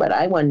know, but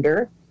I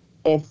wonder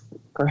if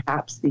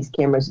perhaps these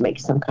cameras make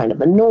some kind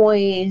of a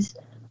noise,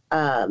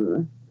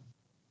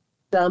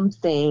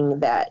 something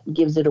that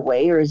gives it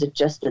away, or is it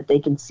just that they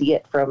can see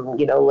it from,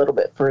 a little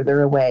bit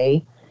further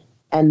away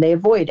and they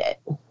avoid it?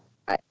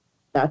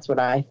 That's what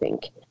I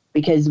think,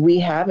 because we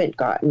haven't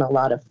gotten a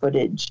lot of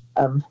footage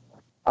of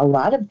a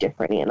lot of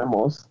different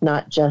animals,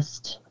 not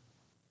just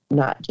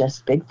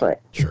Bigfoot.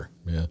 Sure.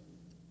 Yeah.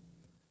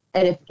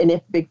 And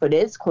if Bigfoot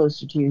is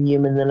closer to a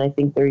human, then I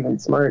think they're even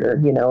smarter,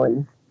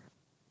 and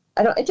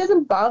it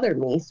doesn't bother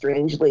me,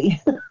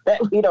 strangely,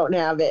 that we don't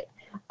have it.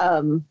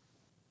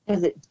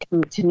 Because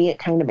to me, it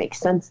kind of makes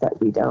sense that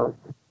we don't.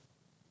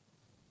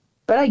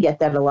 But I get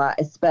that a lot,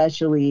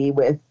 especially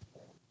with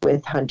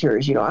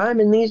hunters. I'm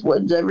in these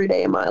woods every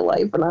day of my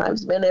life, and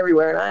I've been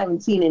everywhere, and I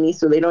haven't seen any,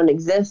 so they don't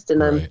exist.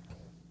 And I'm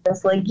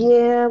just like,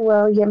 yeah,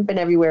 well, you haven't been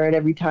everywhere at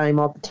every time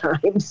all the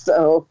time,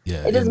 so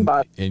it doesn't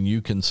bother. And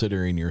you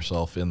considering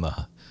yourself in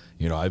the,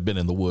 I've been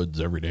in the woods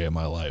every day of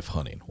my life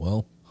hunting.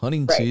 Well,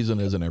 hunting season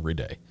isn't every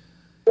day.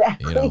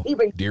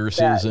 Exactly. Deer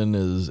season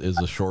is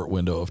a short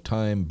window of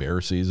time. Bear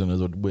season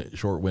is a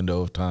short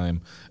window of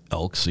time.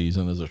 Elk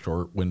season is a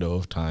short window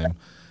of time.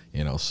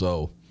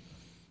 So,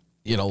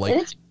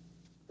 like,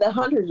 the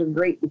hunters are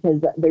great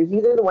because there's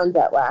either the ones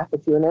that laugh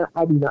at you, and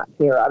I do not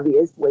care,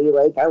 obviously.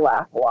 Like, I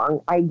laugh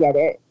along. I get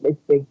it.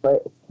 It's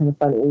Bigfoot. It's kind of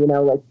funny,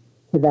 like,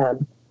 to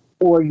them.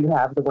 Or you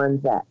have the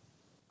ones that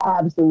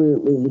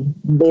absolutely,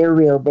 they're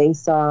real. They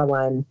saw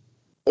one.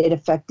 It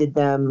affected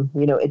them.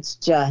 It's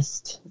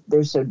just,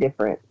 they're so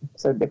different.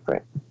 So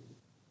different.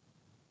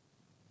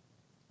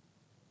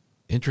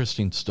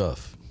 Interesting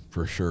stuff,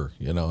 for sure.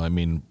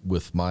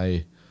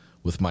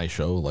 With my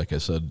show, like I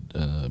said,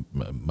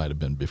 might have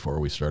been before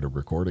we started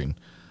recording,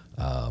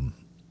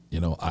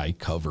 I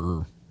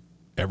cover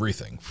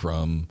everything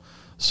from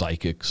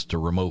psychics to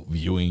remote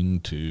viewing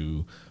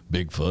to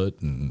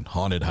Bigfoot and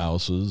haunted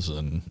houses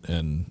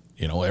and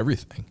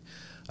everything.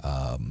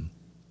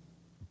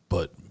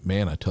 But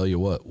man, I tell you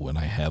what, when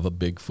I have a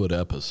Bigfoot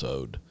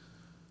episode,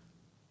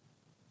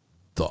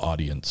 the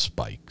audience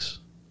spikes.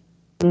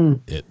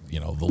 The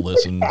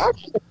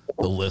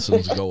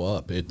listens go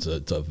up. It's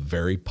a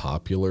very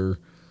popular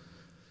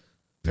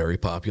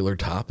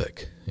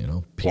topic.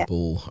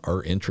 People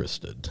are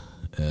interested,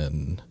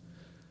 and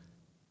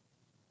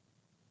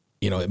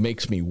it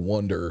makes me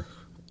wonder,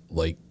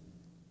 like,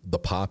 the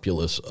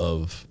populace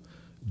of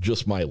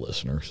just my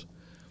listeners.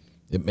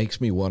 It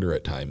makes me wonder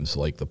at times,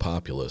 like, the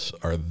populace,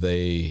 are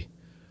they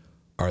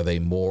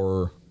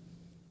more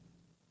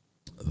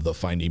the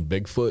Finding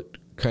Bigfoot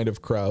kind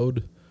of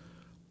crowd?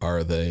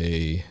 Are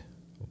they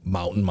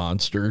mountain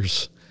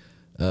monsters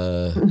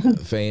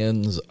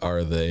fans?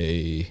 Are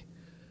they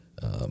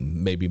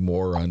maybe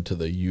more onto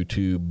the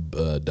YouTube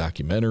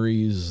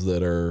documentaries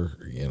that are,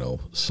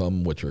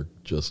 some which are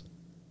just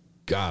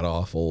god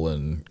awful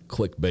and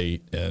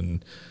clickbait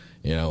and,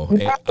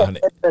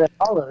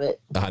 all of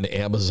it on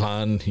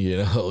Amazon,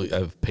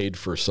 I've paid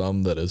for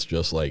some that is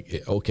just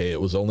like, okay, it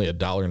was only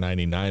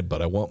 $1.99,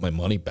 but I want my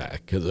money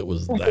back because it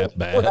was that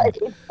bad.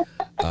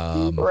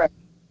 Right.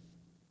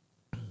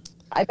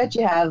 I bet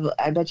you have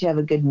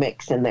a good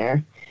mix in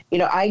there.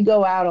 I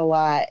go out a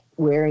lot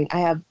I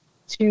have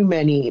too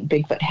many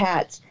Bigfoot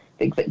hats,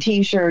 Bigfoot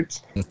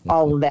t-shirts,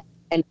 all of that.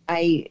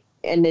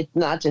 And it's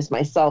not just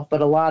myself,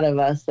 but a lot of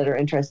us that are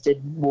interested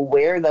will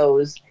wear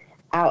those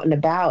out and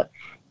about.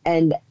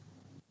 And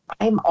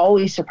I'm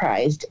always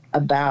surprised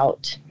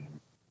about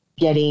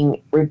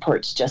getting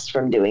reports just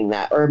from doing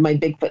that, or my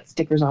Bigfoot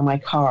stickers on my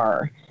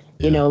car.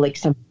 Yeah. You know, like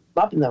some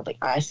up and they're like,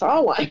 I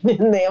saw one,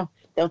 and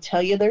they'll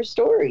tell you their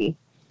story.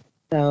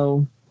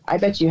 So I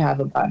bet you have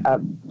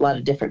a lot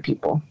of different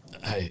people.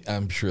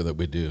 I'm sure that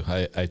we do.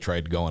 I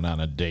tried going on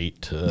a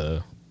date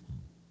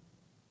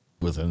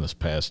within this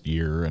past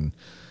year, and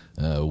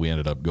we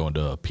ended up going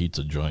to a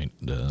pizza joint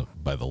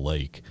by the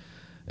lake.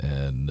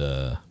 And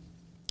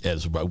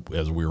as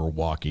we were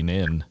walking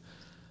in,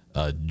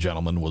 a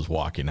gentleman was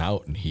walking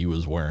out, and he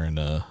was wearing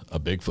a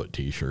Bigfoot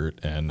T-shirt,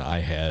 and I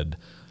had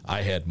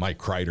my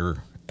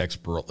Kreider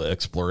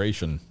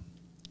Exploration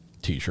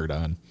T-shirt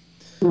on.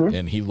 Mm-hmm.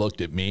 And he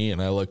looked at me,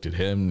 and I looked at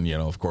him.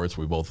 And, of course,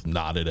 we both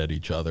nodded at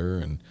each other,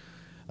 and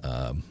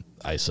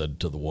I said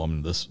to the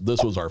woman, this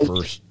was our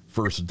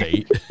first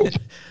date.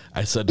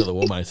 I said to the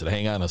woman, I said,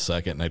 hang on a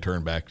second. And I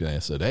turned back and I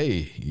said,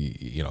 hey,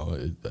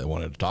 I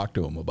wanted to talk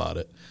to him about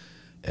it.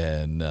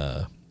 And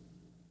I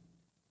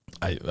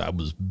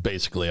was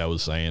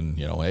saying,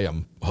 hey,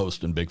 I'm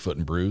hosting Bigfoot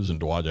and Brews in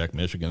Dowagiac,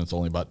 Michigan. It's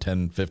only about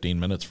 10, 15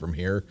 minutes from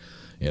here,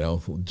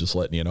 just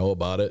letting you know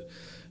about it.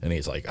 And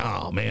he's like,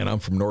 oh, man, I'm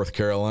from North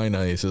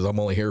Carolina. He says, I'm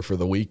only here for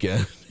the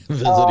weekend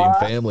visiting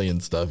family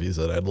and stuff. He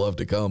said, I'd love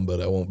to come,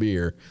 but I won't be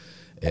here.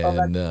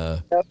 And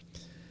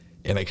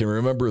I can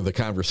remember the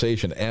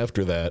conversation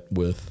after that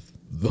with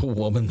the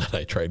woman that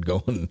I tried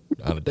going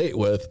on a date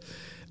with.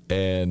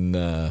 And,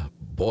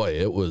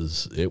 boy,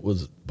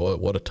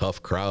 what a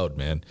tough crowd,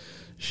 man.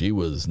 She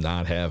was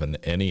not having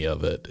any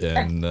of it.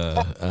 And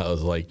I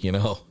was like,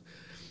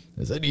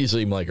 I said, you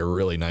seem like a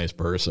really nice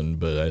person,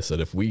 but I said,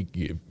 if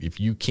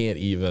you can't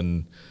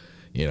even,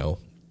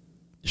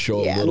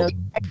 show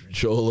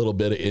a little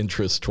bit of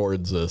interest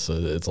towards this,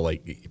 it's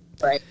like,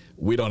 right.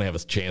 We don't have a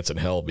chance in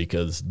hell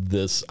because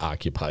this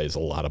occupies a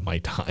lot of my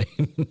time.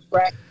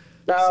 Right.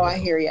 No, so. I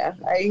hear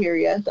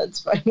you.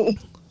 That's funny.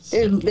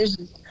 There's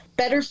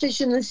better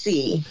fish in the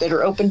sea that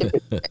are open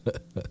to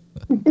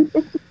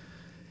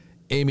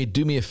Amy,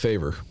 do me a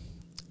favor.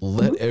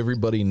 Let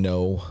everybody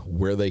know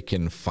where they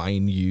can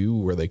find you,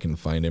 where they can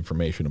find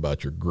information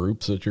about your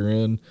groups that you're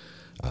in,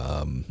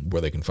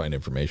 where they can find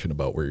information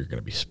about where you're going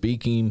to be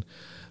speaking.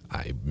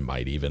 I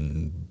might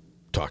even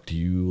talk to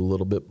you a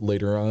little bit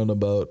later on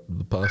about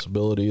the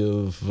possibility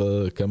of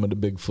coming to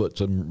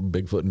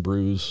Bigfoot and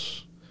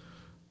Brews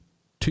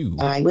 2.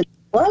 I would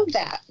love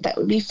that. That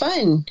would be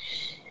fun.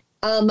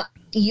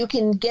 You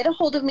can get a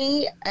hold of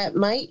me at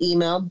my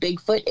email,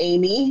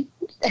 bigfootamy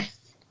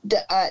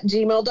at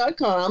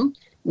gmail.com.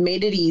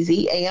 Made it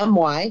easy,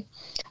 AMY.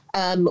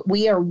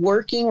 We are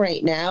working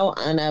right now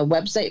on a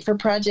website for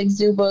Project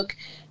Zoo Book.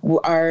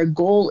 Our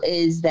goal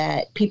is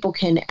that people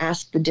can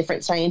ask the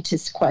different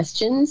scientists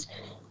questions.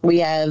 We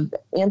have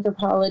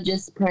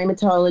anthropologists,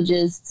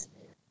 primatologists,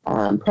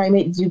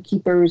 primate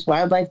zookeepers,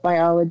 wildlife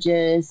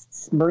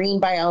biologists, marine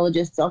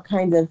biologists, all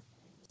kinds of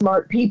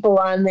smart people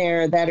on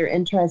there that are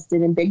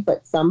interested in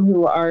Bigfoot. Some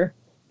who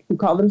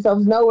call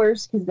themselves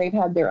knowers because they've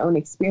had their own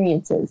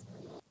experiences.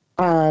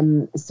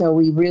 So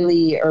we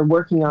really are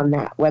working on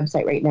that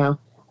website right now.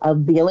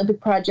 The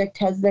Olympic Project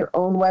has their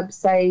own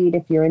website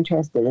if you're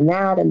interested in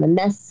that, and the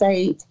Nest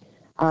site.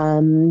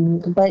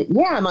 But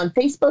yeah, I'm on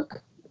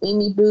Facebook,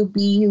 Amy Boo,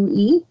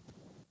 BUE.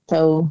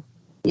 So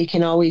you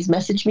can always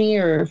message me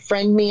or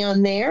friend me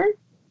on there.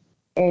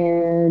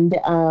 And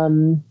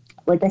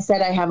like I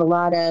said, I have a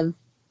lot of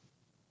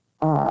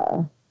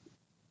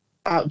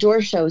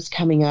outdoor shows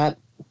coming up.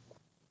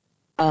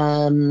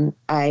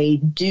 I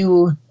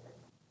do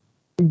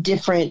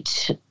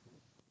different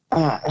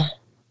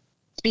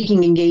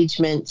speaking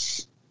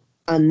engagements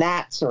on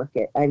that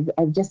circuit.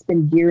 I've just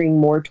been gearing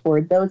more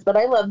toward those, but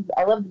I love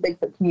the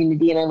Bigfoot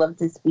community, and I love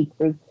to speak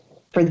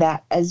for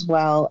that as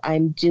well.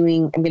 I'm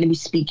going to be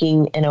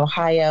speaking in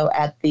Ohio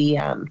at the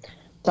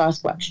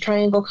Sasquatch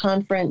Triangle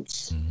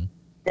Conference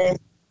this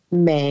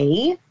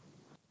May,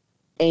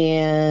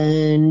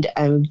 and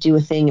I do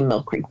a thing in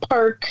Mill Creek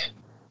Park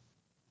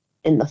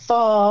in the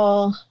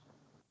fall.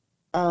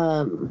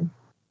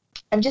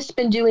 I've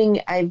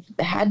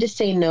had to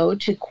say no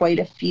to quite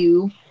a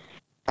few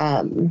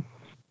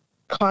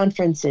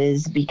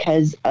conferences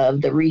because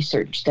of the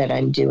research that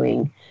I'm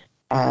doing.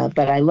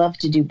 But I love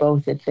to do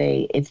both if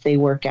they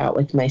work out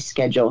with my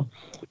schedule.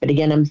 But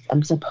again,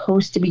 I'm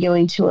supposed to be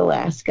going to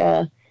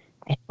Alaska.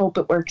 I hope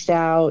it works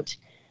out.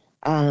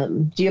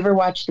 Do you ever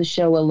watch the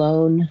show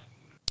Alone?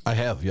 I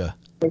have, yeah.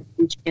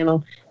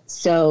 Channel.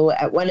 So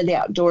at one of the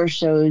outdoor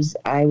shows,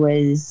 I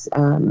was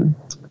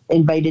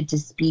invited to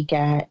speak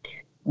at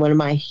one of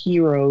my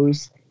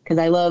heroes, because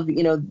I love,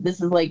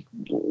 this is like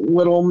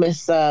little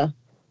Miss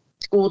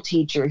school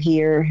teacher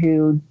here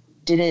who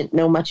didn't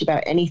know much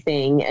about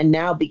anything. And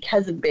now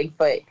because of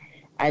Bigfoot,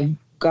 I've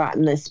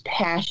gotten this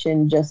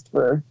passion just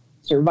for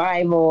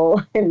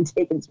survival and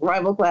taking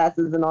survival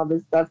classes and all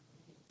this stuff.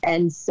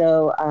 And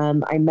so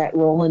I met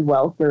Roland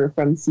Welker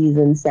from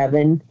season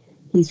 7.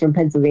 He's from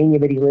Pennsylvania,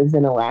 but he lives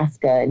in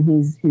Alaska, and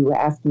he's who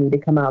asked me to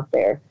come out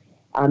there.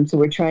 So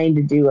we're trying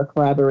to do a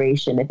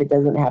collaboration. If it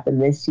doesn't happen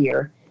this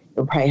year,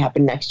 it'll probably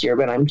happen next year,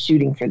 but I'm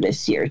shooting for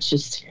this year. It's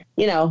just,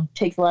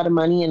 takes a lot of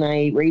money, and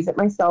I raise it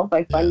myself.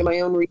 I fund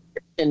my own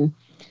research,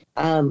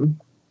 and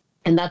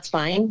that's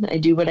fine. I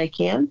do what I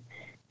can.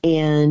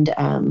 And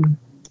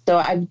so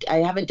I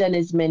haven't done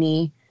as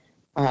many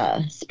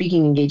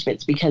speaking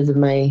engagements because of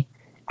my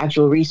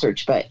actual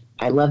research, but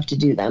I love to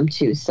do them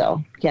too.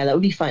 So yeah, that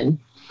would be fun.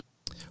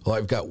 Well,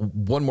 I've got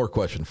one more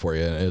question for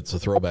you. It's a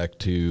throwback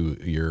to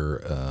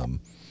your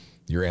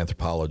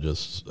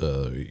anthropologist,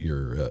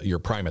 your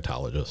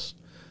primatologist,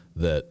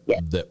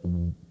 that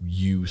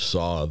you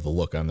saw the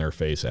look on their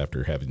face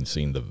after having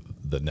seen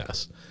the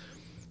nest.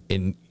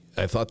 And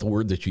I thought the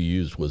word that you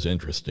used was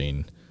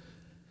interesting.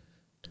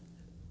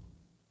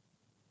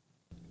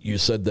 You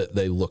said that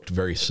they looked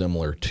very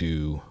similar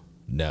to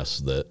nests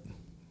that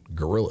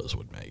gorillas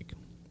would make.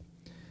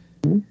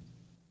 Mm-hmm.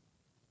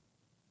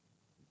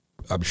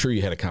 I'm sure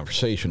you had a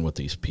conversation with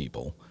these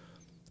people.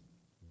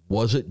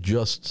 Was it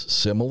just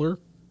similar?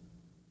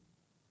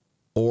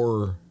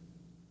 Or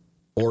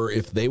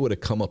if they would have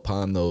come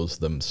upon those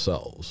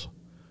themselves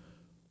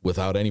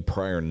without any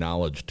prior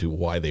knowledge to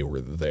why they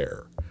were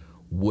there,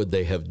 would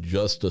they have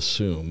just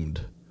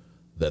assumed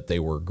that they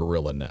were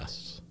gorilla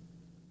nests?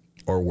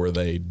 Or were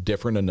they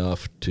different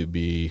enough to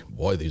be,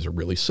 boy, these are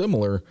really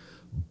similar,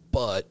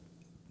 but...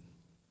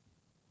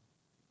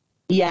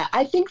 Yeah,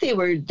 I think they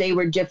were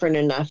different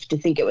enough to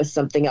think it was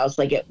something else.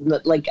 I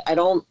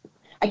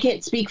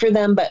can't speak for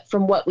them, but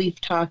from what we've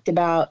talked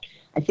about,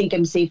 I think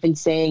I'm safe in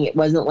saying it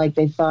wasn't like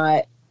they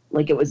thought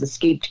like it was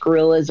escaped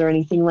gorillas or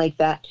anything like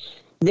that.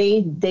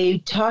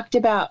 They talked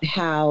about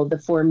how the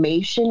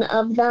formation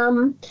of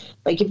them,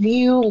 like if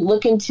you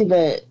look into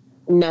the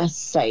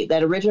nest site,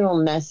 that original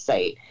nest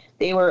site,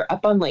 they were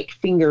up on like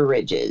finger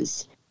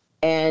ridges,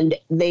 and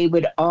they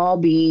would all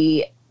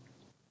be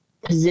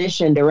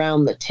positioned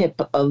around the tip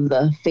of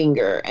the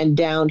finger, and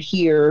down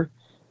here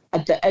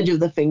at the edge of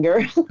the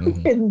finger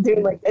and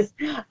doing like this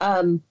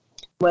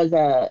was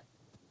a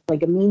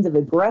means of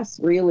egress.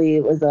 Really,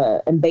 it was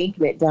a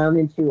embankment down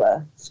into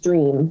a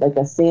stream, like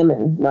a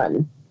salmon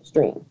run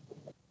stream.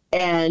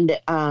 And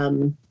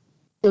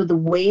so the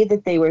way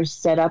that they were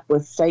set up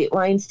with sight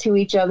lines to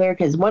each other,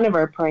 because one of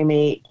our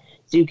primate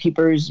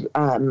zookeepers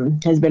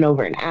has been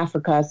over in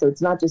Africa, so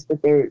it's not just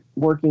that they're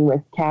working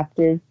with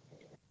captive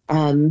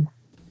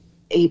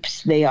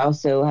apes, they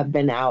also have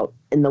been out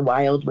in the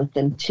wild with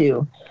them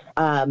too.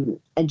 And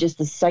just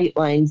the sight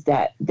lines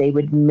that they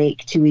would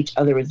make to each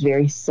other was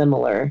very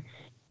similar.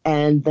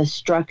 And the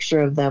structure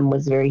of them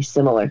was very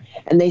similar.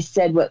 And they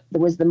said what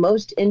was the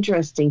most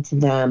interesting to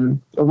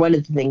them, or one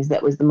of the things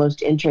that was the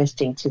most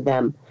interesting to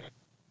them,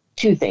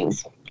 two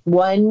things.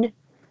 One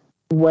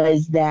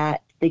was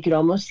that they could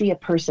almost see a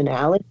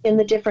personality in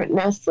the different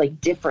nests,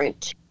 like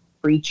different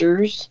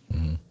creatures,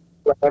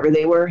 whatever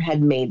they were,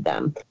 had made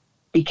them.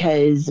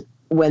 Because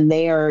when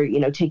they are,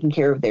 taking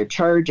care of their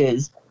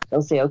charges,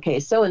 they'll say, okay,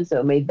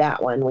 so-and-so made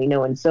that one. We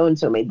know, and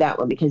so-and-so made that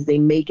one, because they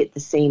make it the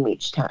same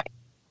each time.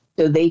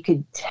 So they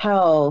could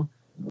tell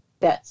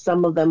that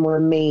some of them were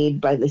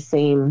made by the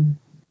same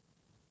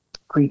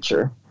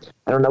creature.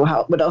 I don't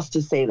know what else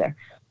to say there.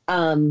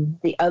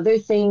 The other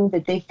thing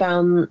that they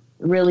found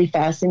really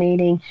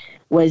fascinating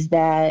was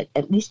that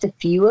at least a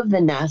few of the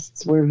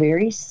nests were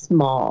very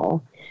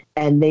small,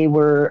 and they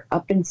were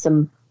up in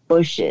some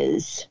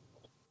bushes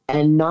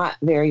and not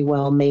very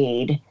well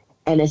made.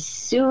 And as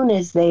soon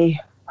as they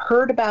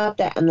heard about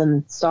that and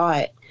then saw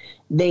it,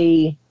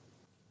 they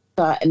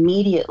thought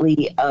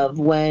immediately of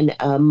when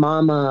a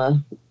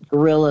mama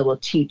gorilla will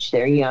teach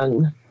their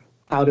young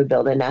how to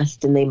build a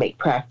nest, and they make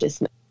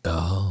practice nests.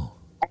 Oh.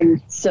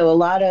 And so a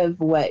lot of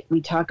what we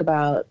talk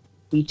about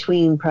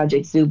between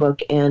Project Zoo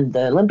Book and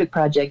the Olympic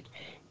Project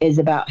is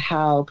about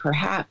how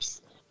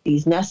perhaps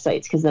these nest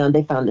sites, because now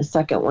they found a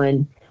second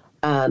one,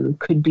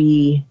 could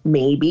be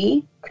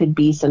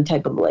some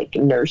type of like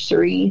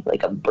nursery,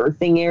 like a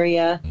birthing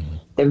area.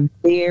 They're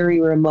very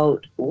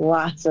remote,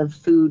 lots of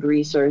food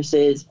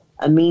resources,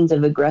 a means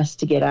of egress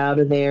to get out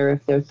of there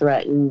if they're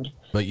threatened.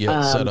 But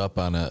yet set up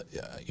on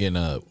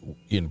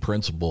in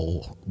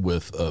principle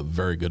with a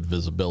very good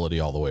visibility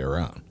all the way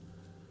around.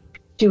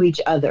 To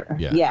each other.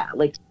 Yeah,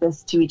 like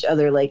just to each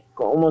other, like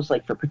almost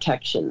like for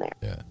protection there.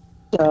 Yeah.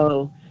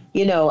 So,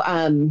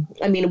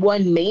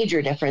 one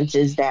major difference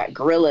is that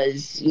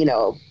gorillas,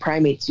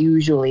 primates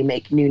usually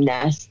make new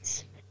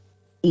nests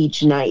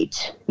each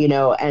night,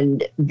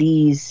 and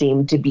these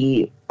seem to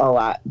be a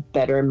lot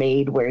better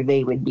made, where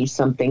they would be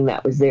something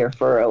that was there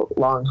for a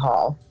long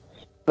haul.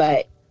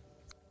 But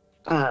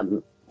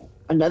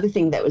another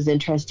thing that was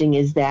interesting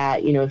is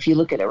that, if you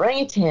look at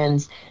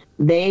orangutans,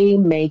 they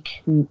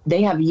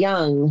have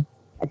young,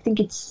 I think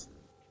it's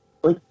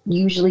like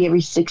usually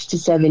every 6 to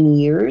 7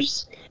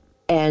 years.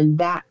 And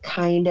that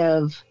kind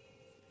of,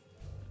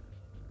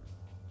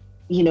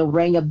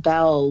 rang a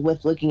bell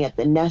with looking at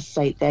the nest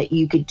site, that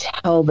you could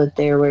tell that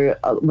there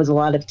was a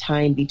lot of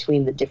time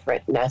between the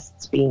different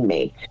nests being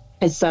made.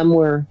 Because some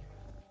were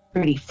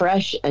pretty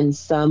fresh and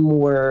some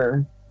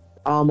were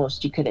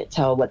almost, you couldn't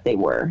tell what they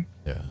were.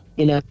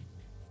 Yeah.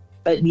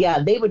 But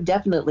yeah, they would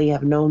definitely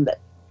have known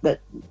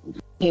that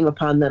came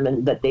upon them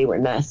and that they were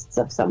nests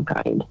of some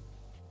kind.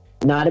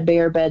 Not a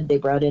bear bed. They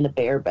brought in a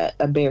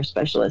bear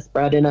specialist,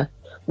 brought in a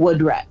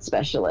wood rat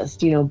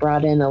specialist,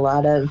 brought in a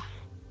lot of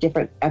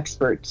different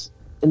experts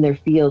in their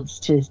fields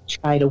to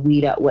try to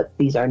weed out what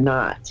these are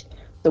not.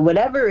 So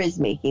whatever is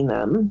making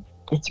them,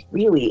 it's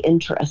really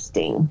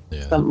interesting.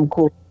 Yeah. Something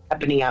cool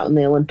happening out in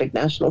the Olympic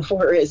National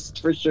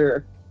Forest for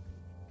sure.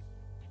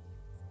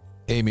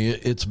 Amy,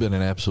 it's been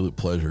an absolute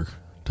pleasure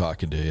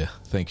talking to you.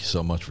 Thank you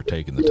so much for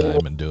taking the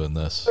time and doing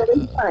this.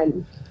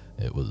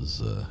 It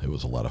was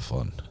a lot of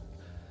fun.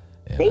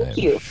 And Thank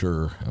you.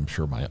 I'm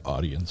sure my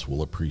audience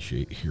will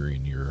appreciate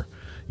hearing your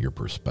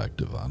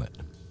perspective on it.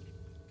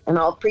 And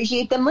I'll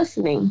appreciate them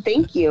listening.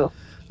 Thank you.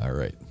 All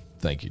right.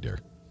 Thank you, dear.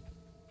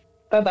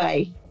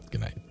 Bye-bye.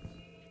 Good night.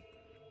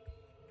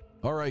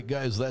 All right,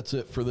 guys, that's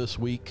it for this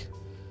week.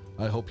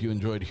 I hope you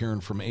enjoyed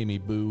hearing from Amy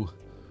Boo.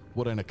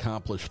 What an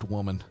accomplished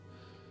woman.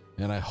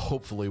 And I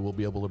hopefully will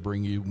be able to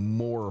bring you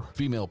more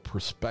female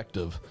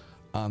perspective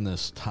on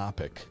this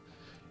topic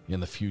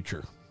in the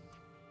future.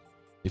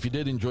 If you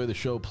did enjoy the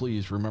show,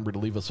 please remember to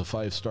leave us a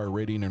 5-star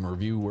rating and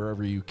review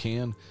wherever you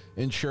can,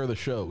 and share the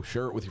show.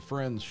 Share it with your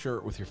friends, share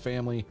it with your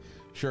family,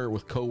 share it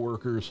with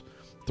coworkers,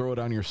 throw it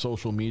on your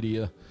social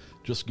media.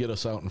 Just get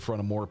us out in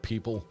front of more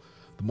people.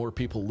 The more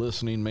people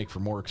listening make for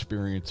more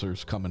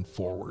experiencers coming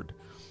forward.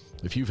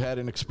 If you've had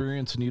an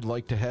experience and you'd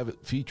like to have it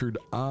featured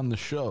on the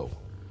show,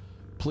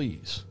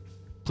 please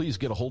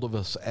get a hold of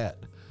us at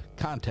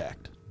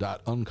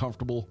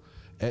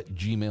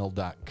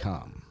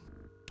contact.uncomfortable@gmail.com.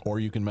 Or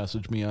you can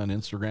message me on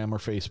Instagram or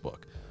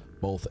Facebook,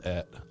 both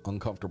at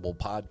Uncomfortable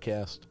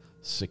Podcast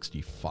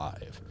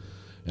 65.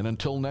 And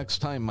until next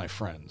time, my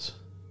friends,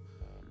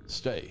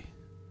 stay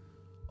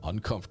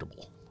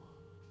uncomfortable.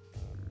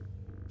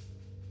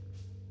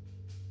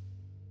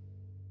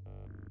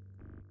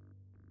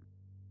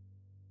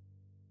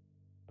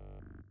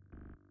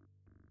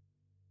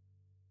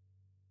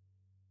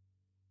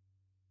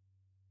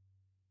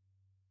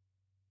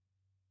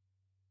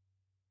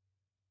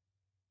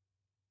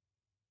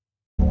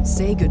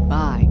 Say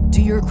goodbye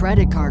to your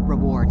credit card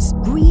rewards.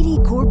 Greedy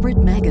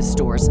corporate mega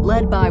stores,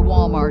 led by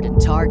Walmart and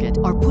Target,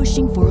 are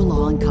pushing for a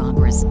law in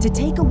Congress to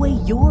take away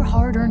your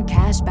hard-earned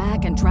cash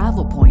back and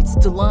travel points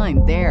to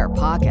line their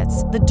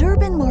pockets. The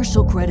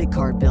Durbin-Marshall credit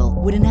card bill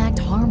would enact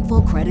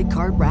harmful credit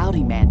card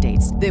routing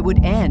mandates that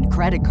would end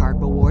credit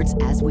card rewards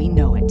as we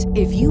know it.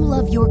 If you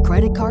love your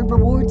credit card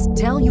rewards,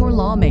 tell your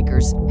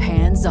lawmakers,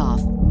 hands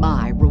off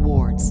my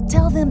rewards.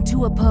 Tell them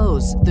to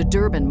oppose the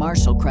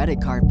Durbin-Marshall credit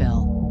card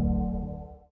bill.